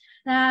ito.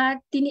 na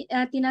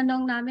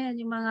tinanong namin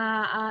yung mga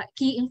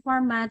key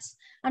informants,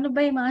 ano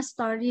ba yung mga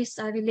stories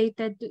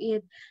related to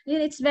it.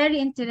 It's very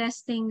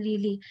interesting,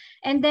 really.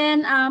 And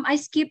then I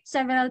skipped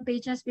several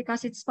pages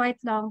because it's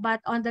quite long, but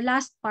on the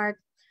last part,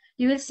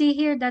 you will see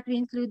here that we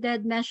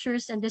included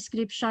measures and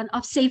description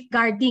of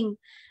safeguarding.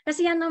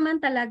 Kasi yan naman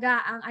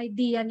talaga ang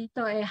idea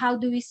nito, how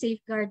do we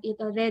safeguard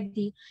it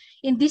already?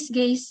 In this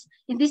case,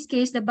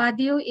 the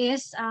Baguio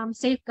is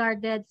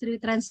safeguarded through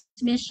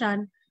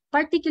transmission,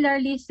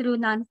 particularly through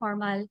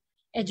non-formal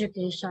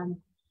education.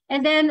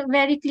 And then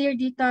very clear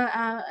dito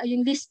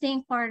yung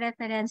listing for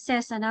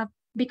references,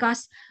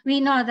 because we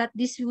know that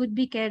this would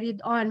be carried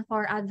on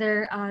for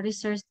other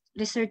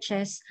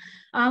researches.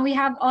 We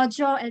have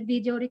audio and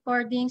video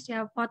recordings, we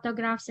have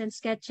photographs and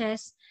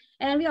sketches,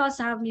 and we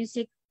also have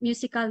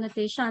musical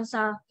notation.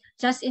 So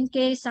just in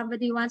case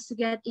somebody wants to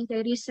get into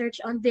research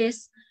on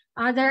this,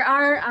 there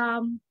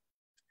are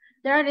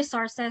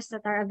resources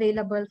that are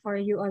available for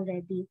you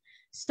already.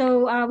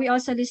 So we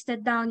also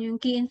listed down yung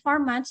key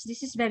informants.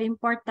 This is very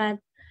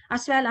important,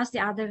 as well as the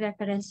other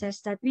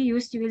references that we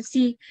used. You will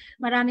see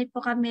marami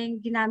po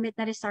kaming ginamit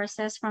na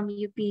resources from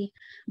UP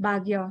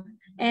Baguio.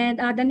 And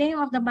the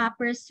name of the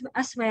mappers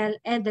as well,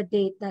 and the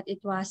date that it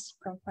was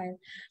profiled.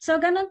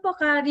 So ganun po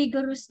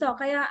ka-rigorous to.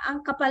 Kaya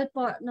ang kapal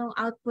po ng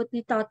output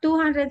nito,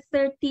 230,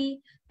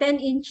 10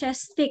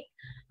 inches thick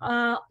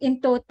in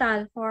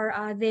total for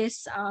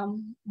this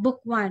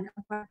book 1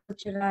 of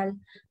cultural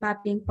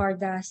mapping for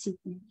the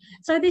city.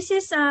 So this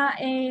is a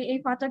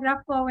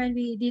photograph po when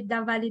we did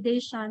the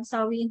validation.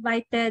 So we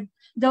invited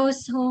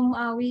those whom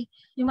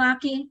yung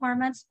mga key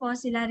informants po,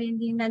 sila rin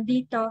din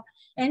nandito.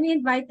 And we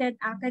invited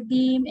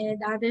academe and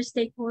other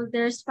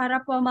stakeholders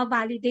para po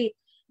ma-validate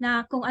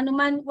na kung ano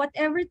man,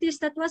 whatever it is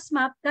that was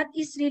mapped, that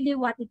is really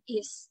what it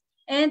is.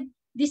 And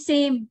the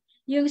same,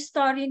 yung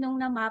story nung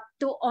na-map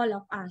to all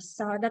of us.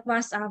 So that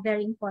was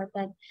very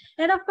important.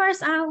 And of course,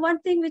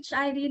 one thing which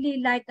I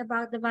really liked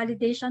about the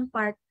validation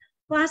part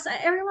was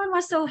everyone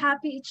was so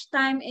happy each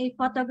time a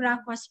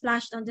photograph was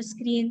flashed on the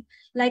screen,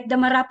 like the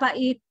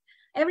Marapait.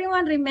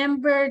 Everyone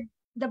remembered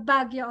the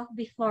Baguio of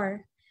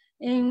before.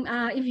 And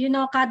if you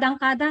know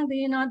kadang-kadang, do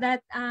you know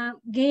that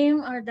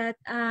game or that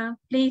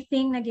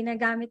plaything na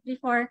ginagamit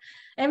before?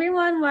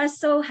 Everyone was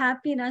so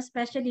happy, na,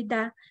 especially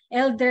the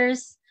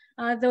elders,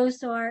 those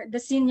who are the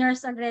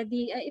seniors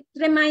already. It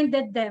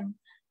reminded them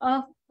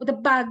of the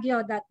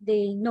Baguio that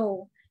they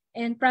know.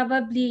 And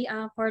probably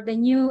for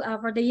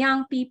the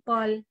young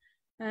people,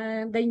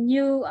 the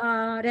new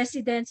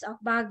residents of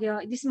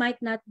Baguio, this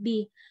might not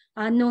be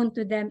known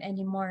to them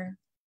anymore.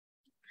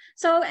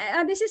 So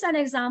this is an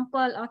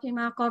example of yung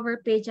mga cover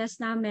pages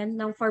namin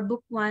for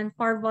book 1,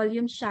 4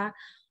 volumes siya.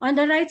 On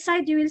the right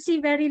side, you will see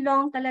very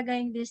long talaga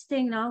yung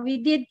listing. No? We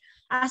did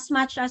as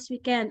much as we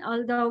can,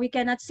 although we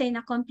cannot say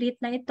na complete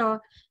na ito.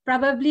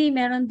 Probably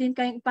meron din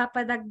kayong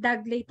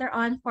ipapadagdag later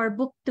on for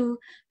book 2.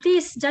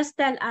 Please just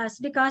tell us,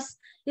 because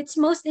it's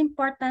most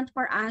important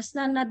for us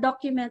na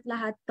na-document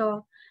lahat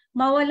to.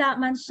 Mawala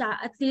man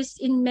siya, at least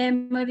in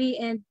memory,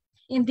 and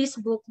in this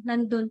book,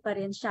 nandun pa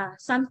rin siya.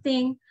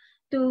 Something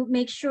to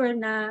make sure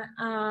na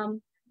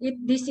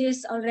this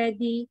is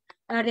already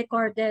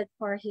recorded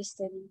for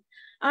history.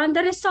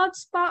 The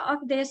results pa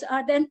of this,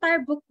 the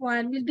entire book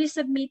 1 will be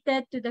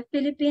submitted to the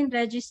Philippine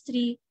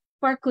Registry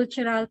for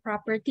Cultural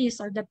Properties,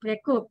 or the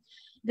PRECUP.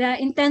 The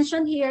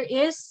intention here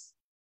is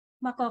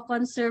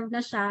mako-conserve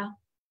na siya,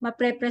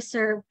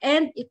 mapre-preserve,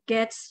 and it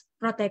gets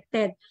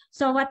protected.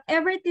 So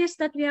whatever it is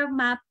that we have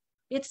mapped,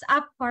 it's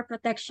up for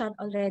protection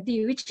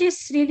already, which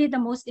is really the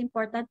most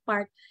important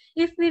part.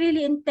 If we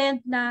really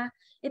intend na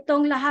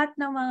itong lahat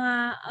ng mga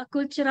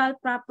cultural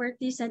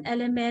properties and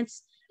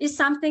elements is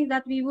something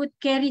that we would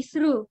carry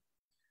through,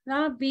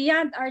 no,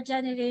 beyond our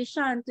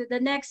generation to the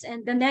next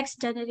and the next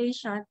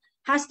generation,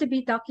 has to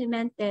be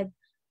documented,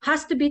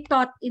 has to be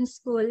taught in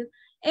school,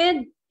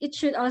 and it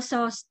should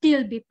also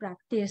still be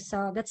practiced.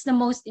 So that's the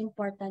most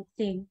important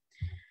thing.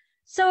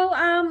 So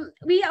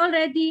we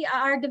already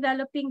are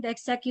developing the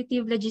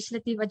executive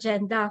legislative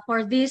agenda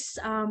for this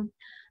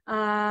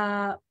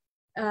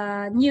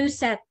new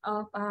set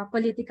of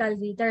political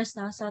leaders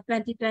now, so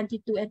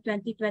 2022 and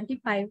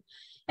 2025.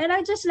 And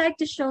I'd just like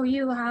to show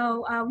you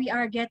how we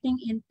are getting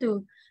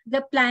into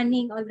the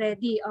planning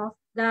already of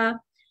the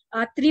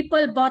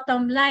triple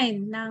bottom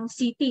line ng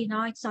city.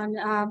 No? It's on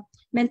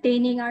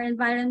maintaining our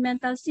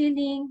environmental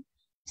ceiling,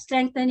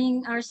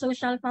 strengthening our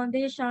social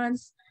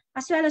foundations,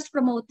 as well as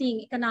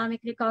promoting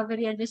economic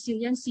recovery and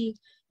resiliency.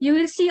 You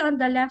will see on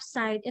the left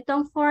side,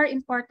 itong 4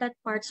 important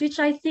parts, which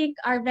I think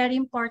are very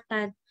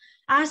important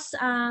as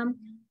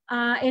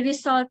a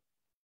result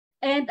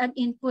and an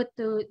input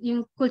to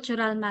yung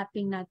cultural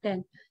mapping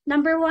natin.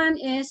 Number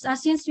 1 is,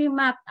 since we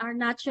mapped our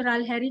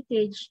natural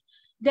heritage,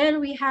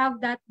 then we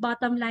have that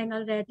bottom line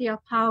already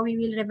of how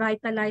we will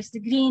revitalize the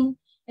green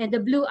and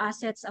the blue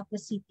assets of the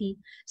city.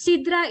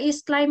 CIDRA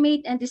is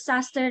climate and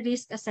disaster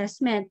risk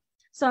assessment.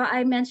 So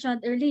I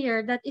mentioned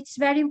earlier that it's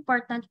very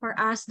important for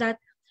us that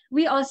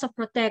we also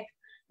protect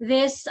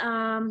this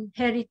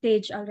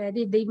heritage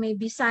already. They may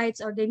be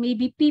sites or they may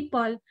be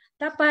people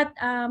dapat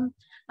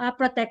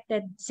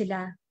protected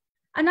sila.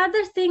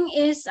 Another thing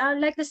is,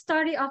 like the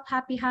story of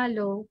Happy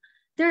Hollow,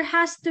 there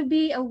has to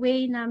be a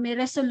way na may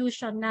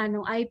resolution na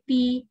ng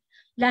IP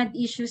land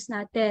issues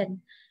natin.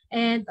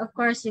 And of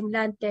course, yung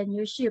land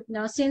tenureship.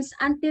 Now, since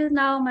until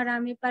now,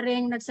 marami pa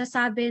rin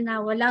nagsasabi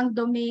na walang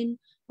domain,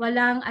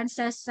 walang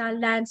ancestral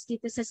lands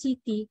dito sa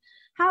city,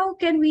 how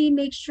can we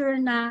make sure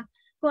na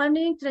kung ano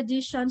yung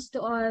traditions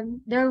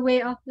doon, their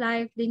way of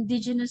life, the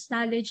indigenous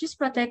knowledge is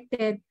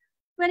protected,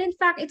 when in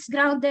fact, it's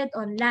grounded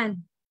on land.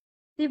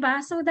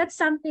 Diba? So that's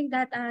something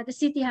that the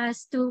city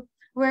has to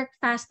work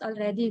fast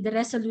already, the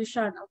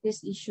resolution of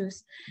these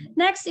issues.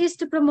 Next is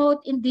to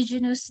promote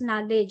indigenous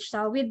knowledge.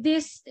 So with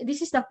this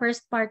is the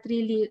first part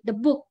really, the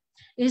book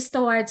is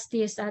towards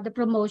this, the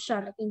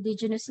promotion of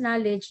indigenous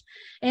knowledge.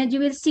 And you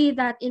will see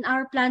that in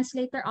our plans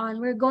later on,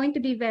 we're going to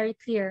be very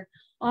clear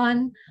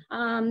on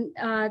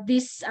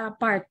this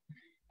part.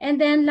 And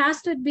then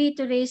last would be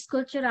to raise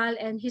cultural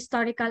and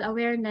historical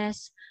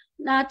awareness,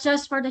 not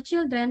just for the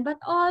children, but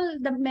all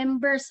the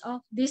members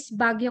of this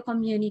Baguio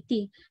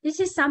community. This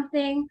is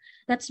something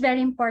that's very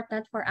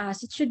important for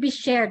us. It should be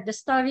shared. The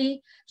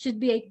story should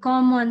be a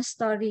common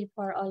story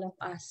for all of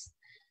us.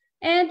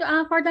 And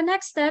for the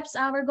next steps,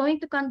 we're going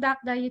to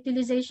conduct the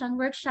utilization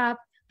workshop.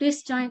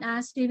 Please join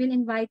us. We will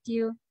invite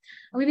you.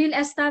 We will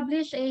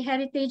establish a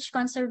Heritage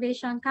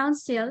Conservation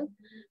Council.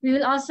 We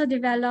will also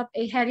develop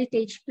a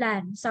heritage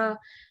plan. So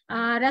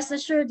rest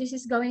assured, this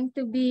is going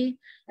to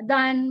be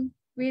done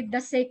with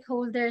the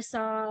stakeholders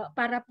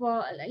para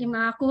po yung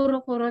mga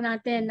kuro-kuro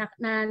natin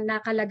na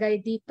nakalagay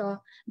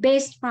dito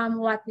based from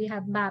what we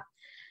have mapped.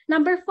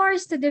 Number 4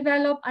 is to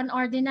develop an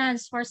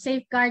ordinance for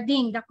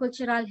safeguarding the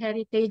cultural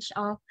heritage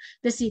of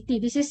the city.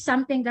 This is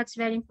something that's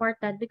very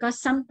important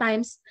because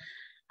sometimes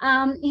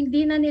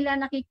hindi na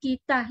nila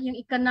nakikita yung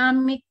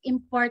economic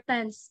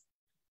importance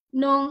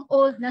ng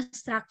old na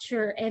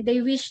structure and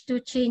they wish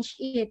to change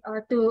it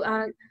or to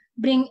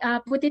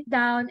put it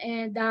down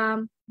and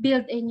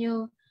build a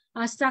new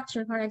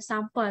structure, for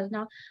example.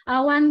 No?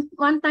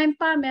 One time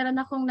pa,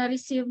 meron akong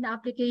na-receive na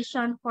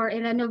application for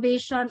a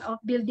renovation of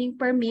building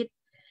permit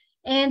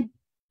and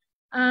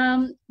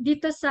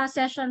dito sa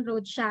Session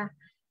Road siya.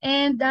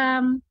 And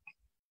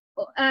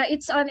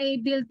it's on a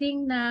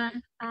building na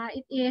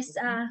it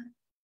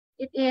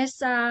is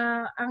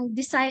ang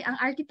design,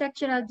 ang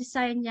architectural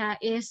design niya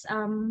is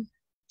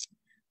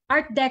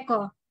Art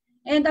Deco.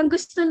 And ang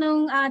gusto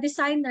ng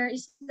designer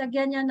is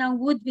lagyan niya ng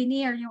wood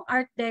veneer, yung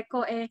Art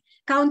Deco,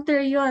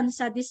 counter yon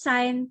sa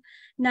design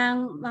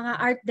ng mga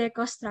Art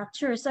Deco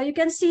structure. So you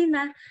can see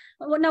na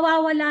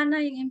nawawala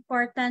na yung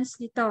importance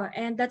nito.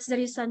 And that's the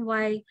reason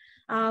why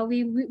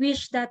we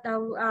wish that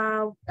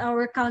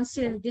our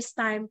council this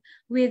time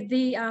with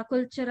the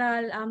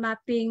cultural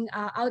mapping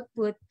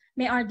output,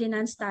 may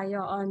ordinance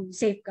tayo on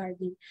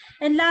safeguarding.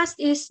 And last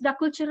is the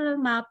cultural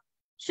map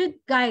should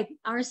guide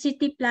our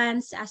city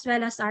plans as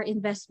well as our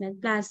investment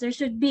plans. There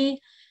should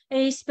be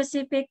a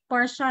specific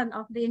portion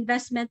of the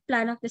investment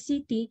plan of the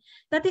city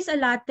that is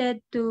allotted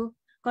to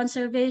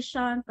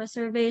conservation,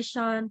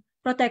 preservation,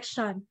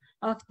 protection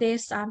of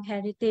this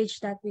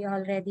heritage that we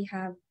already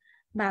have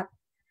mapped.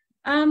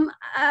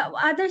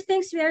 Other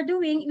things we are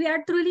doing, we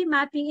are truly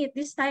mapping it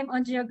this time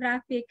on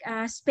geographic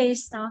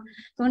space, no?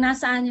 Kung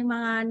nasaan yung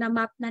mga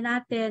na-map na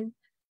natin.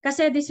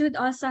 Kasi this would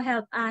also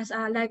help us,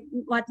 like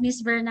what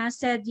Miss Verna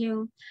said,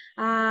 yung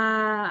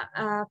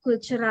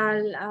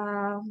cultural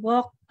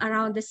walk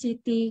around the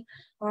city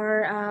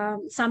or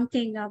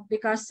something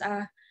because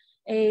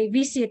a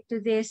visit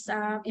to this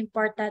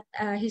important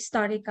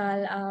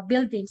historical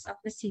buildings of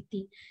the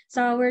city.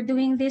 So we're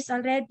doing this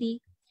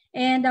already.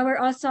 And we're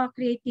also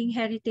creating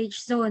heritage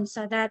zones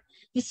so that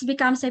this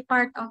becomes a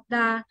part of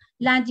the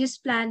land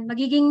use plan,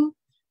 magiging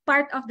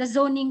part of the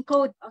zoning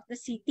code of the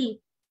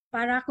city.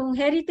 Para kung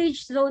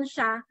heritage zone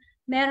siya,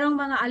 merong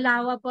mga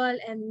allowable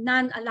and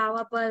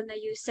non-allowable na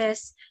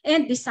uses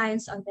and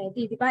designs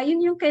already. Diba?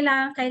 Yun yung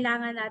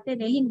kailangan natin.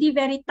 Hindi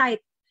very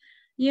tight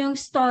yung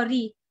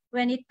story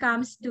when it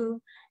comes to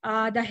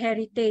the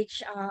heritage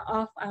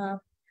of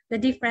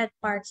the different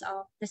parts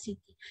of the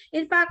city.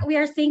 In fact, we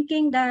are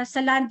thinking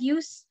sa land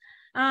use,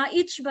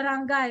 each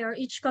barangay or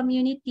each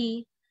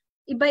community,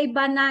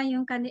 iba-iba na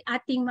yung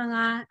ating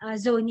mga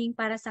zoning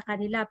para sa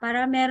kanila.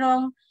 Para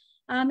meron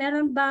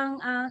bang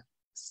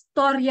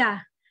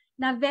storya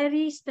na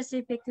very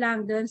specific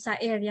lang doon sa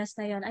areas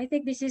na yon. I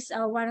think this is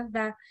one of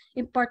the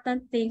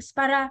important things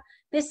para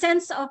may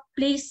sense of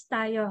place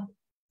tayo.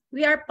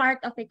 We are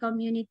part of a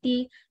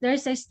community.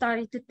 There's a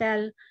story to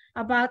tell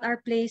about our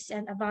place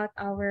and about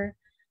our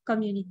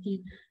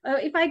community.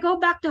 If I go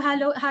back to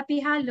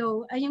Happy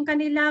Hollow, yung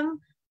kanilang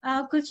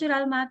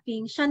cultural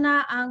mapping, siya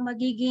na ang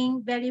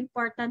magiging very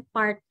important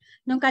part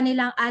ng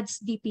kanilang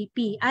ADS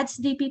DPP. ADS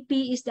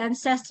DPP is the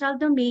Ancestral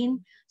Domain,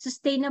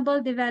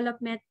 Sustainable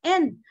Development,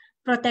 and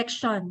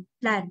Protection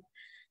Plan.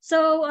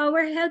 So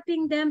we're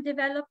helping them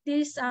develop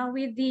this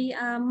with the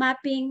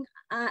mapping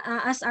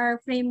as our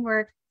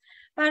framework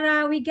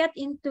para we get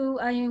into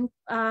yung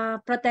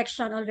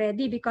protection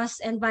already because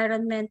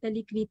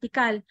environmentally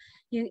critical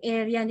yung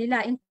area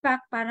nila. In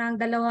fact, parang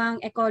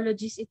dalawang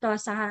ecologies ito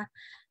sa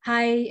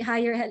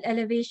higher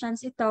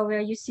elevations ito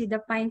where you see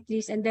the pine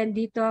trees, and then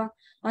dito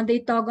on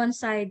the Itogon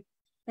side,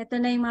 ito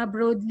na yung mga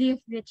broadleaf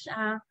which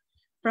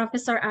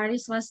Professor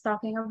Aris was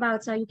talking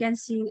about. So you can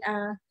see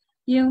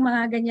yung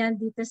mga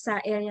ganyan dito sa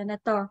area na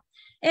to.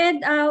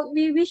 And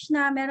we wish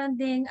na meron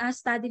ding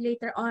study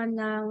later on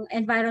ng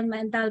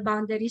environmental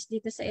boundaries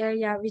dito sa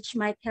area which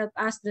might help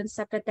us dun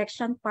sa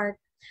protection part.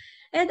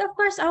 And of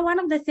course, one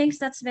of the things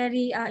that's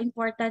very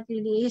important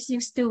really is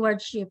yung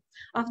stewardship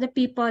of the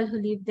people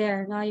who live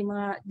there, no? Yung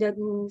mga the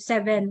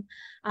 7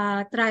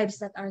 tribes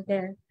that are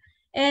there.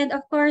 And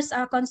of course,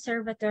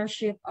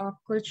 conservatorship of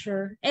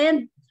culture.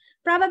 And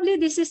probably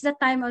this is the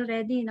time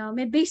already, no?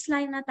 May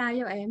baseline na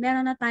tayo eh.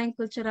 Meron na tayong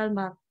cultural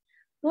map.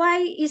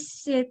 Why is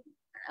it,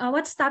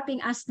 what's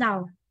stopping us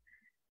now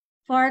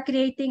for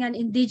creating an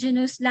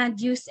indigenous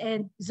land use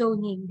and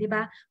zoning, di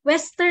ba?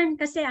 Western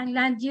kasi ang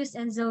land use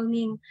and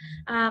zoning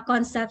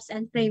concepts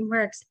and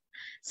frameworks.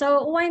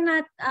 So why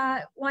not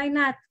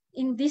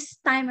in this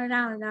time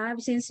around,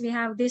 since we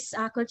have this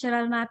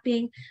cultural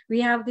mapping,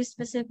 we have this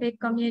specific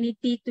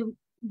community to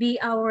be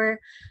our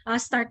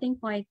starting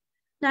point.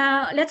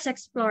 Now, let's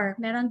explore.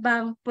 Meron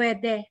bang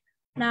pwede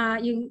na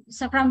yung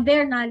from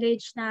their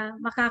knowledge na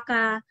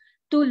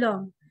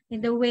makakatulong in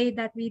the way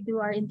that we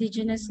do our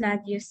indigenous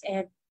land use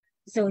and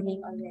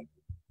zoning already.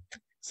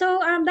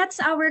 So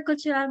that's our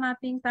cultural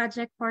mapping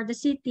project for the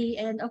city,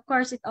 and of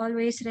course it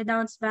always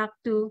redounds back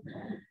to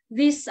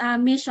this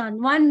mission.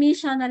 One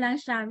mission na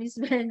lang siya,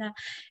 Ms. Verna,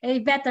 a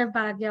better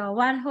Baguio.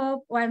 One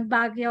hope, one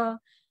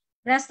Baguio.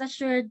 Rest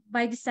assured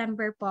by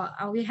December po,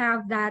 we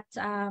have that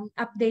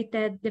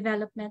updated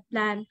development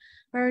plan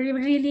where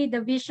really the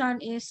vision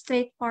is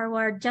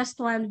straightforward, just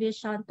one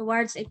vision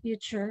towards a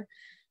future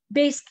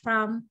based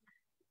from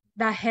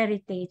the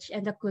heritage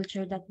and the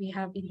culture that we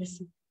have in the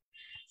city.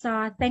 So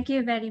thank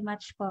you very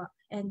much po,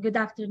 and good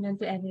afternoon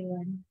to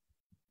everyone.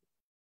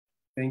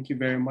 Thank you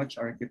very much,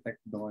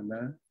 Architect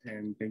Donna,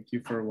 and thank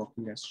you for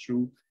walking us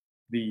through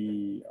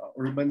the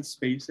urban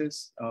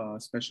spaces,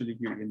 especially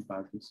here in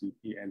Baguio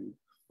City, and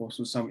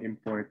also some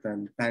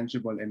important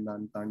tangible and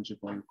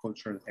non-tangible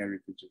cultural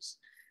heritages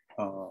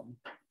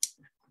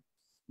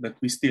that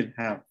we still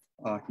have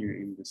here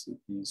in the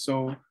city.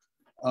 So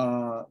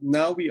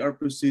now we are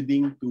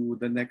proceeding to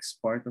the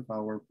next part of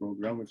our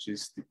program, which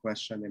is the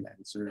question and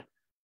answer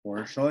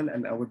portion.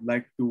 And I would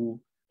like to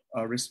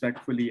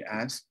respectfully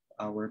ask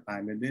our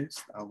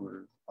panelists,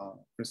 our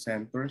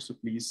presenters, to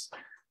please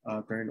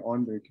turn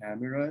on their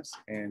cameras.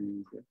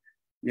 And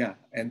yeah,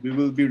 and we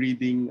will be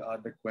reading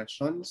the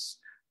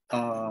questions.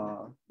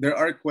 There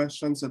are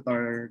questions that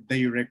are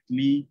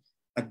directly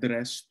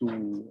addressed to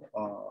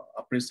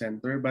a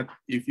presenter, but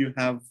if you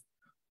have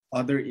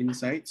other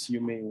insights,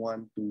 you may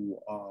want to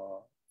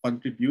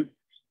contribute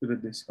to the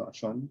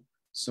discussion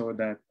so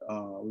that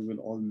we will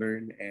all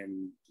learn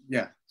and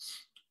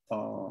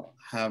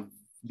have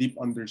deep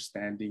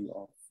understanding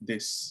of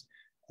this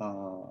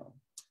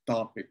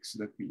topics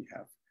that we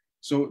have.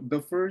 So the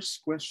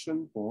first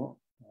question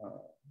po,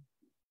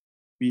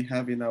 we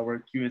have in our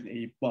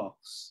Q&A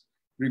box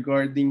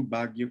regarding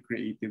Baguio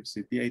Creative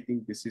City. I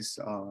think this is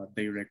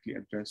directly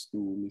addressed to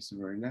Ms.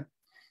 Verna.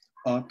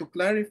 To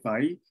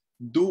clarify,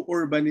 do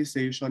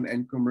urbanization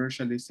and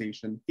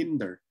commercialization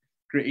hinder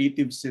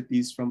creative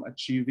cities from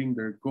achieving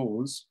their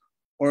goals,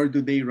 or do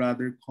they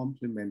rather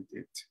complement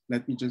it?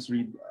 Let me just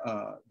read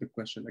the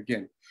question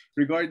again.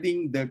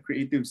 Regarding the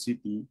creative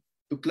city,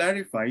 to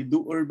clarify,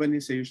 do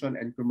urbanization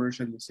and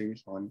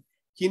commercialization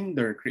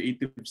hinder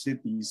creative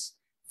cities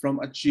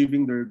from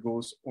achieving their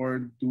goals,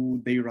 or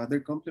do they rather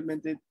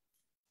complement it?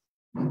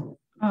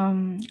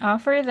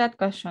 For that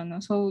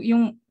question, so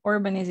yung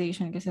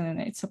urbanization kasi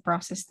it's a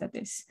process that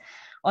is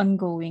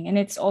ongoing, and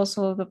it's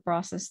also the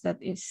process that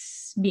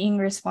is being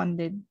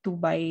responded to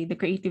by the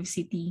creative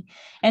city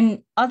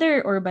and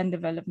other urban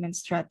development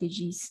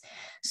strategies.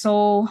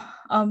 So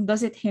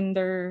does it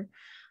hinder,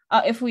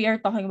 if we are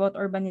talking about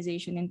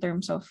urbanization in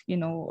terms of,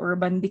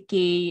 urban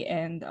decay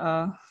and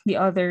the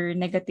other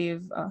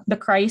negative, the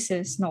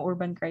crisis,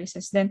 urban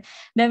crisis, then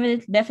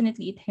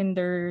definitely it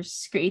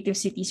hinders creative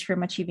cities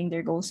from achieving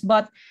their goals.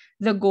 But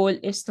the goal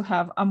is to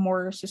have a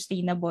more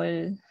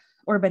sustainable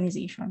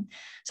urbanization.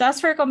 So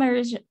as for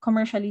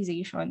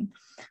commercialization,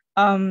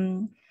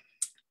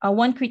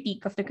 one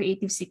critique of the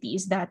creative city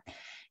is that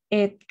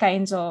it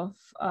kinds of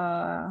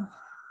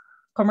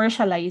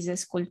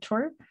commercializes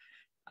culture,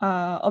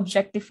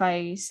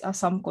 objectifies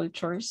some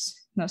cultures.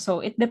 So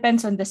it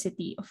depends on the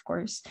city, of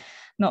course,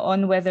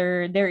 on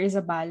whether there is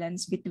a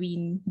balance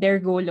between their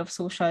goal of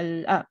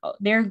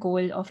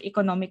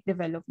economic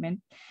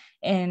development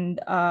and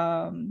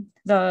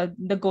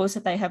the goals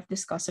that I have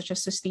discussed, such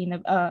as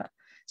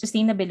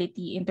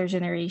sustainability,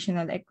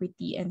 intergenerational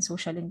equity, and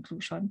social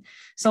inclusion.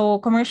 So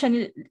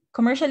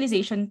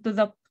commercialization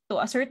to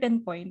a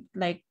certain point,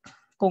 like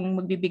kung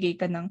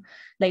magbibigay ka ng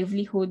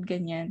livelihood,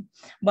 ganyan.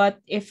 But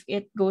if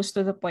it goes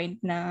to the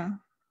point na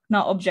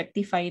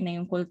na-objectify na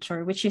yung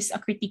culture, which is a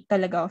critique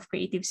talaga of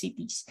creative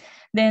cities,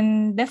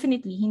 then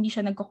definitely hindi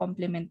siya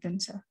nagko-complement dun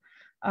sa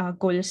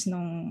goals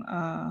ng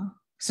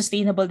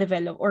sustainable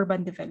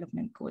urban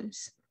development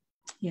goals.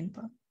 Yun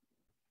po.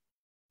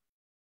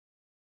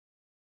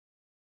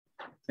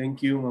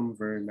 Thank you, Ma'am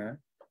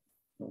Verna.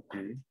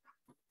 Okay.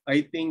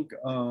 I think,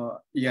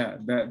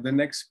 the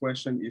next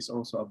question is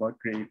also about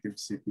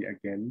creative city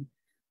again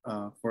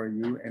for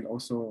you, and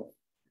also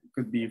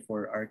could be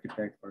for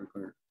architect or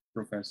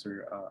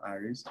Professor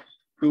Aris.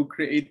 To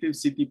creative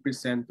city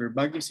presenter,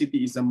 Baguio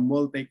City is a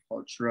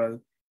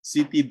multicultural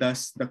city,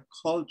 thus the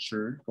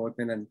culture, quote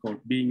and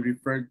unquote, being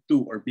referred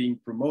to or being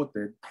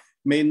promoted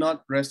may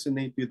not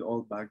resonate with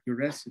all Baguio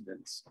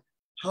residents.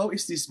 How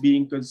is this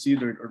being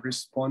considered or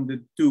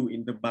responded to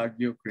in the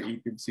Baguio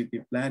Creative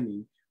City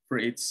planning for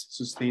its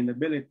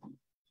sustainability?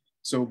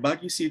 So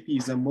Baguio City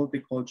is a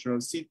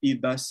multicultural city,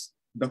 thus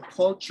the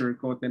culture,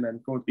 quote and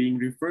unquote, being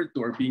referred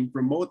to or being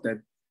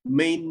promoted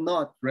may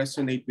not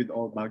resonate with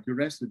all Baguio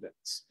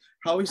residents.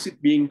 How is it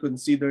being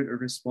considered or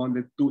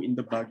responded to in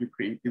the Baguio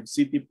Creative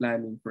City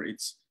planning for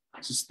its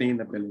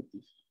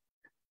sustainability?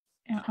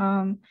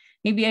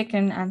 Maybe I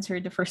can answer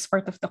the first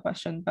part of the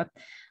question, but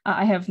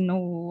I have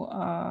no,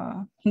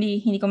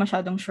 hindi ko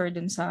masyadong sure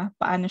dun sa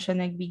paano siya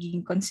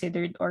nagbiging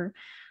considered or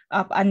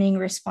paano yung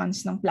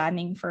response ng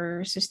planning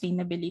for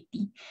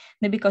sustainability.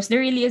 Because there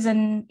really is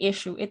an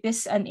issue. It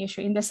is an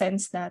issue in the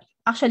sense that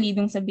actually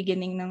dun sa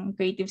beginning ng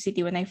Creative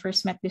City, when I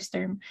first met this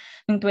term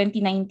in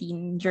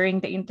 2019 during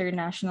the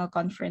International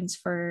Conference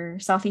for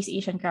Southeast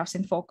Asian Crafts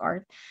and Folk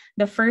Art,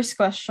 the first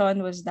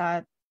question was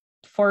that,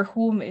 for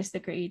whom is the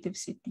creative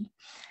city?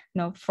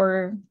 No,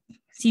 for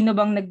sino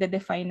bang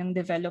nagde-define ng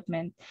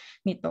development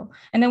nito?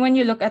 And then when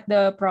you look at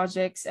the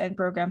projects and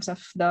programs of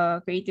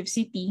the creative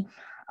city,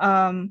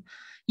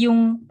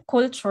 yung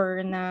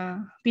culture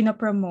na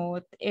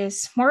pinapromote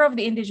is more of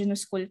the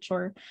indigenous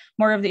culture,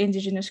 more of the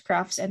indigenous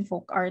crafts and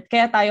folk art.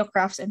 Kaya tayo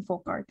crafts and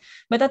folk art.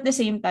 But at the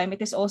same time,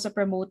 it is also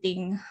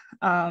promoting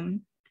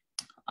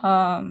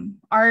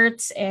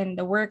arts and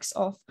the works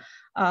of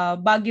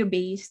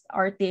Baguio-based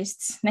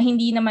artists na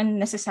hindi naman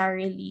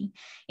necessarily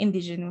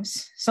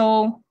indigenous.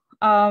 So,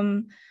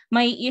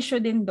 may issue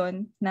din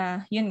doon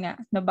na yun nga,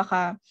 na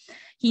baka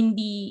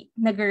hindi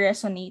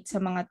nag-resonate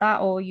sa mga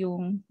tao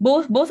yung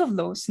both of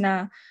those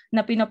na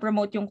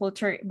pinopromote yung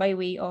culture by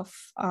way of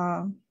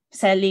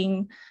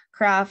selling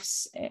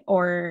crafts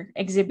or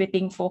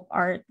exhibiting folk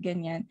art,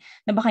 ganyan,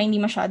 na baka hindi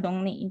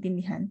masyadong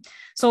naiintindihan.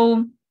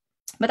 So,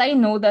 but I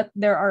know that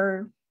there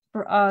are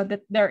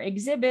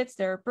exhibits,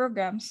 there are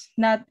programs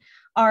that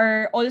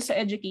are also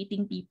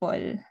educating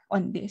people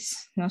on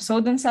this. No? So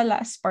dun sa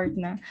last part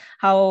na,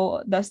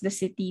 how does the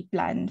city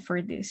plan for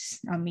this?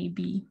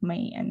 Maybe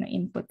may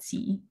input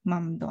si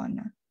Ma'am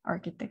Donna,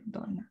 Architect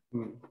Donna.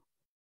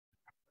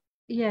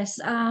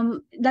 Yes,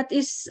 that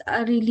is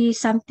really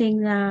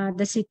something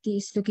the city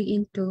is looking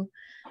into,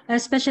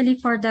 especially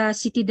for the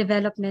city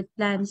development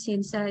plan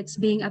since it's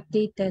being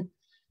updated.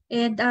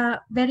 And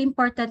very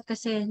important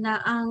kasi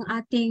na ang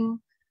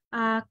ating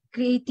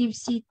creative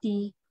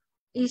city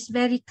is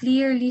very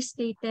clearly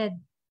stated,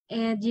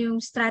 and yung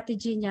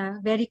strategy niya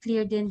very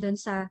clear din dun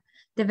sa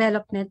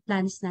development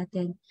plans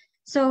natin.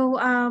 So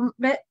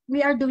we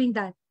are doing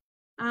that.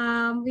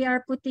 We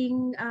are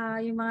putting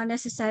yung mga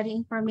necessary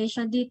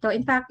information dito.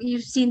 In fact,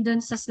 you've seen dun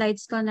sa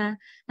slides ko na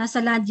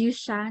nasa land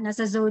use siya,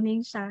 nasa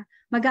zoning siya.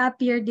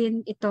 Mag-a-appear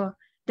din ito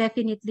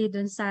definitely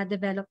dun sa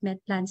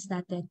development plans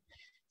natin.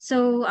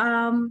 So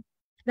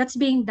that's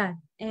being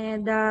done.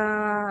 And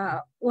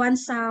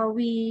once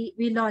we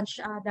launch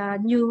the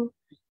new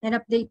and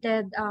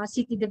updated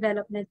city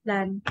development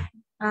plan,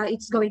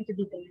 it's going to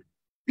be there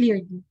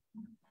clearly.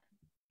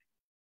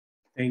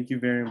 Thank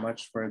you very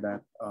much for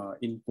that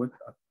input,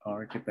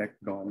 Architect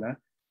Donna.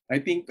 I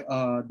think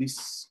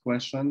this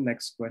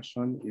next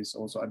question is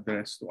also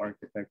addressed to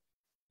Architect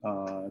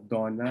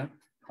Donna.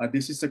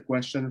 This is a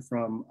question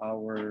from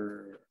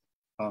our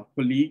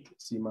colleague,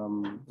 si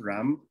Ma'am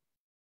Ram.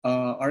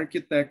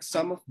 Architect,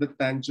 some of the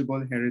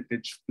tangible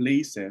heritage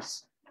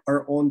places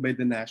are owned by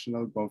the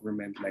national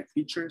government, like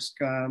Teachers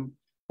Camp,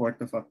 Court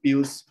of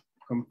Appeals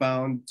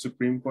Compound,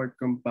 Supreme Court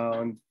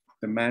Compound,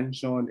 the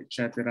Mansion,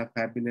 etc.,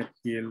 Cabinet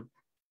Hill.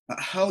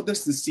 How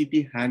does the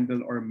city handle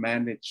or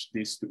manage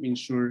this to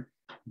ensure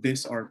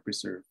these are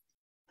preserved?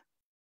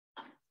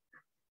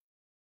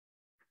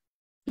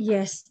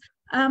 Yes,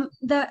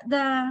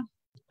 the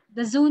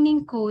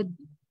zoning code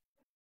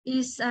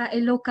is a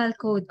local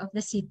code of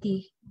the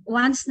city.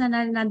 Once na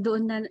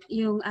nandoon na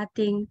yung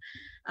ating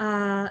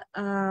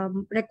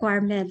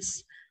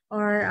requirements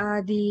or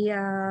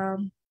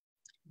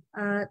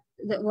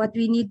what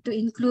we need to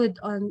include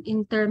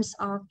in terms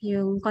of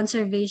yung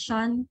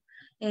conservation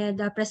and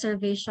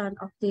preservation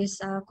of these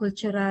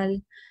cultural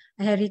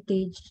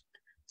heritage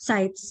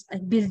sites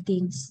and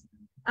buildings,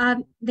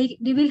 they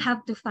will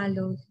have to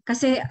follow.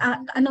 Kasi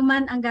ano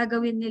man ang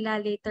gagawin nila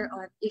later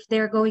on, if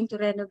they're going to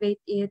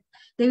renovate it,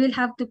 they will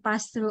have to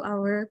pass through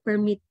our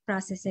permit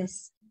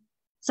processes.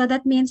 So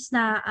that means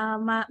na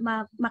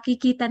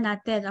makikita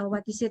natin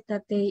what is it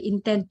that they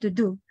intend to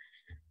do.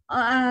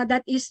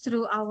 That is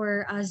through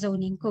our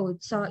zoning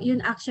code. So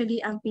yun actually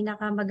ang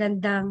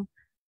pinakamagandang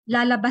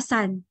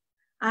lalabasan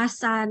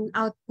as an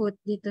output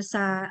dito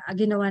sa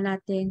ginawa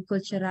nating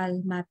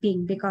cultural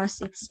mapping,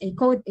 because it's a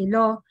code, a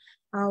law.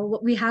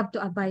 We have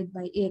to abide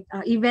by it.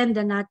 Even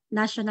the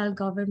national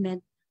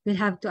government will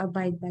have to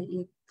abide by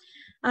it.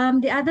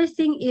 The other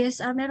thing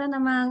is meron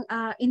namang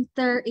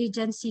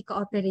interagency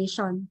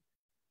cooperation.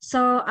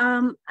 So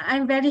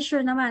I'm very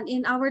sure naman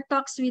in our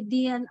talks with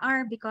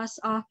DNR, because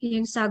of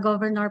yung sa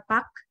Governor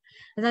PAC,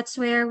 that's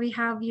where we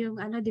have yung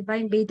di ba,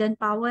 yung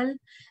Baden-Powell,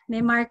 may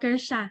marker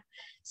siya.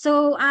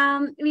 So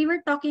we were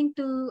talking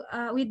to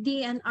with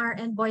DNR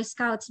and Boy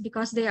Scouts,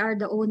 because they are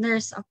the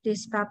owners of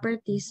these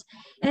properties,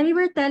 and we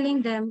were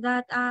telling them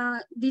that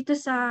dito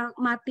sa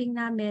mapping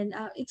namin,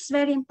 it's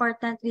very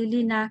important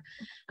really na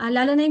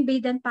lalo na yung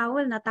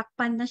Baden-Powell,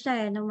 natakpan na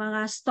siya ng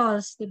mga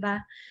stalls, di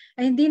ba?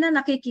 Ay, hindi na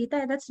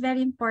nakikita. That's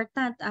very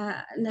important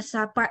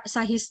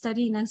sa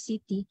history ng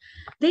city.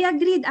 They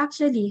agreed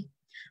actually.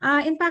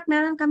 In fact,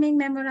 meron kaming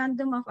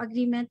memorandum of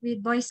agreement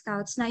with Boy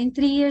Scouts na in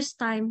 3 years'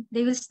 time,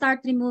 they will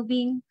start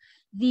removing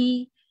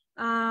the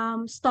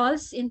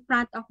stalls in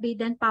front of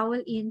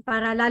Baden-Powell Inn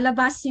para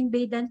lalabas yung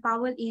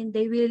Baden-Powell Inn.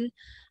 They will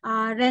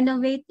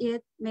renovate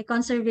it. May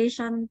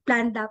conservation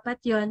plan dapat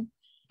yon.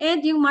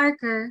 And yung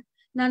marker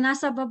na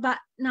nasa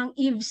baba ng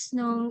eaves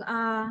nung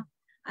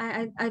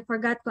I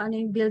forgot kung ano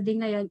yung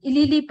building na yon,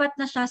 ililipat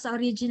na siya sa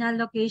original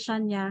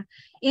location niya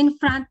in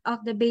front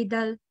of the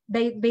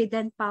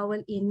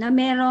Baden-Powell Inn na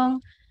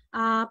merong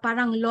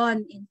parang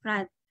lawn in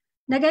front.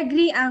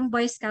 Nag-agree ang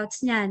Boy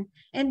Scouts niyan.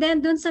 And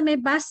then dun sa may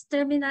bus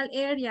terminal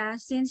area,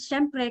 since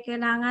syempre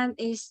kailangan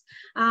is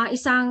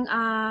isang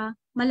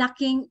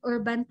malaking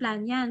urban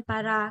plan yan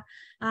para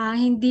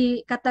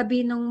hindi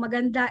katabi nung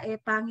maganda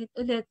pangit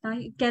ulit. No?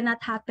 It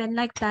cannot happen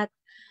like that.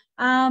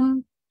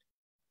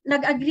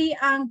 Nag-agree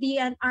ang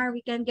DNR, we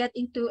can get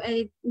into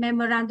a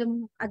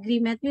memorandum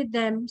agreement with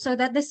them so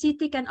that the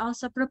city can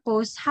also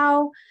propose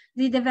how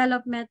the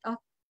development of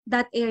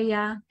that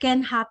area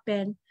can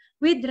happen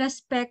with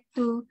respect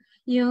to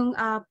yung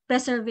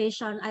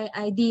preservation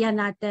idea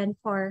natin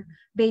for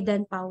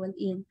Baden-Powell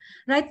Inn.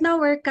 Right now,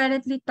 we're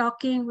currently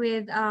talking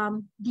with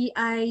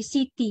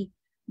DICT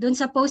dun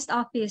sa post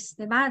office,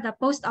 diba? The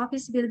post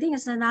office building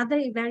is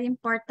another very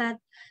important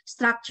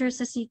structure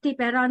sa city.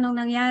 Pero anong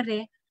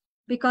nangyari?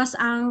 Because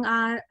ang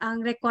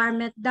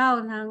requirement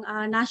daw ng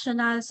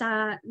national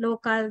sa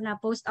local na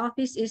post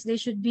office is they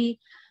should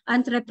be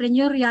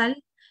entrepreneurial.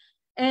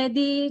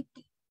 Di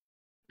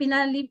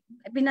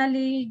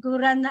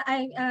pinaliguran na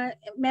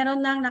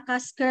meron nang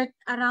naka-skirt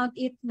around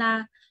it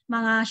na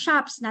mga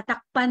shops,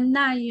 natakpan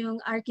na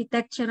yung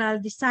architectural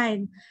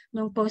design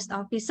ng post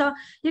office. So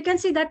you can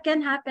see that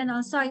can happen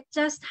also. It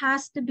just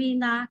has to be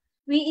na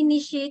we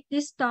initiate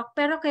this talk,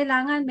 pero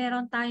kailangan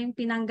meron tayong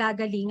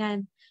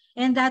pinanggagalingan.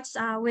 And that's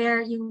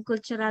where yung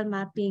cultural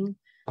mapping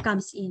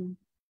comes in.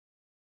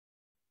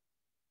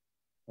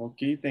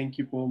 Okay, thank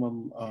you po,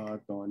 Ma'am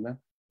Donna.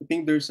 I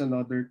think there's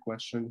another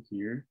question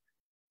here.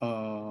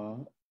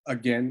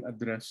 Again,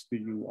 addressed to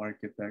you,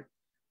 architect.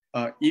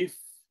 If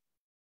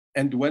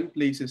and when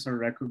places are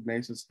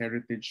recognized as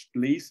heritage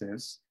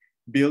places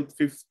built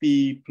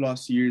 50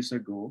 plus years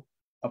ago,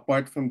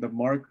 apart from the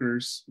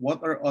markers, what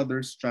are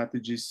other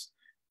strategies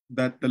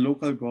that the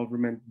local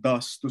government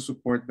does to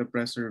support the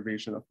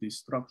preservation of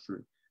this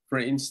structure? For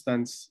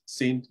instance,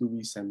 St.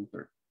 Louis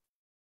Center.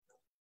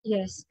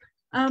 Yes.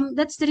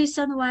 That's the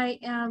reason why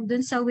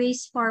dun sa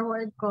ways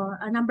forward ko,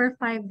 number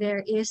 5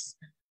 there is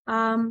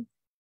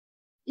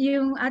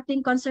yung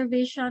ating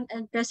conservation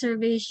and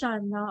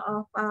preservation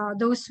of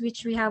those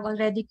which we have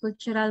already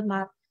cultural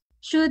map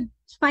should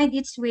find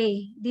its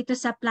way dito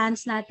sa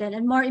plans natin,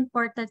 and more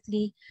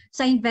importantly,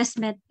 sa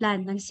investment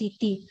plan ng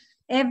city.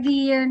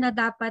 Every year na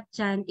dapat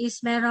dyan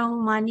is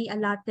merong money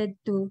allotted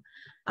to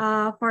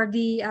for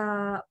the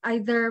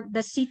either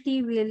the city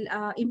will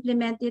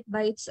implement it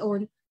by its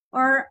own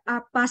or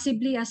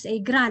possibly as a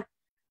grant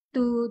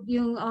to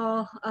yung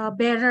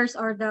bearers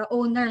or the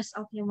owners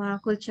of yung mga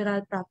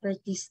cultural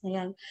properties na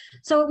yan.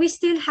 So we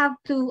still have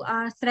to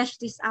thresh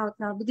this out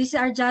now. These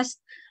are just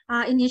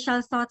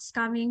initial thoughts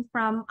coming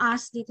from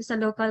us dito sa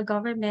local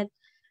government.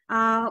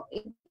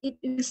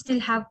 It will still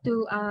have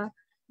to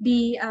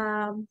be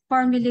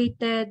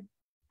formulated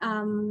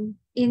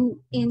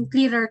in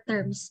clearer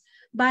terms.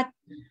 But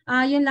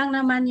yun lang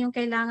naman yung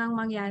kailangang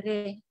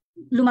mangyari.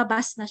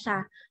 Lumabas na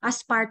siya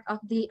as part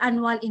of the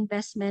annual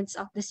investments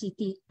of the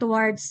city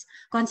towards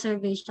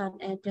conservation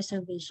and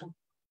preservation.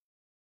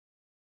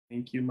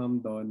 Thank you, Ma'am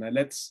Donna.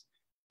 Let's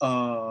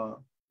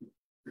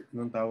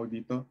anong tawag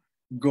dito?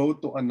 Go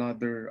to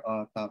another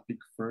topic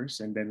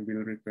first, and then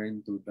we'll return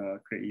to the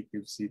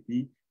creative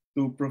city.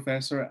 To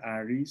Professor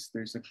Aris,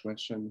 there's a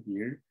question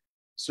here.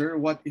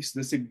 Sir, what is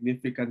the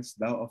significance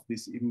daw of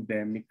these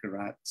endemic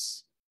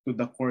rats to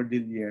the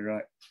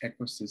Cordillera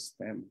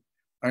ecosystem?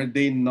 Are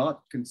they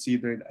not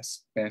considered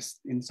as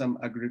pests in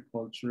some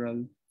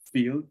agricultural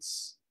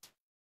fields?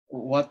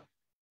 What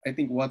I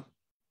think what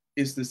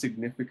is the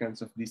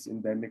significance of these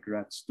endemic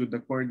rats to the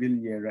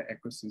Cordillera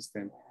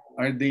ecosystem?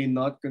 Are they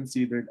not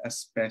considered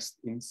as pests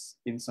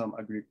in some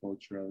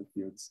agricultural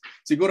fields?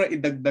 Siguro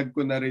idagdag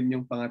ko na rin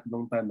yung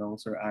pangatlong tanong,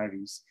 Sir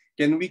Aris.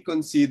 Can we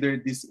consider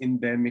these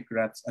endemic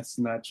rats as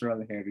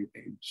natural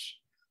heritage,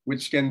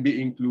 which can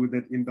be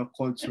included in the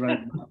cultural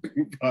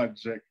mapping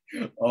project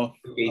of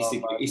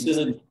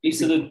Basically,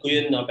 isunod ko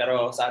yun, no?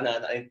 Pero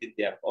sana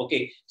naintindihan ko.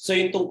 Okay, so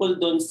yung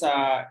tungkol dun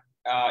sa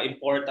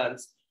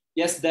importance,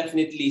 yes,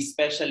 definitely,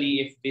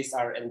 especially if these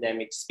are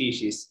endemic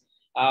species.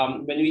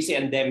 When we say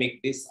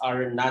endemic, these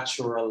are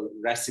natural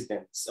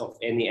residents of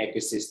any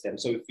ecosystem.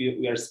 So if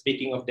we are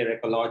speaking of their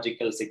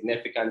ecological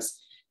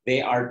significance,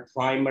 they are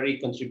primary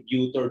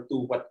contributor to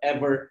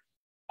whatever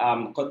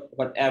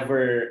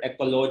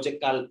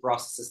ecological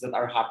processes that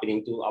are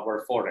happening to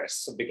our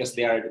forests. So because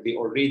they are the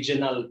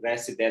original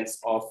residents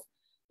of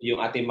yung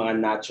ating mga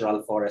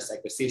natural forest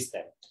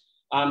ecosystem.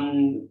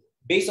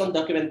 Based on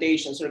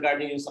documentations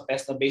regarding yung sa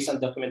pest, based on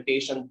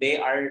documentation,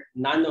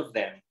 none of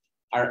them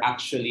are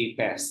actually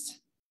pests.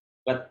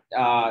 But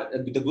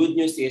the good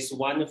news is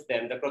one of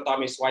them, the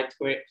Crotomys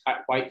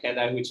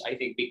whitehead, which I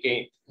think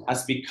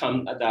has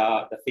become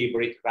the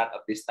favorite rat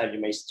at this time, you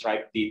may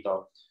stripe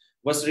dito,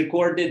 was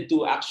recorded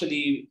to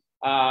actually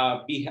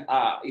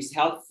is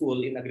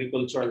helpful in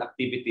agricultural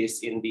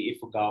activities in the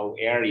Ifugao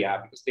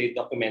area because they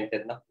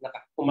documented na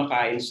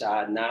kumakain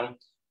siya ng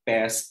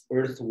pest,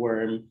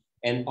 earthworm,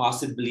 and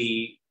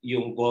possibly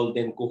yung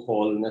golden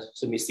kuhol na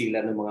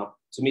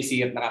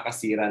sumisiyat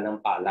nakakasira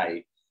ng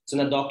palay. So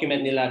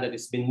na-document nila that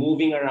it's been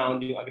moving around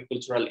yung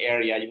agricultural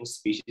area, yung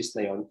species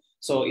na yon.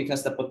 So it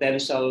has the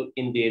potential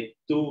indeed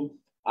to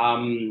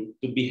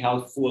be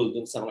helpful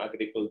dun sa mga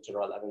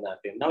agricultural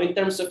natin. Now in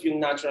terms of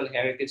yung natural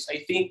heritage,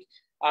 I think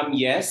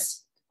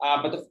yes,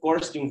 but of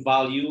course yung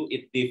value,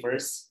 it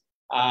differs.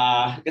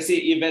 Kasi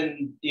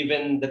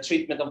even the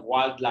treatment of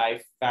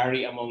wildlife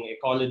vary among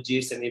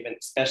ecologists and even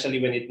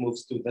especially when it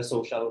moves to the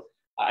social,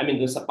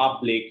 dun sa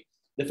public.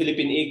 The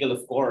Philippine eagle,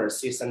 of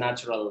course, is a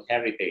natural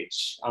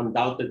heritage,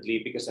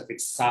 undoubtedly because of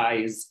its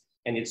size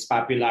and its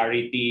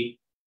popularity,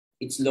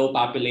 its low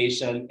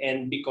population,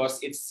 and because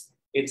its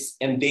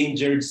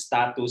endangered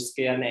status,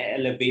 kaya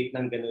na-elevate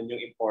ng ganun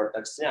yung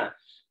importance niya.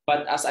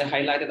 But as I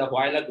highlighted a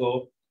while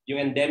ago, yung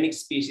endemic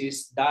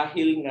species,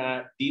 dahil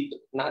nga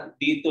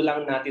dito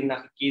lang natin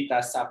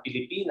nakikita sa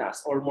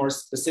Pilipinas, or more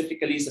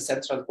specifically sa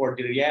Central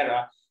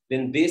Cordillera,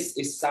 then this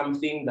is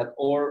something that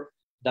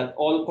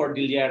all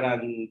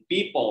Cordilleran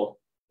people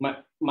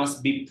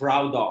must be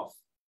proud of.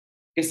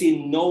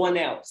 Kasi no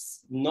one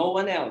else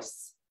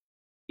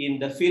in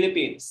the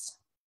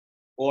Philippines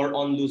or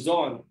on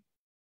Luzon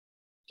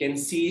can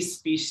see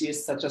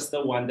species such as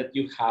the one that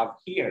you have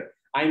here.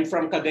 I'm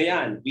from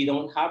Cagayan. We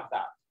don't have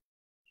that.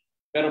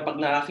 Pero pag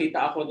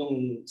nakakita ako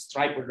nung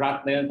striped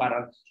rat na yun,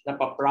 parang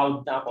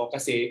napaproud na ako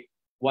kasi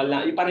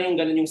parang yung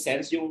ganun yung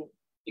sense, yung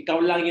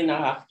ikaw lang yung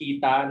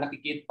nakikita,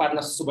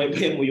 parang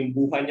nasusubaybayan mo yung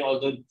buhay niyo,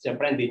 although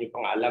siyempre hindi niyo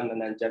pang alam na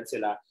nandyan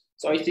sila.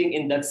 So I think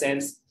in that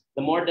sense,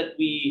 the more that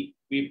we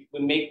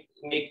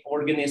make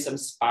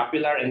organisms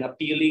popular and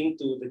appealing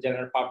to the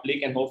general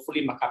public and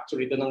hopefully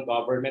makapture ito ng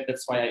government,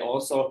 that's why I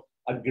also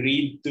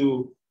agreed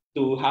to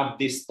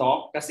have this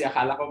talk kasi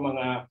akala ko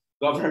mga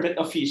government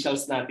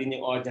officials natin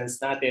yung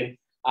audience natin.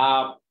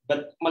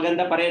 But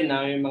maganda pa rin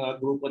na yung mga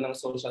grupo ng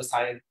social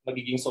science,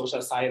 magiging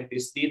social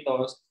scientists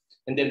dito,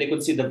 and then they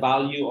could see the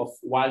value of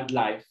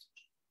wildlife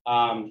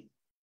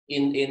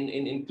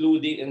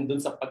including and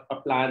dun sa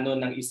pagpaplano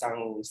ng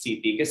isang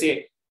city.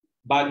 Kasi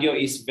Baguio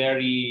is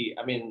very,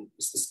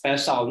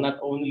 special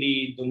not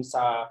only dun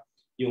sa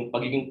yung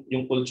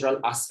cultural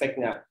aspect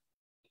niya.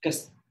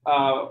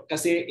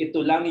 Kasi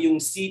ito lang yung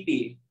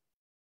city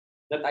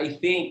that I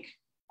think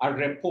are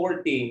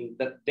reporting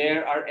that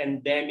there are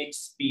endemic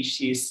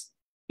species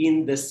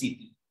in the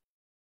city.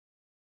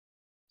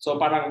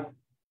 So parang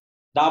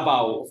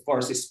Davao, of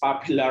course, is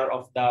popular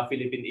of the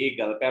Philippine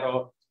eagle,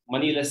 pero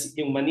Manila,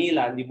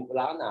 hindi mo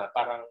wala na,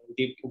 parang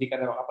hindi ka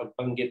na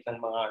makapagbanggit ng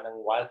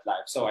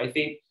wildlife. So I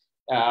think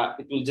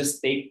it will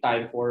just take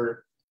time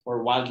for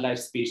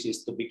wildlife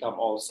species to become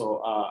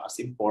also as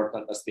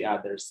important as the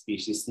other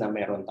species na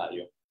meron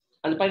tayo.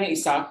 Ano pa yung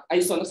isa?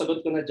 So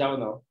nasagot ko na dyan,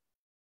 no?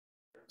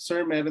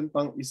 Sir, meron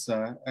pang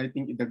isa. I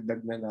think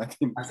idagdag na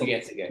natin.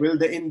 Sige. Will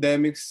the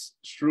endemic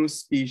shrew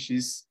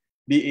species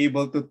be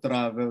able to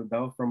travel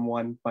daw from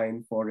one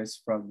pine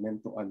forest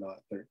fragment to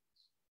another?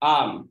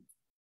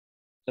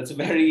 That's a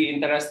very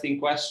interesting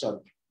question.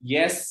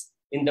 Yes,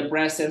 in the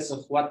presence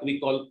of what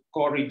we call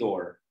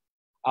corridor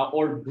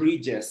or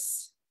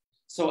bridges.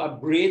 So a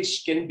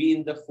bridge can be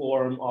in the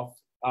form of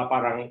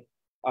parang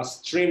a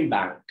stream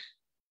bank.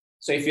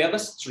 So if you have a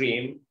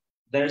stream,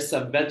 there's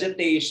a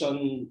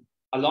vegetation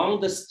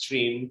along the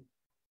stream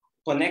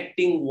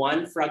connecting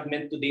one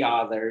fragment to the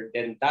other,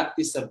 then that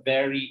is a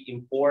very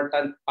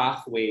important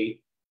pathway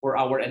for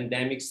our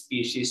endemic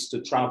species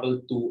to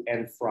travel to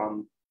and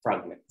from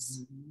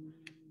fragments.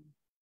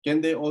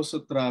 Can they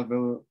also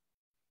travel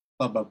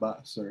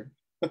pababa, sir?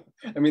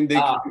 They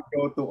can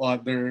go to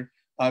other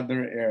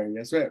other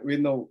areas. Well, we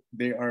know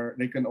they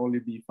can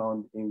only be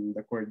found in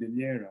the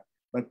Cordillera,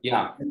 but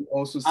Yeah. you can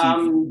also see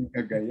in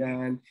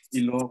Cagayan,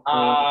 Ilocos,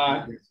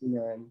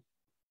 Pangasinan.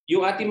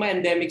 Yung ating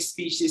mga endemic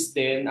species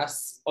din,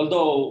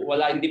 although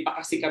hindi pa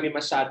kasi kami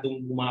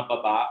masyadong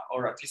bumababa,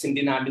 or at least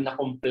hindi namin na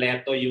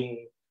kompleto yung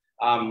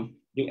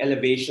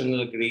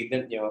elevational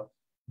gradient nyo.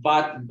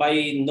 But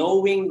by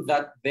knowing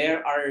that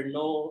there are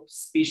no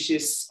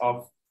species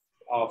for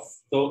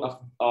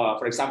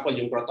example,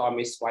 yung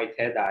Crotomys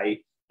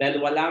whiteheadi,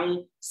 dahil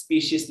walang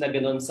species na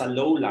ganun sa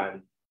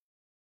lowland,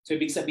 so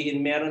ibig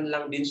sabihin meron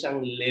lang din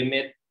siyang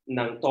limit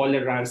ng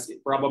tolerance,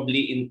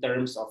 probably in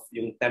terms of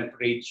yung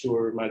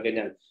temperature, mga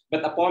ganyan.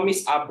 But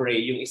Apomys abrae,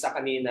 yung isa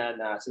kanina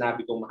na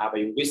sinabi kong mahaba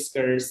yung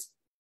whiskers,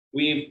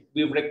 we've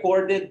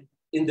recorded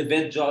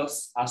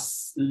individuals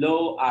as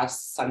low as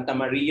Santa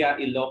Maria,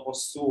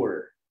 Ilocos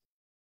Sur.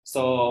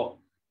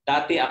 So,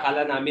 dati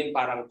akala namin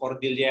parang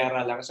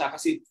Cordillera lang siya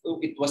kasi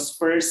it was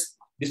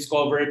first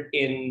discovered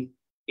in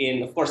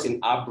of course in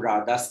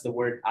Abra. That's the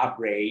word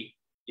abrae,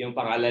 yung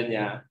pangalan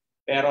niya.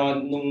 Pero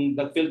nung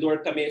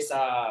nag-fieldwork kami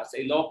sa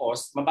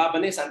Ilocos, mababa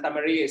na Santa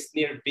Maria is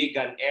near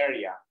Bigan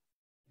area.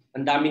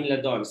 Ang dami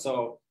nila doon.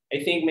 So,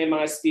 I think may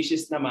mga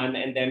species naman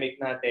na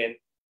endemic natin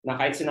na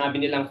kahit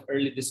sinabi nilang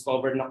early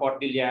discovered na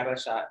Cordillera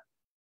siya,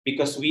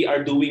 because we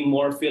are doing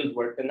more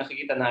fieldwork, na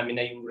nakikita namin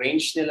na yung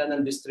range nila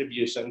ng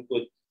distribution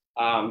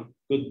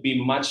could be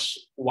much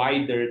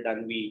wider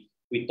than we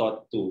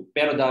thought to.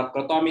 Pero the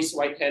Crotomys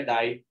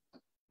whiteheadi,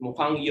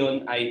 mukhang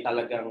yun ay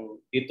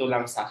talagang dito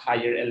lang sa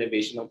higher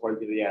elevation ng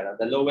Cordillera.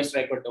 The lowest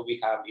record that we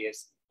have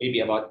is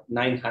maybe about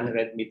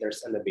 900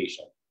 meters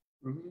elevation.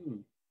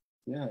 Mm-hmm.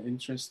 Yeah,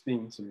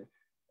 interesting, sir.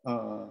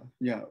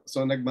 Yeah,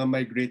 so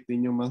nagma-migrate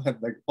din yung mga,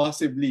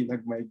 possibly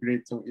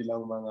nag-migrate yung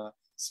ilang mga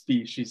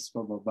species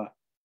pababa.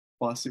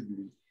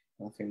 Possibly.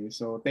 Okay,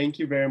 so thank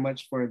you very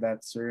much for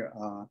that, sir.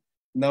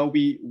 Now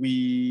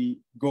we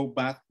go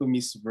back to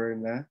Miss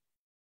Verna.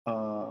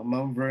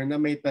 Ma'am Verna,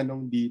 may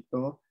tanong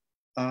dito.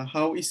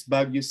 How is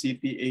Baguio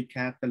City a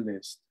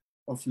catalyst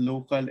of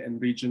local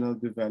and regional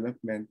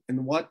development,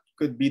 and what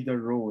could be the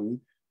role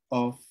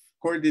of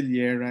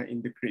Cordillera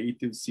in the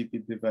creative city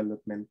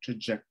development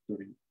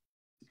trajectory?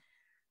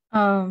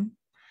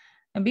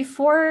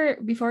 Before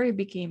it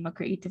became a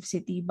creative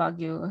city,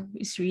 Baguio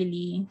is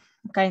really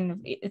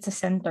it's a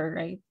center,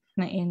 right?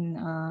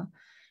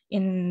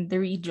 In the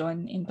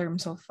region in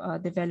terms of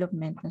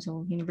development.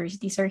 So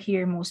universities are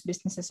here, most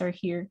businesses are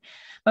here.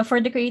 But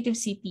for the creative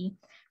city,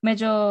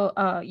 medyo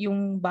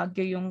yung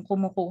Baguio yung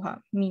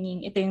kumukuha,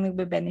 meaning ito yung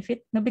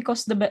nagbe-benefit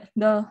because the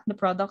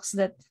products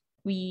that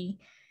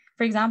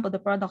for example, the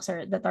products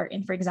that are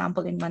in, for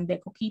example, in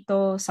Mandeco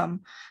Quito,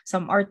 some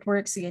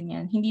artworks,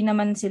 ganyan, hindi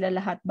naman sila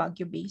lahat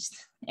Baguio based.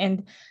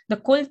 And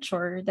the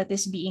culture that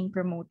is being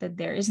promoted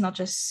there is not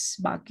just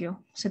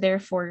Baguio. So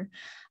therefore,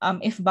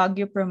 if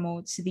Baguio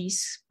promotes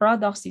these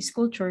products, these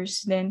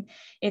cultures, then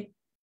it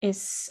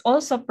is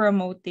also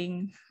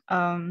promoting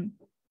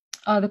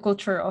the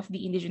culture of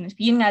the indigenous.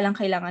 Yun nga lang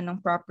kailangan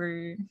ng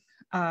proper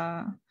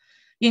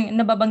yung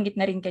nababanggit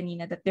na rin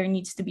kanina that there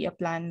needs to be a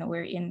plan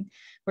wherein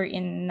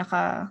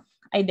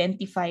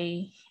naka-identify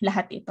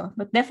lahat ito.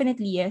 But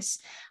definitely, yes,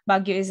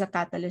 Baguio is a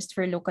catalyst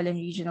for local and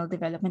regional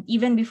development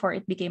even before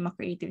it became a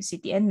creative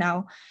city. And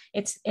now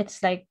it's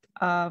like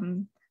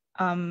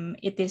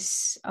it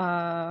is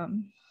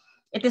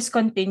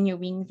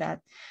continuing that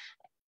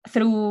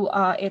through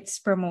its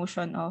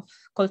promotion of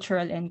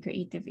cultural and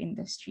creative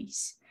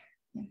industries.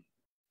 Yeah.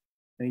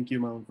 Thank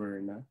you, Ma'am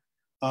Verna.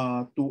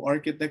 To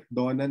Architect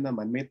Donna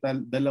naman, may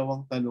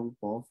dalawang tanong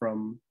po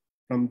from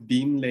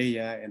Dean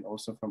Leia and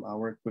also from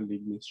our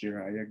colleague, Ms.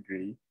 Jiraya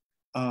Gray.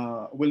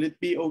 Will it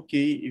be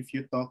okay if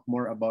you talk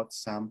more about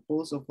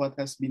samples of what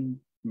has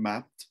been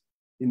mapped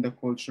in the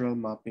cultural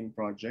mapping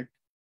project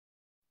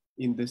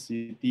in the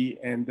city?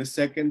 And the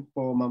second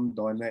po, Ma'am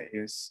Donna,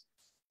 is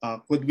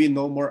could we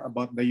know more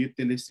about the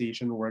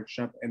utilization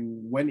workshop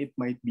and when it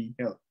might be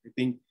held? I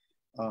think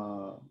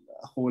a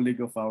colleague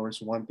of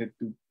ours wanted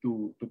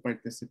to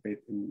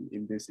participate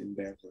in this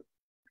endeavor.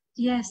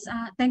 Yes,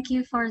 thank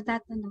you for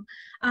that.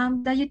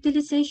 The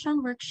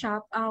utilization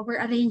workshop,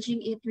 we're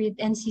arranging it with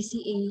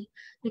NCCA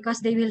because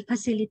they will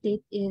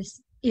facilitate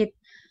it.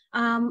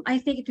 I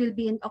think it will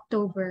be in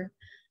October.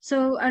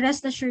 So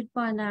rest assured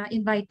po na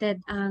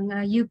invited ang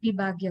UP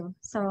Baguio.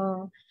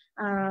 So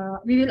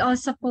we will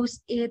also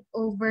post it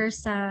over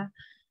sa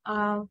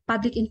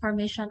Public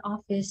Information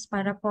Office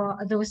para po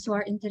those who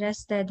are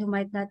interested who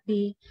might not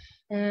be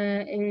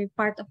a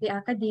part of the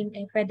academe,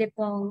 pwede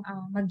pong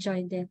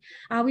mag-join din.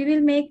 We will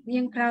make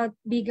yung crowd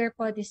bigger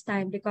po this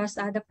time because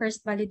the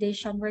first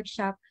validation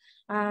workshop,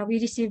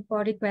 we received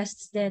po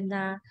requests din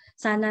na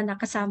sana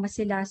nakasama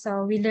sila.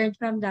 So we learned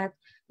from that.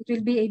 It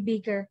will be a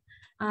bigger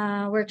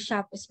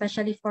workshop,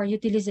 especially for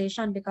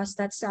utilization because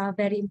that's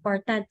very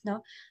important.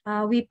 No,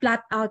 we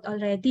plot out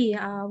already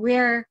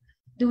where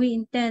do we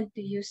intend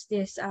to use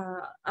this,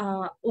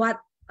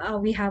 what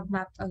we have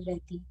mapped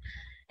already.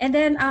 And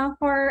then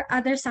for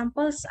other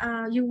samples,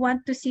 you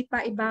want to see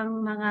pa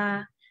ibang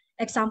mga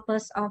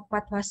examples of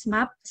what was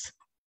mapped.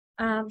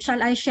 Shall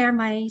I share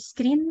my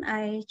screen?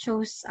 I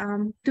chose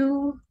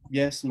two.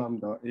 Yes, ma'am.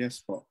 Yes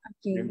po.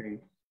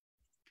 Okay.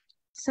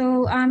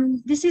 So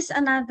this is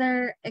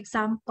another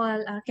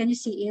example. Can you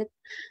see it?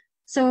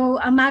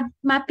 So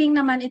mapping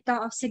naman ito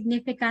of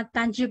significant,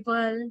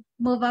 tangible,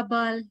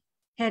 movable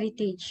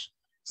heritage.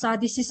 So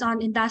this is on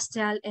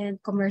industrial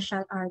and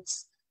commercial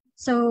arts.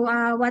 So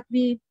what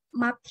we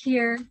mapped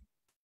here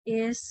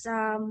is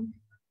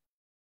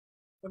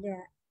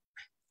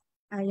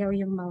ayaw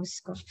yung mouse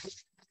ko.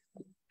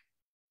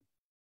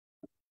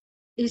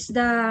 Is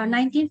the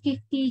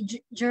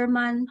 1950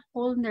 German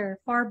Holner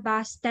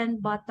 4-bass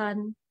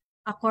 10-button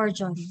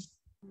accordion.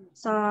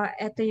 So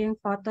ito yung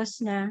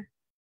photos niya.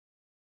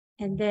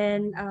 And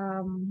then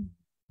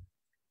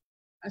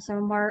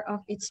some more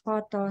of its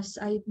photos.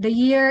 The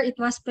year it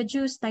was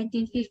produced,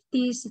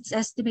 1950s, its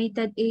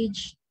estimated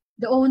age,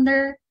 the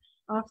owner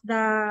of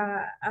the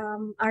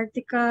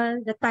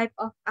article, the type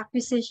of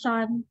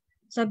acquisition.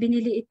 So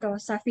binili ito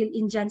sa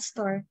Phil-Indian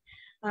store.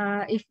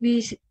 If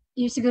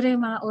you siguro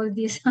yung mga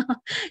oldies,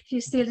 if you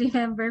still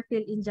remember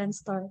Phil-Indian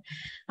store.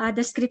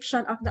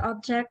 Description of the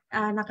object,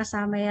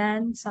 nakasama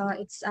yan. So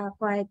it's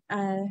quite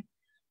a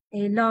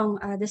long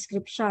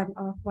description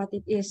of what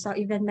it is. So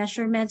even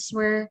measurements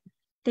were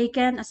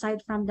taken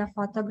aside from the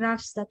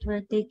photographs that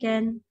were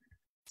taken.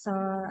 So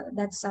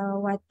that's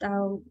what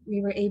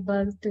we were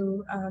able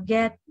to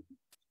get.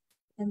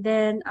 And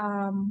then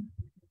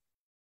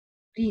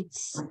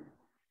reads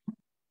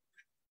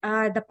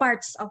the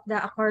parts of the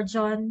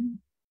accordion.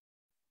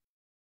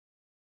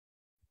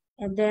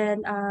 And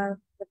then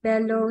the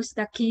bellows,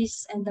 the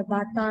keys, and the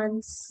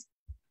buttons.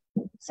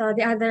 So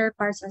the other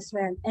parts as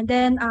well. And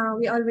then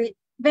we always,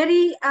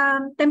 very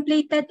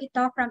templated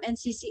ito from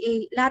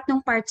NCCA. Lahat ng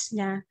parts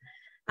niya,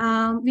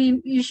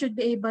 you should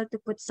be able to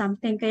put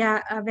something. Kaya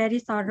very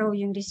thorough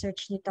yung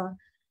research nito.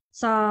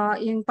 So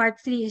yung part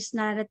 3 is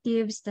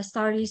narratives, the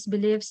stories,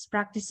 beliefs,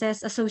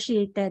 practices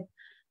associated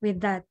with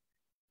that.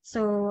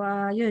 So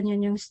yun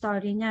yung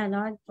story niya.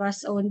 No? It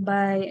was owned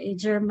by a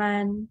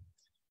German.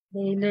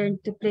 They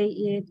learned to play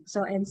it.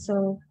 So and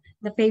so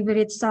the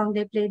favorite song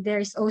they played there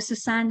is Oh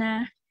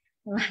Susanna.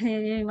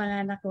 Yung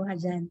mga nakuha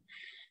dyan.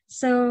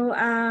 So,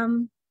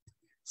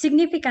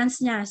 significance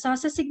niya. So,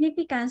 sa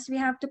significance, we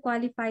have to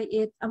qualify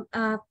it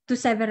to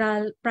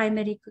several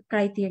primary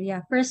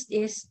criteria. First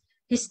is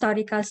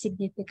historical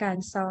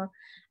significance. So,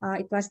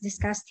 it was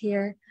discussed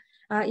here.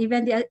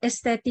 Even the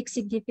aesthetic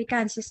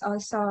significance is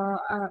also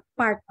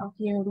part of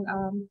yung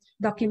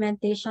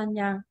documentation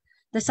niya.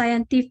 The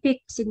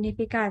scientific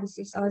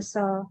significance is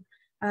also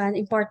an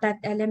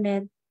important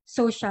element.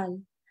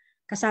 Social,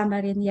 kasama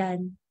rin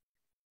yan.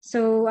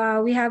 So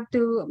we have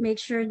to make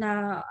sure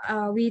na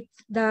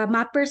the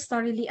mappers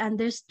thoroughly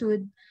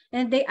understood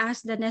and they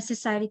asked the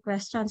necessary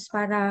questions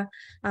para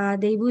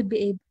they would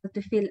be able to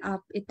fill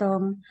up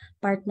itong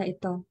part na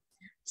ito.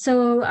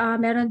 So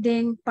meron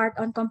ding part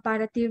on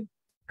comparative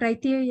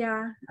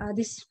criteria.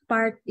 This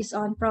part is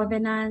on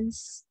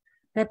provenance,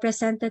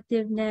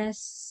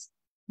 representativeness,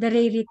 the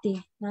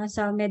rarity.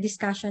 So may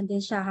discussion din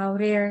siya, how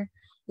rare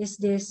is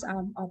this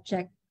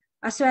object,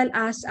 as well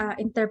as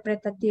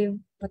interpretative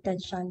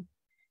potential.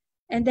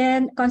 And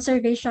then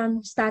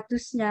conservation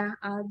status niya.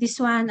 This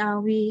one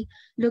we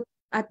look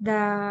at the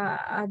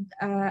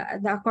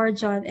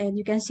accordion and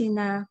you can see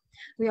na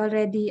we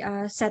already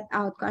set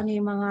out kung ano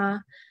yung mga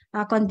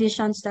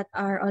conditions that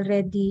are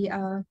already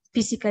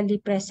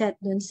physically present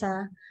dun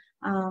sa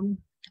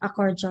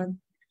accordion.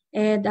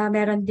 And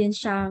meron din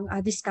siyang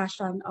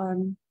discussion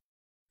on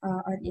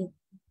it.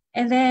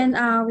 And then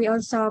we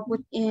also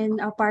put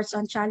in parts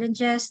on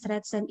challenges,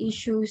 threats and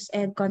issues,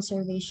 and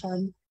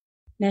conservation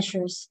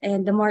measures,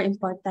 and the more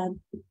important,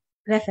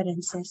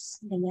 references.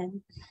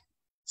 Ganyan.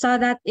 So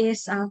that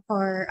is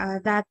for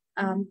that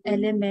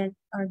element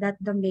or that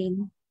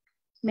domain.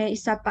 May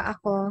isa pa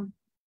ako,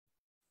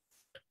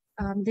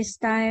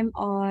 this time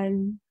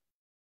on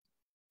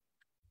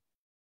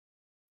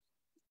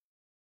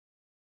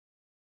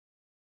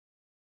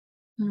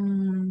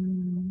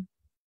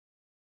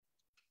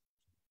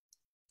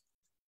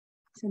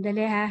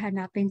sandali ha,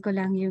 hanapin ko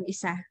lang yung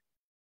isa.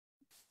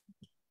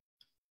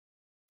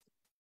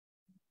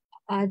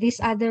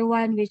 This other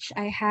one which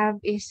I have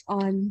is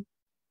on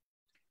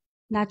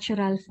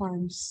natural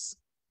forms.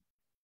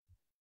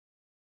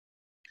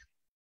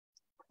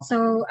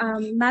 So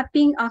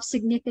mapping of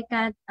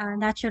significant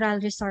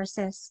natural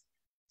resources.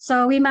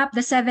 So we map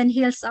the 7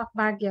 hills of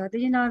Baguio. Do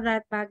you know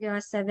that Baguio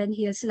has 7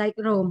 hills like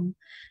Rome?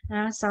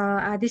 So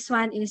this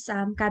one is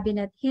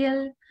Cabinet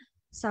Hill.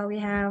 So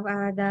we have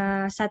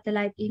the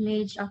satellite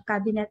image of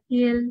Cabinet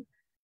Hill.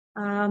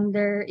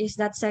 There is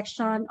that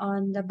section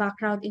on the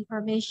background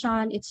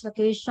information, its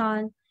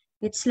location,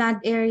 its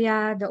land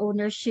area, the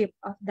ownership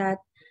of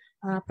that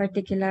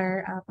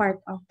particular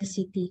part of the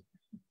city.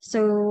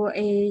 So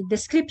a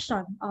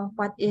description of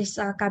what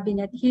is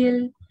Cabinet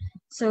Hill.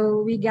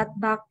 So we got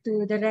back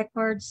to the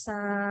records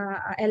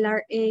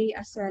LRA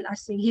as well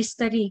as the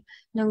history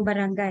ng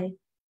barangay.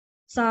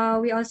 So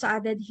we also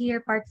added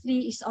here, part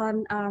 3 is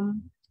on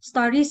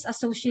stories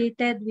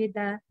associated with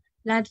the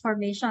land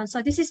formation.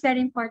 So this is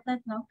very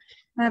important, no?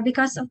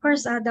 Because of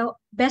course, the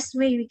best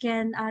way we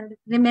can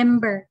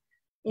remember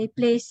a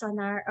place on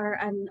our or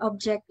an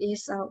object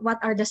is what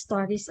are the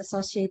stories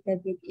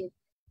associated with it.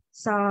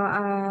 So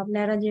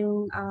meron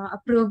yung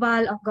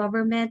approval of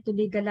government to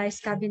legalize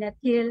Cabinet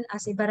Hill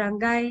as a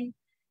barangay.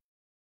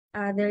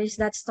 There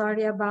is that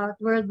story about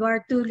World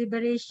War II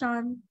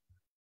liberation,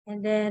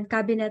 and then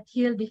Cabinet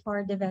Hill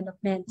before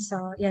development.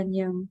 So yan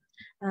yung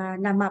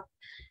na-map.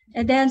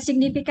 And then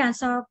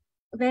significance. So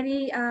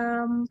very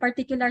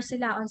particular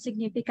sila on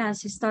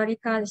significance,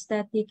 historical,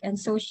 aesthetic, and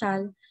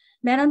social.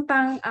 Meron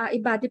pang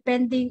iba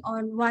depending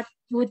on what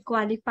would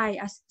qualify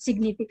as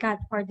significant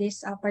for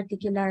this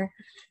particular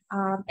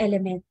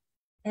element.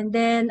 And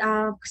then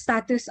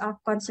status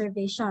of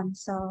conservation.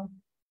 So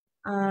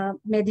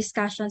may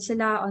discussion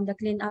sila on the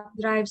cleanup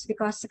drives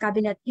because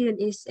Cabinet Hill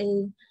is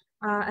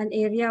an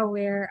area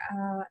where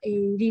a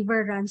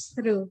river runs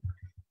through.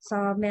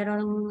 So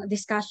merong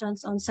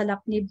discussions on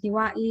Salaknib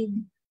Niwaig.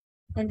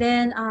 And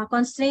then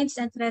constraints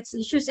and threats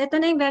issues.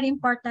 Ito na yung very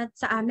important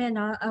sa amin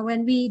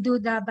when we do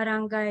the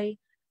barangay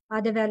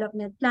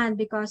development plan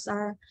because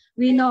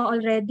we know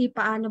already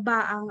paano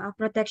ba ang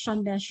protection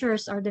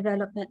measures or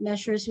development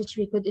measures which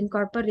we could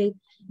incorporate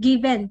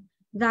given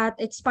that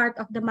it's part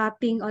of the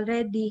mapping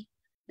already.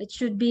 It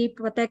should be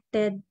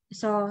protected.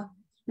 So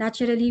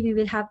naturally, we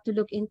will have to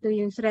look into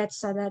yung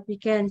threats so that we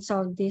can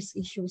solve these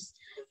issues.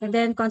 And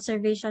then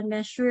conservation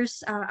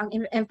measures, ang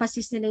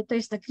emphasis nila ito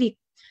is the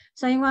creek.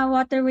 So yung mga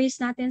waterways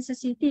natin sa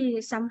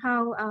city,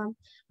 somehow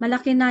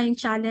malaki na yung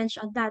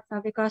challenge on that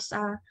because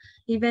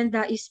even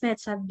the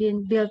easements have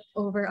been built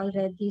over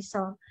already.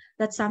 So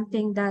that's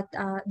something that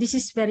this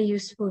is very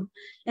useful.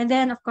 And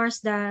then of course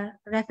the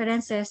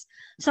references.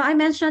 So I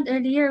mentioned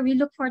earlier, we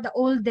look for the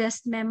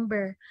oldest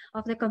member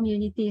of the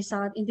community.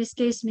 So in this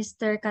case,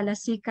 Mr.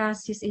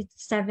 Kalasikas, he's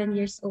 87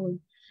 years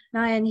old.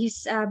 Now, and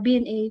he's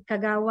been a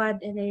kagawad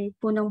and a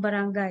punong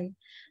barangay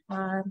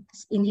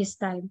in his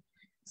time.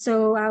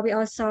 So we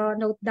also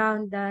note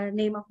down the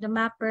name of the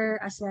mapper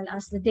as well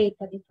as the date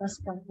that it was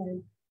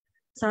compiled.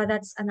 So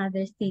that's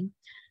another thing.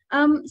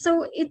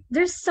 So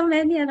there's so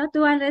many,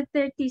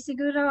 230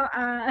 siguro.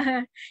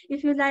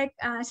 If you like,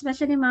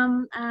 especially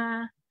Ma'am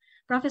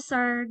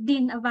Professor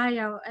Dean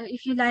Abayaw,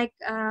 if you like,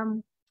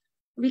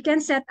 we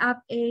can set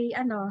up a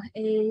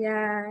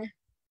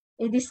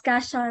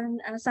discussion,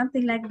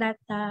 something like that.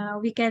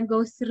 We can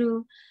go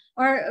through.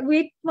 Or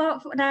we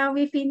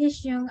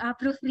finish yung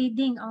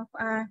proofreading of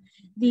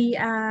the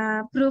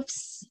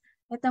proofs.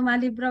 Ito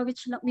mga libro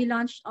which we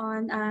launched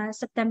on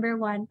September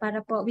 1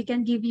 para po we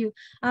can give you.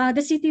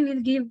 The city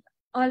will give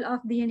all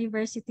of the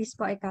universities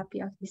po a copy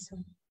of this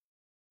one.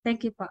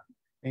 Thank you po.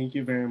 Thank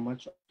you very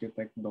much,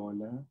 Architect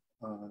Donna.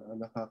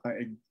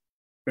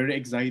 Very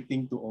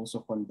exciting to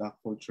also conduct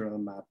cultural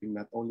mapping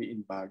not only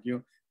in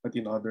Baguio but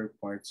in other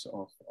parts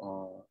of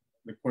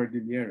the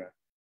Cordillera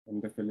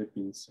and the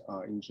Philippines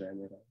in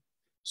general.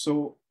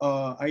 So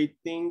I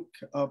think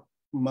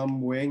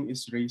Ma'am Weng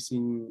is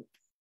raising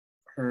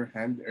her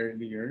hand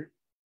earlier.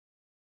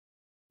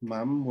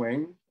 Ma'am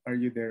Weng, are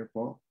you there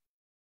po?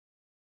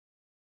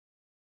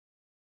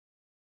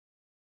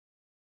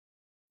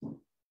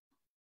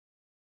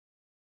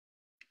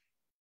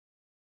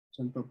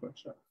 Saan pa ba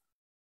siya?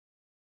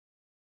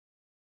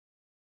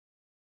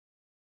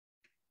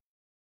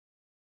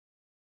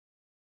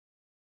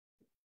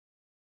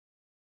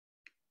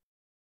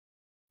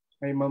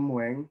 Hi, Ma'am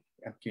Weng.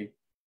 Okay.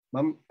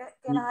 Ma'am,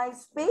 can I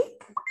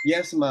speak?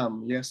 Yes,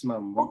 ma'am. Yes,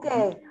 ma'am.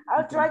 Okay,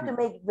 I'll try to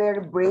make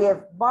very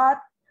brief. But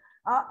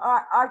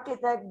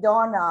Architect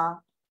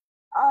Donna,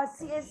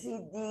 CSC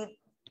did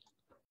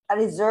a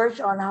research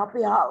on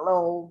Happy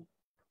Hollow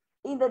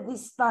in the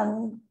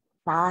distant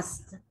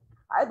past.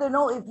 I don't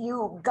know if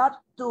you got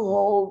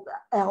to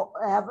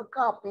have a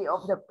copy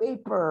of the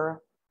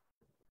paper.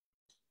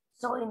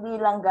 So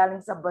hindi lang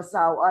galing sa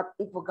Basaw at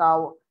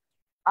Ifugao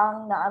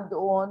ang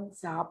naandoon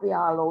sa Happy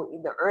Hollow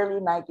in the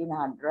early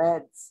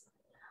 1900s.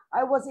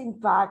 I was in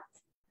fact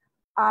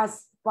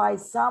asked by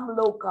some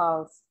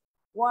locals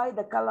why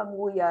the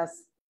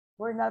Kalanguyas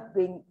were not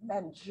being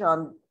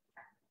mentioned,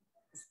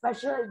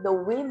 especially the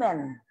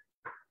women.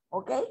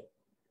 Okay?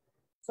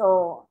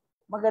 So,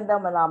 maganda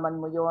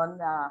malaman mo yon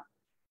na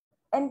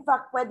in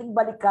fact, pwedeng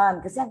balikan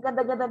kasi ang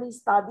ganda-ganda ng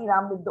study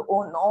namin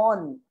doon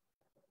noon.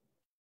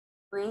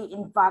 We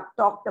in fact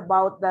talked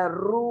about the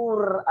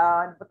rural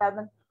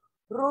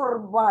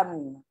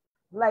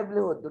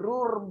livelihood,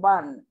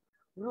 rural-urban.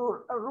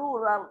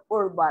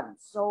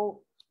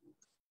 So,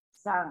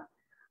 sa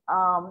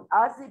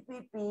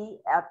RCPP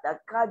at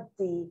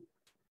CADT,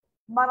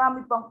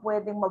 marami pang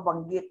pwedeng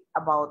mabanggit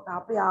about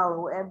Happy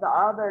Hollow and the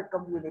other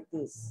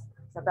communities.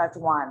 So, that's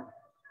one.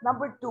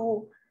 Number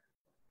two,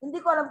 hindi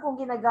ko alam kung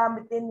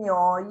ginagamit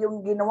niyo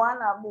yung ginawa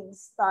naming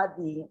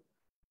study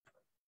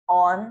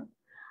on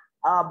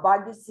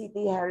Baguio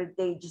City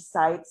Heritage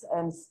Sites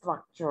and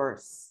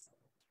Structures.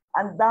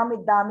 Ang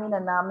dami-dami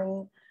na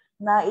namin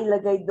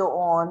nailagay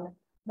doon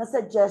na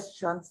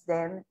suggestions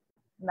din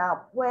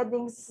na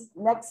pwedeng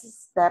next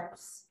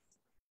steps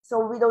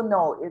So we don't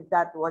know if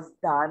that was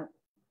done.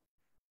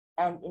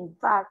 And in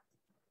fact,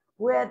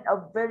 we had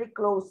a very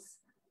close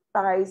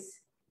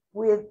ties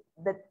with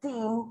the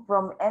team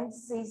from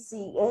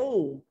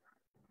NCCA,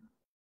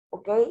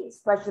 okay,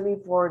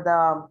 especially for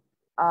the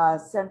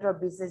Central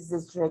Business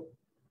District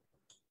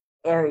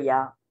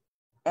area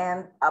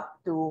and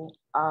up to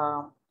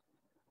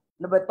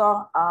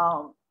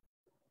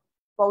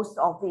post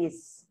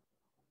office.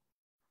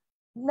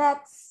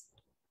 Next,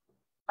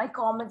 may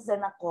comments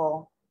din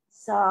ako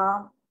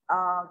sa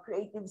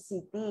Creative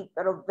City.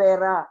 Pero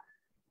Vera,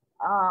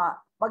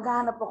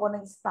 maghanap ako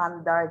ng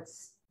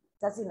standards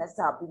sa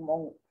sinasabi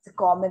mo, sa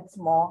comments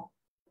mo.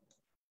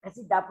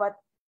 Kasi dapat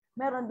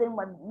meron din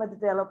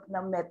ma-develop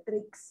na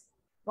metrics.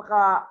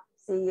 Baka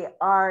si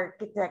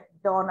Architect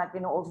Donna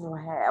can also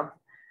have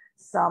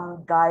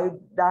some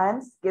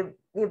guidance, give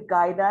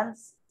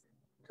guidance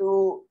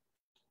to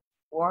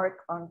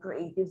work on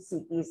creative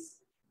cities.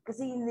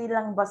 Kasi hindi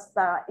lang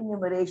basta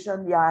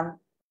enumeration yan.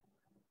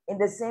 In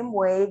the same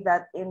way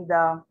that in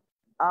the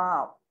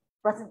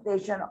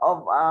presentation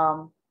of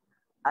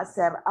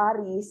Sir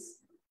Aris,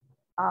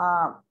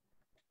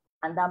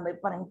 ang dami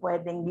pa rin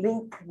pwedeng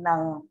link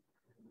ng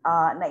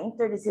na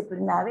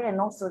interdisciplinary,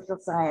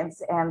 social science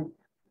and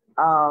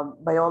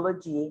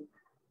biology.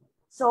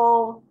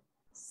 So,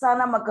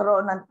 sana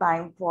magkaroon ng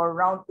time for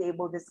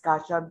roundtable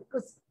discussion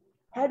because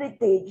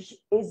heritage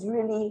is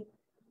really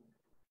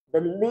the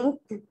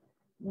linked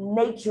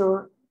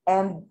nature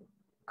and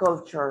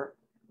culture.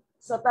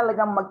 So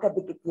talagang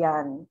magkadikit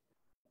yan.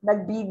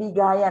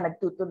 Nagbibigayan,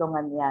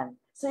 nagtutulungan yan.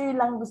 So yun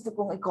lang gusto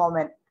kong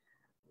i-comment.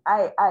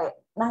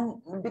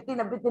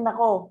 Bitin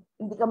ako.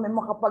 Hindi kami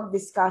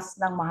makapag-discuss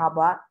ng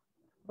mahaba.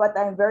 But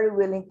I'm very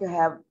willing to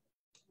have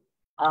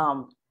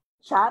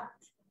chat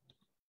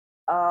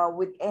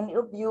with any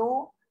of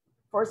you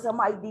for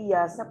some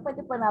ideas na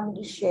pwede pa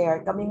namin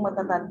i-share. Kaming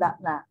matatanda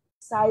na.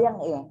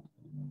 Sayang eh.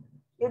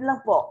 Yun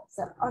lang po.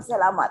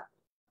 Salamat.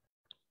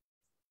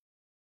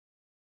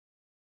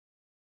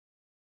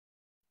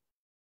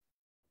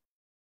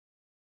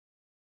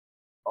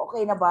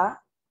 Okay na ba?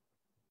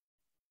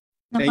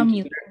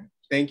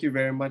 Thank you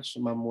very much,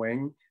 Ma'am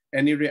Weng.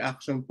 Any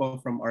reaction po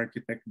from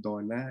Architect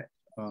Donna?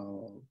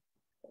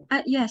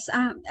 Yes,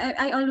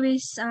 I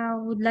always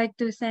would like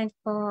to thank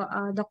po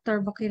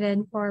Dr.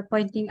 Bokiren for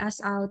pointing us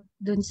out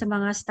dun sa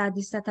mga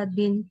studies that had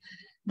been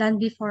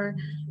done before.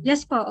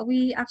 Yes po,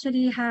 we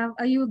actually have,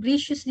 you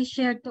graciously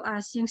shared to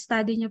us yung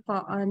study nyo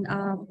po on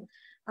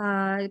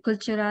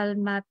cultural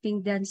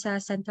mapping din sa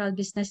Central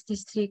Business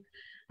District.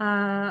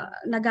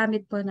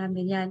 Nagamit po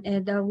namin yan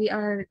and we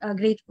are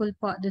grateful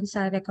po dun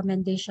sa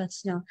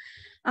recommendations nyo.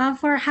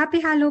 For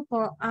Happy Halo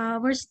po,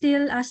 we're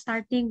still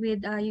starting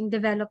with yung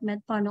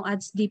development po ng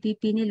ads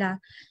DPP nila,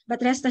 but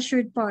rest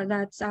assured po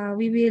that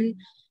we will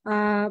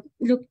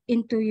look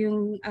into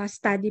yung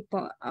study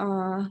po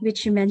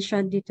which you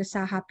mentioned dito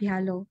sa Happy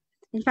Halo.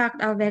 In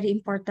fact, very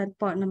important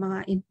po ng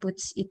mga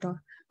inputs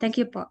ito. Thank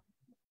you po.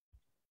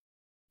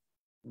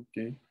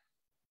 Okay.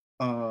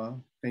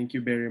 Thank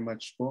you very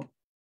much po.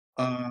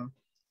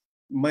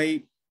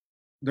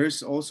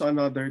 There's also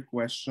another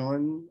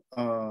question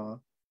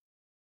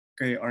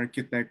kay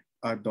Architect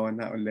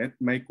Donna ulit.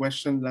 May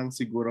question lang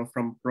siguro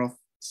from Prof.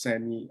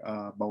 Seni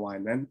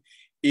Bawanan.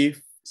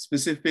 If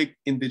specific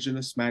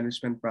indigenous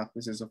management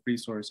practices of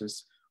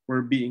resources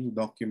were being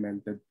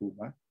documented po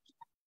ba?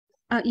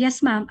 Yes,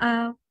 ma'am.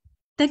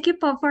 Thank you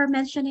po for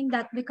mentioning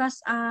that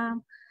because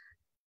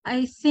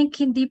I think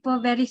hindi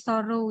po very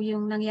thorough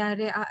yung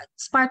nangyari.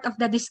 It's part of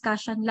the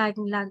discussion like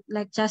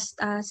just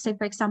say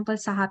for example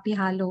sa Happy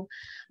Halo.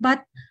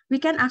 But we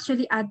can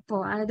actually add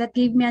po. That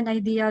gave me an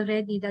idea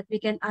already that we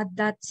can add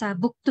that sa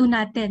book 2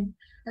 natin.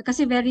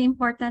 Kasi very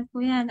important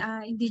po yan.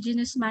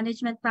 Indigenous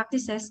management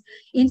practices.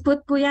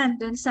 Input po yan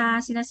dun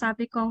sa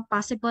sinasabi kong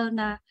possible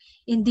na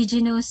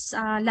indigenous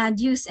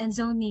land use and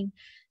zoning.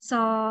 So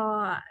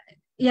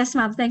yes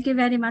ma'am, thank you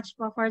very much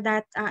po for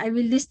that. I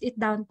will list it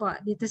down po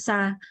dito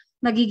sa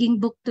magiging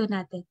book 2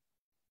 natin.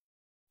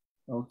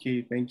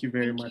 Okay, thank you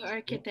very much. Thank you,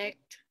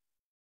 Architect.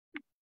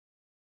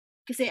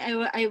 Kasi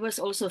I was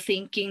also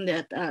thinking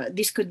that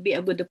this could be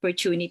a good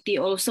opportunity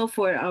also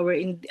for our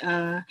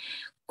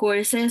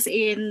courses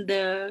in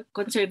the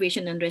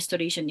conservation and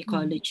restoration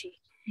ecology.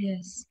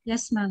 Yes,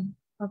 yes ma'am.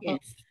 Okay.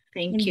 Yes,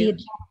 thank you.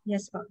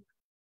 Yes, ma'am.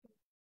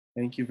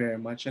 Thank you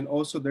very much. And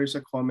also there's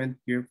a comment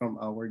here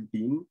from our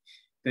Dean.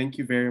 Thank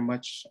you very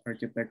much,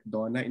 Architect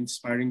Donna.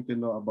 Inspiring to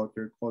know about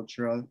your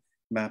cultural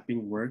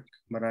mapping work.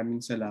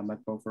 Maraming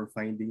salamat po for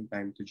finding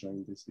time to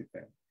join this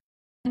event.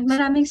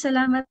 Maraming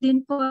salamat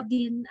din po,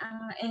 Dean,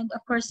 and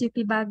of course UP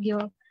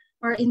Baguio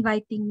for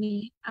inviting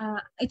me.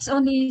 It's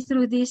only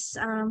through this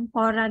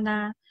fora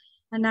na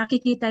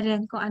nakikita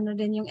rin kung ano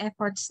din yung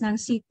efforts ng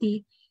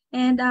city.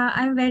 And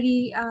I'm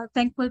very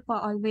thankful po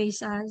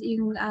always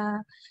yung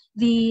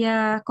the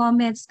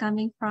comments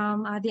coming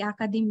from the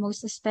academy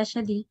most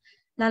especially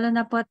lalo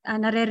na po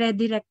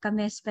nare-redirect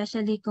kami,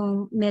 especially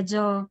kung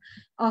medyo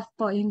off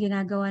po yung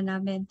ginagawa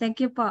namin. Thank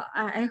you po.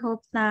 I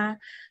hope na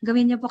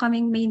gawin niyo po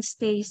kaming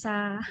mainstay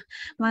sa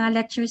mga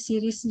lecture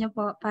series niyo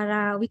po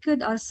para we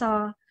could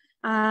also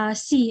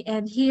see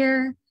and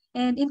hear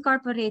and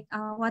incorporate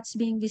what's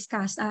being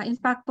discussed. In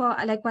fact po,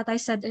 like what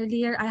I said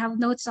earlier, I have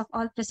notes of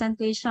all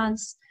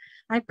presentations.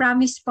 I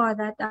promise po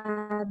that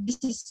this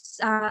is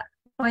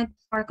point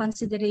for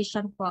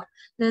consideration po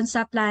dun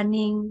sa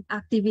planning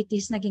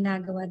activities na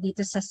ginagawa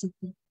dito sa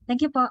city.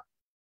 Thank you po.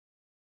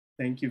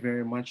 Thank you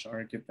very much,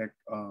 Architect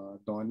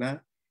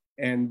Donna.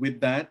 And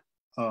with that,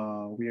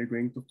 we are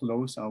going to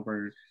close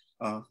our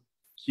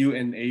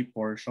Q&A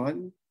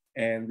portion,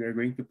 and we are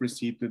going to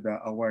proceed to the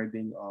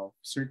awarding of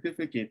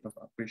Certificate of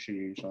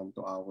Appreciation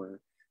to our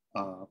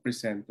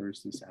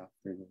presenters this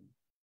afternoon.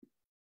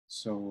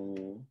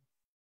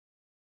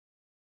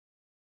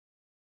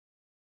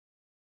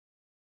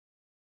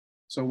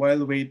 So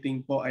while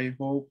waiting po, I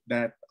hope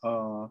that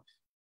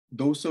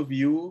those of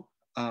you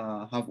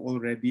have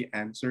already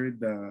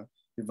answered the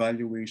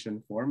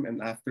evaluation form,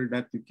 and after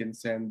that you can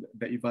send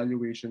the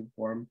evaluation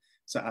form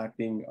sa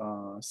ating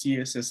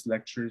CSS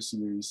lecture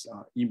series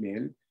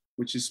email,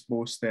 which is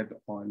posted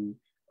on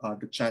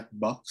the chat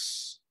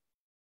box.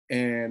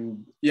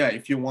 And yeah,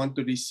 if you want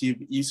to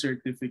receive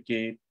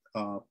e-certificate,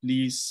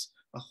 please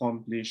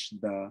accomplish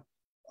the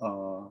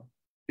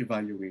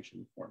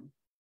evaluation form.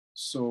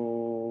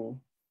 So,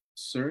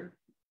 sir,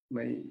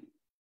 my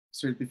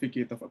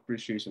certificate of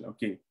appreciation.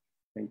 Okay,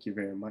 thank you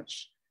very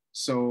much.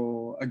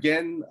 So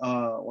again,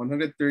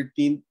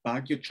 113th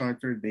Baguio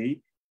Charter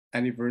Day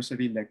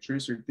Anniversary Lecture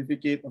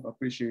Certificate of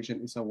Appreciation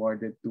is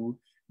awarded to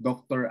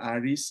Dr.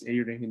 Aris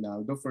A.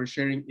 Reginaldo for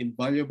sharing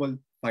invaluable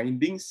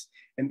findings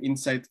and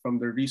insight from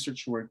the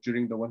research work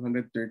during the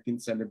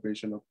 113th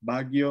celebration of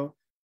Baguio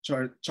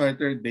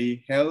Charter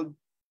Day held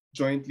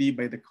jointly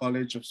by the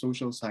College of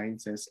Social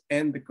Sciences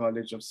and the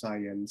College of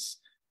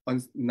Science on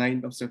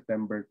 9th of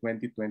September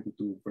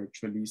 2022,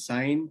 virtually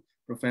signed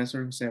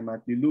Professor Jose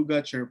Matthew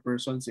Luga,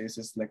 Chairperson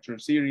CSS Lecture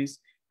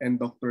Series, and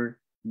Dr.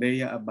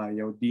 Leia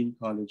Abayo, Dean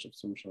College of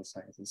Social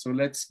Sciences. So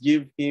let's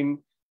give him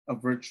a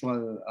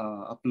virtual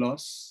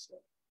applause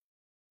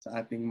sa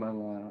ating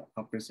mga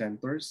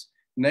presenters.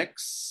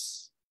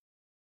 Next,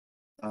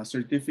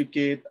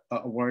 certificate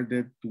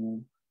awarded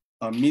to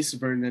Miss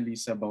Verna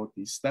Liza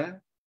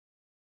Bautista.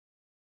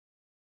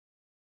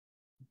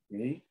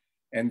 Okay.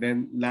 And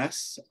then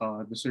last,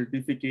 the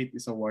certificate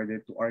is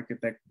awarded to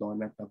Architect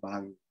Donna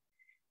Tabangin.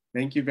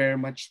 Thank you very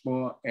much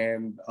po.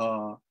 And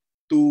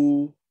to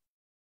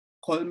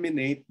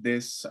culminate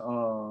this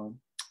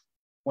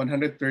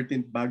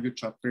 113th Baguio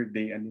Chapter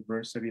Day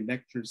Anniversary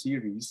Lecture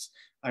Series,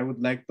 I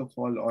would like to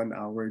call on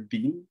our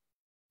Dean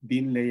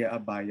Leia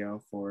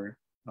Abayo, for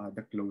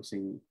the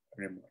closing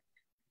remark.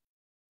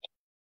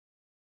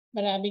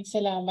 Maraming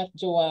salamat,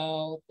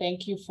 Joao.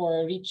 Thank you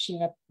for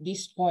reaching at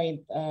this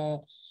point.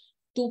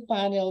 2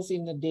 panels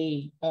in a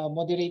day,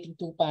 moderating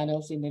 2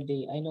 panels in a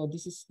day. I know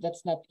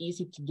that's not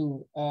easy to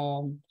do.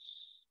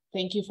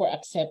 Thank you for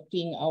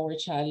accepting our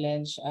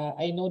challenge.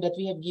 I know that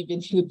we have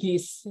given you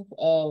this.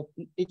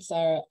 It's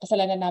our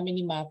kasalanan namin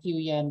ni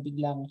Matthew yan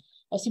biglang.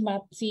 O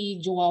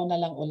si Joao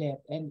na lang ulit.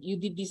 And you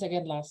did this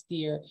again last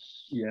year.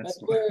 Yes. But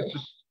we're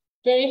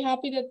very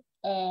happy that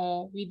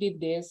we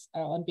did this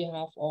on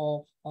behalf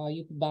of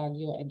UP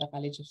Baguio and the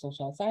College of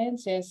Social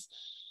Sciences.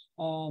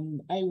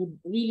 I would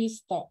really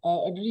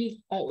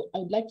I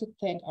would like to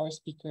thank our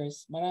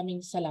speakers.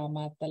 Maraming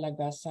salamat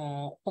talaga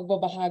sa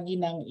pagbabahagi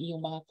ng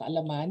iyong mga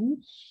kaalaman.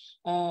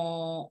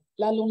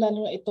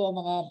 Lalong-lalo ito ang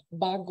mga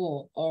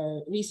bago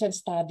or recent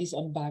studies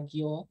on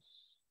Baguio.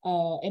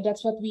 And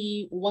that's what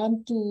we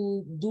want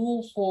to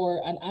do for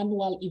an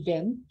annual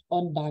event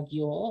on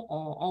Baguio.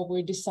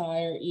 Our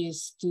desire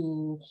is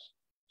to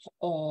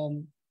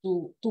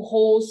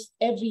host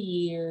every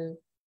year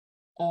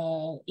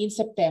in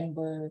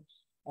September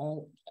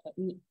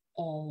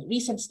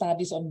recent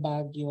studies on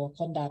Baguio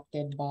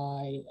conducted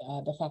by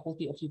the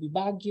faculty of UP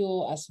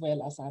Baguio as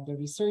well as other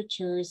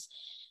researchers.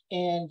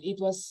 And it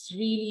was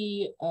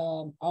really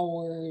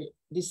our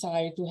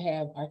desire to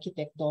have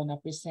Architect Donna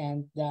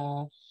present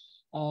the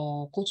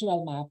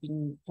cultural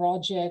mapping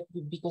project,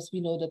 because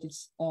we know that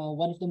it's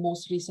one of the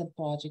most recent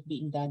projects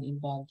being done in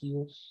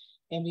Baguio.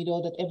 And we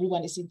know that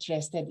everyone is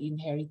interested in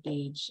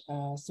heritage.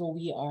 So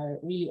we are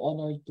really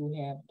honored to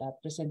have that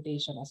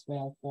presentation as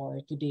well for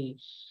today.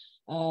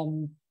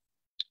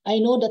 I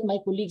know that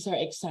my colleagues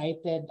are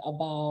excited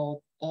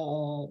about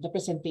the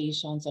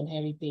presentations on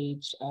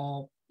heritage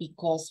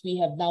because we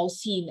have now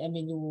seen a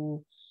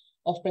menu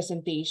of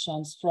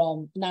presentations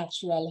from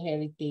natural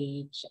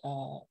heritage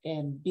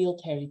and built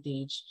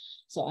heritage.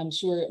 So I'm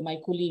sure my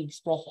colleagues,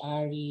 Prof.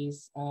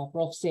 Aris,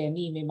 Prof.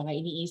 Seni, may mga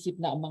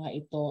iniisip na ang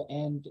mga ito,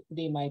 and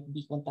they might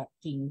be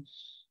contacting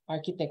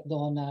Architect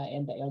Donna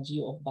and the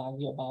LGU of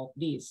Baguio about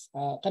this.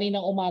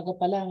 Kaninang umaga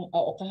pa lang,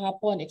 o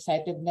kahapon,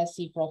 excited na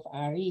si Prof.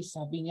 Aris.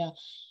 Sabi niya,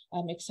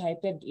 I'm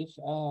excited if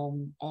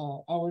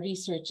our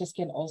researches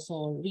can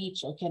also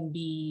reach or can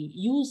be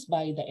used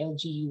by the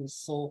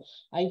LGUs. So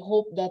I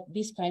hope that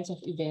these kinds of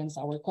events,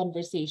 our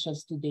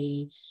conversations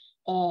today,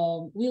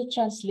 will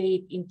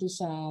translate into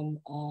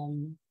some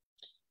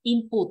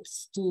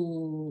inputs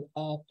to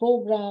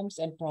programs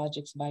and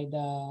projects by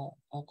the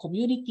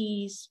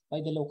communities, by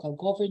the local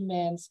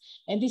governments.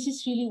 And this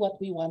is really what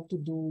we want to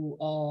do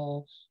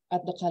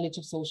at the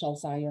College of Social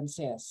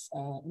Sciences.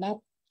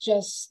 Not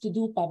just to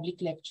do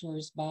public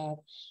lectures, but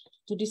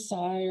to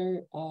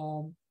desire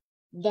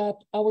that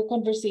our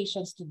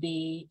conversations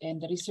today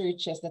and the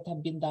researches that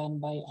have been done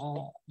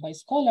by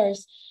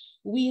scholars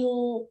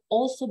will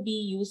also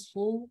be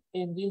useful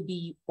and will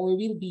be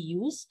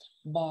used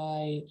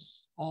by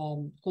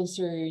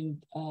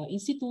concerned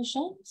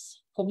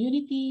institutions,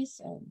 communities,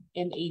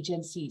 and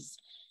agencies.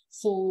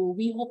 So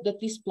we hope that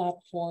this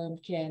platform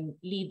can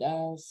lead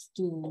us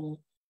to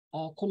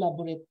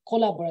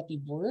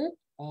collaborative work,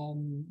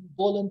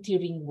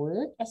 volunteering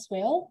work as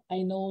well.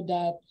 I know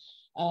that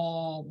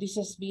this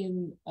has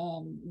been,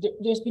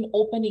 there's been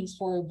openings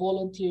for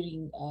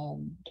volunteering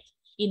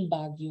in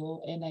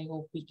Baguio, and I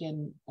hope we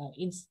can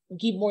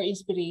give more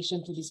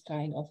inspiration to this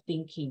kind of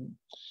thinking.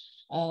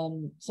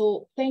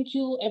 So thank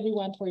you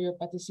everyone for your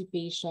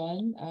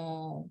participation.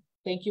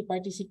 Thank you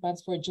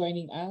participants for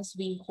joining us.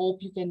 We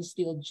hope you can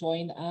still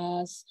join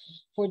us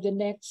for the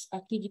next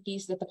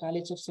activities that the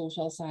College of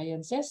Social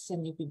Sciences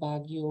and UP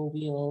Baguio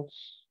will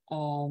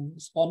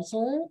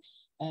sponsor.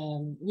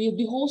 We'll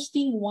be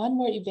hosting one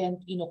more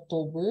event in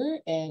October,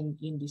 and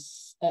in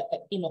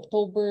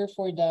October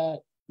for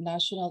the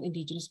National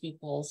Indigenous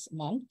Peoples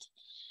Month,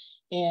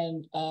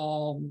 and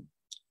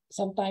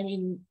sometime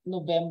in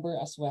November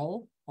as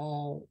well.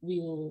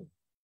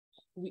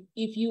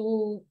 If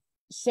you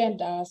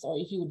send us, or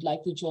if you would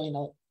like to join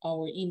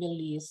our email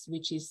list,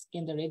 which is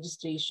in the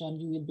registration,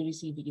 you will be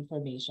receiving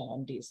information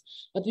on this.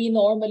 But we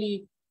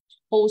normally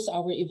post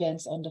our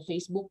events on the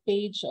Facebook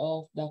page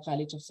of the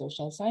College of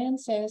Social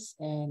Sciences,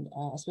 and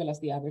as well as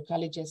the other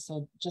colleges.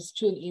 So just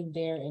tune in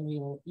there, and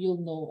you'll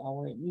know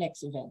our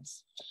next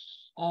events.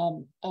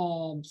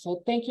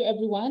 So thank you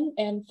everyone.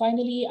 And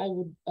finally, I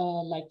would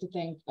like to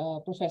thank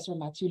Professor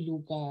Matthew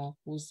Luga,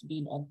 who's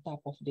been on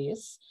top of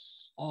this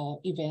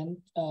event.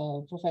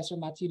 Professor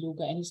Matthew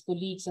Luga and his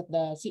colleagues at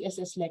the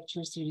CSS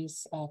Lecture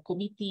Series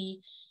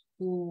Committee,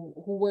 who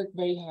worked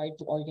very hard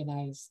to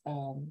organize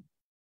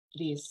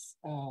this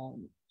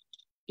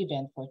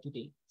event for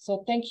today.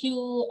 So thank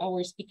you,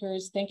 our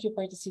speakers. Thank you,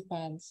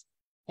 participants.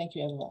 Thank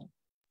you, everyone.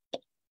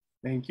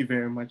 Thank you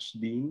very much,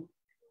 Dean.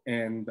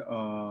 And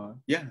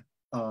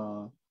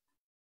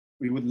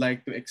we would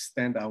like to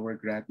extend our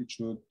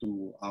gratitude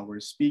to our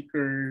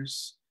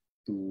speakers,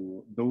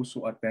 to those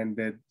who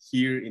attended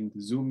here in the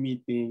Zoom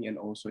meeting and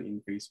also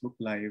in Facebook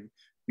Live.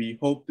 We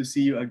hope to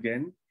see you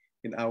again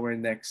in our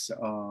next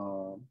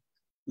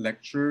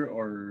lecture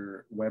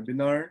or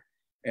webinar,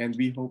 and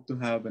we hope to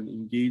have an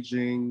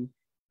engaging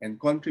and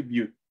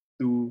contribute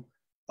to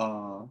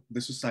the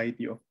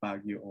society of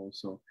Baguio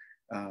also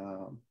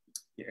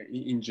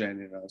in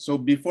general. So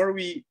before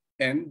we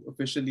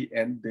officially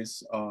end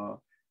this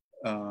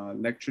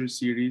lecture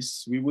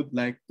series, we would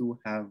like to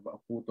have a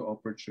photo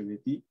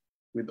opportunity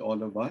with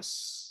all of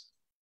us,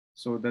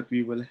 so that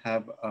we will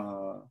have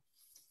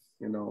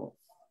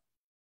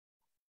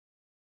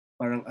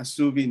parang a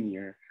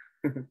souvenir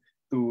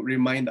to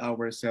remind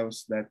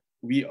ourselves that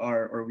we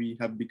are, or we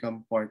have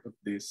become part of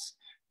this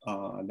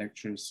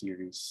lecture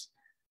series.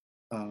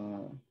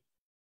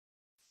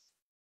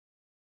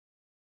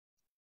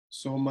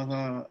 So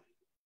mga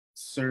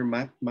Sir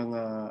Matt,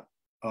 mga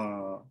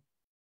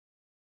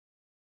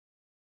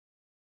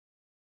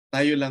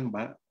tayo lang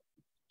ba?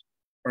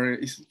 Or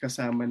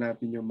kasama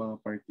natin yung mga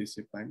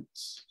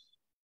participants?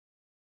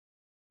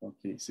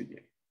 Okay,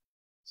 sige.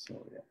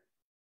 So, yeah.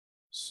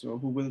 So,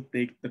 who will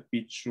take the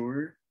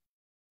picture?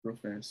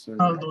 Professor?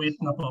 I'll do it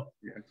na po.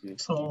 Okay.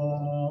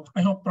 So,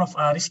 I hope Prof.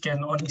 Aris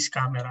can on his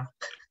camera.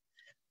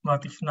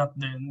 But if not,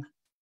 then...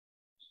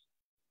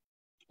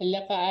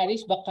 Hala ka,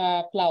 Aris,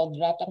 baka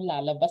cloud rat ang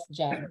lalabas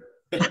dyan.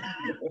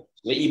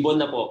 May ibon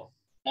na po.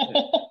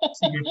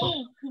 Sige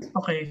po.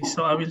 Okay,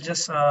 so I will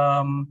just...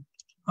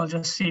 I'll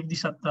just save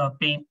this at the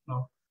paint,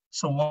 no?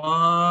 So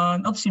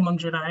one, si Ma'am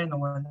Jiraya na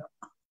wala.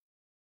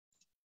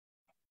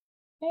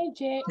 Hey,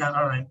 Jay. Yeah,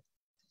 all right.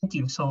 Thank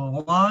you. So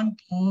 1,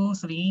 2,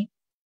 3.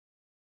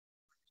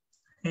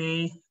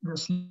 Okay,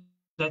 just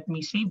let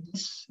me save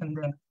this, and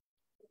then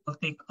I'll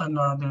take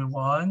another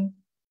one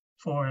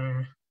for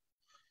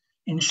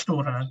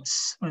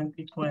insurance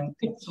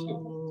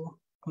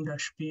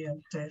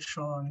 2022-PM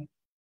session.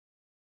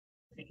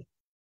 Okay.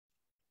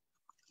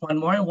 One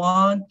more,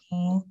 1,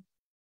 2.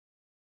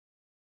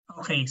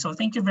 Okay, so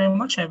thank you very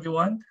much,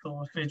 everyone.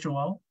 So,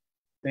 Joao.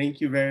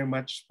 Thank you very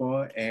much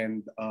po.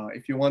 And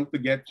if you want to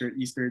get your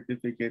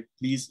e-certificate,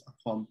 please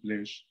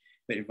accomplish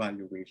the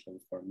evaluation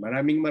form.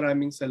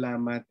 Maraming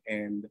salamat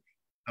and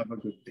have a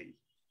good day.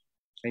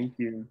 Thank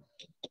you.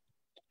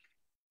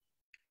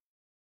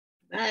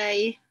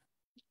 Bye.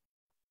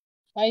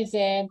 Bye,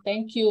 Zen.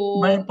 Thank you.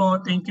 Bye po.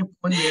 Thank you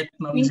po ulit,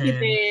 Ma'am Thank you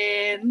Zen.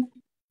 din.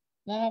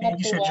 Thank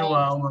you, Sir Nakakatuwa.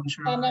 Joao, Ma'am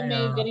Sana may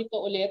Shiraya. ganito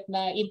ulit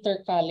na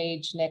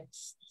inter-college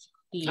next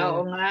year.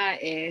 Oo nga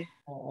eh.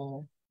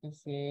 Oo.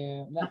 Kasi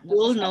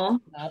Cool, no?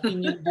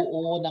 natin yung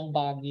buo ng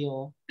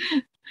Baguio.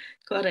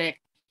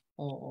 Correct.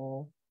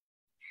 Oo.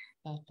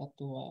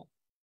 Nakakatuwa.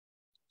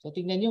 So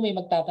tingnan nyo, may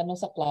magtatanong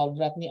sa Cloud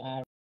Rat ni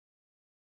Aris.